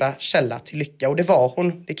hans stora källa till lycka. Och det var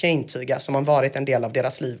hon, det kan jag intyga, som har varit en del av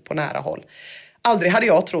deras liv på nära håll. Aldrig hade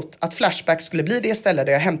jag trott att Flashback skulle bli det ställe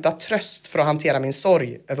där jag hämtat tröst för att hantera min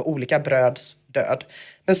sorg över olika Bröds död.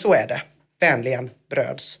 Men så är det. Vänligen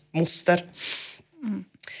Bröds moster.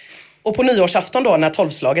 Och på nyårsafton då, när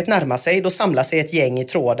 12-slaget närmar sig, då samlar sig ett gäng i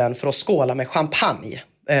tråden för att skåla med champagne.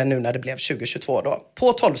 Nu när det blev 2022 då.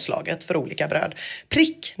 På 12-slaget för olika bröd.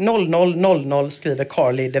 Prick 0000 skriver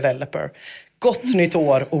Carly Developer. Gott nytt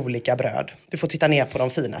år, olika bröd. Du får titta ner på de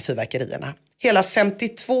fina fyrverkerierna. Hela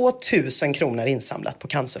 52 000 kronor insamlat på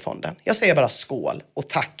Cancerfonden. Jag säger bara skål och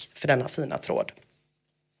tack för denna fina tråd.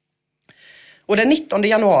 Och den 19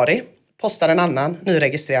 januari postar en annan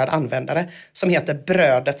nyregistrerad användare som heter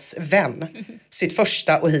Brödets vän sitt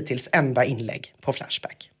första och hittills enda inlägg på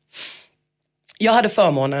Flashback. Jag hade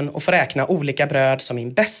förmånen att få räkna olika bröd som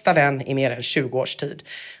min bästa vän i mer än 20 års tid.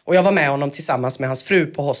 Och jag var med honom tillsammans med hans fru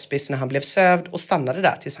på hospice när han blev sövd och stannade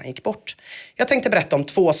där tills han gick bort. Jag tänkte berätta om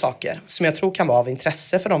 2 saker som jag tror kan vara av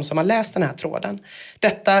intresse för de som har läst den här tråden.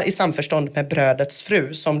 Detta i samförstånd med brödets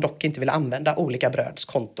fru som dock inte vill använda olika bröds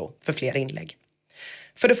konto för fler inlägg.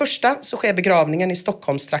 För det första så sker begravningen i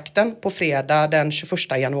Stockholmstrakten på fredag den 21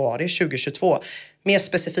 januari 2022. Mer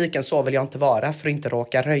specifik än så vill jag inte vara för att inte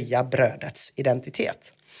råka röja brödets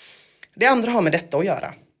identitet. Det andra har med detta att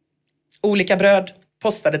göra. Olika bröd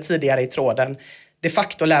postade tidigare i tråden. De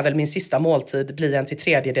facto lär väl min sista måltid bli en till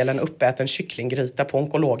 3/3 uppäten kycklinggryta på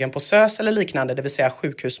onkologen på SÖS eller liknande, det vill säga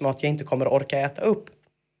sjukhusmat jag inte kommer orka äta upp.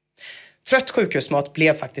 Trött sjukhusmat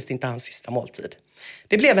blev faktiskt inte hans sista måltid.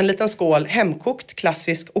 Det blev en liten skål hemkokt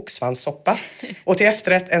klassisk oxsvanssoppa och till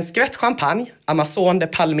efterrätt en skvätt champagne, Amazon de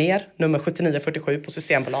Palmer, nummer 7947 på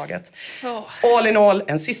Systembolaget. All in all,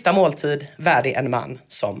 en sista måltid värdig en man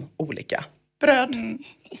som olika bröd.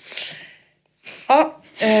 Ja,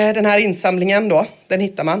 den här insamlingen då, den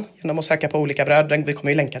hittar man genom att söka på olika bröd. Vi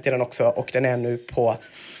kommer ju länka till den också och den är nu på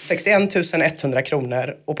 61 100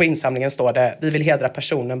 kronor. Och på insamlingen står det: vi vill hedra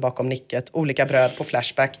personen bakom nicket, olika bröd på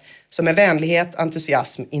Flashback, som med vänlighet,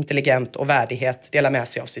 entusiasm, intelligent och värdighet delar med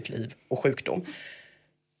sig av sitt liv och sjukdom.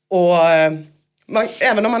 Och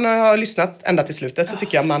även om man har lyssnat ända till slutet så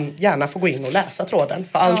tycker jag man gärna får gå in och läsa tråden.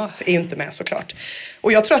 För allt är ju inte med såklart.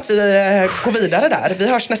 Och jag tror att vi går vidare där. Vi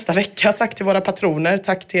hörs nästa vecka. Tack till våra patroner.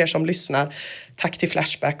 Tack till er som lyssnar. Tack till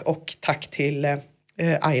Flashback och tack till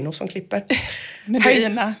Aino som klipper.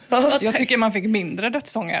 Medina. Jag tycker man fick mindre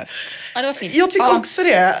dödsångest. Ja, det var fint. Jag tycker också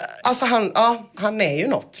det. Alltså han är ju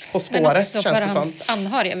något på spåret. Men också känns för det hans som.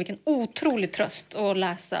 anhöriga. Vilken otrolig tröst att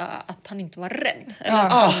läsa att han inte var rädd. Eller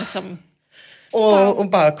att han liksom... Och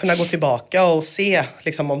bara kunna gå tillbaka och se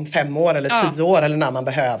liksom, om 5 år eller 10 år eller när man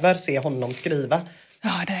behöver se honom skriva.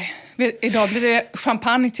 Ja, nej. Idag blir det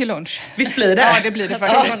champagne till lunch. Visst blir det? Ja, det blir det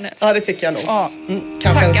faktiskt. Ja, det tycker jag nog. Ja.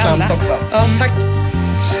 Kanske en slant alla. också. Ja, tack.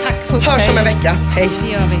 Tack. Hörs om en vecka. Hej. Det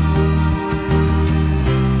gör vi.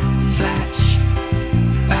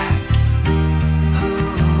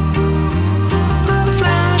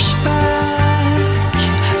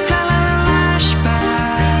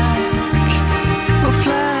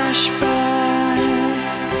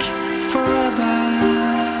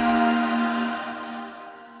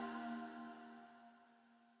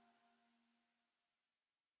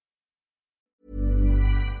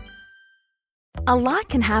 A lot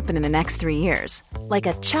can happen in the next 3 years. Like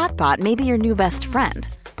a chatbot may be your new best friend.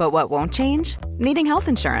 But what won't change? Needing health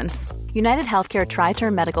insurance. United Healthcare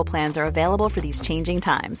Tri-Term Medical Plans are available for these changing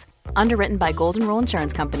times. Underwritten by Golden Rule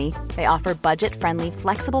Insurance Company, they offer budget-friendly,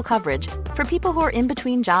 flexible coverage for people who are in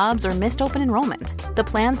between jobs or missed open enrollment. The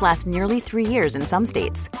plans last nearly 3 years in some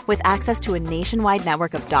states, with access to a nationwide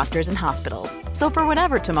network of doctors and hospitals. So for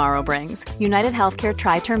whatever tomorrow brings, United Healthcare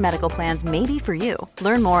Tri-Term Medical Plans may be for you.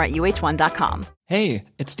 Learn more at uh1.com. Hey,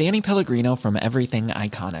 it's Danny Pellegrino from Everything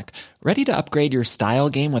Iconic. Ready to upgrade your style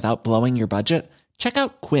game without blowing your budget? Check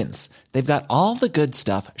out Quince. They've got all the good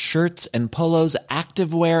stuff, shirts and polos,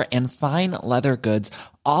 activewear, and fine leather goods,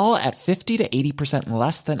 all at 50 to 80%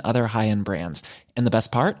 less than other high-end brands. And the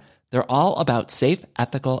best part? They're all about safe,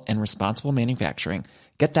 ethical, and responsible manufacturing.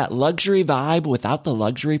 Get that luxury vibe without the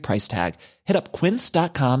luxury price tag. Hit up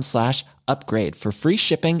quince.com/upgrade for free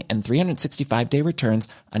shipping and 365-day returns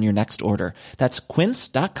on your next order. That's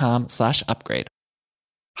quince.com/upgrade.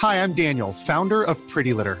 Hi, I'm Daniel, founder of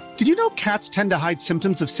Pretty Litter. Did you know cats tend to hide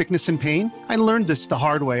symptoms of sickness and pain? I learned this the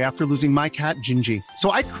hard way after losing my cat, Gingy.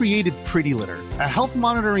 So I created Pretty Litter, a health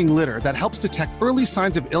monitoring litter that helps detect early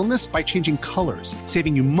signs of illness by changing colors,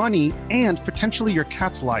 saving you money and potentially your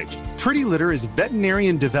cat's life. Pretty Litter is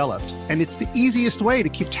veterinarian developed, and it's the easiest way to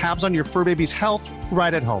keep tabs on your fur baby's health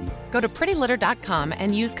right at home. Go to prettylitter.com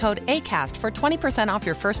and use code ACAST for 20% off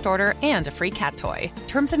your first order and a free cat toy.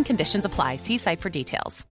 Terms and conditions apply. See site for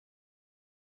details.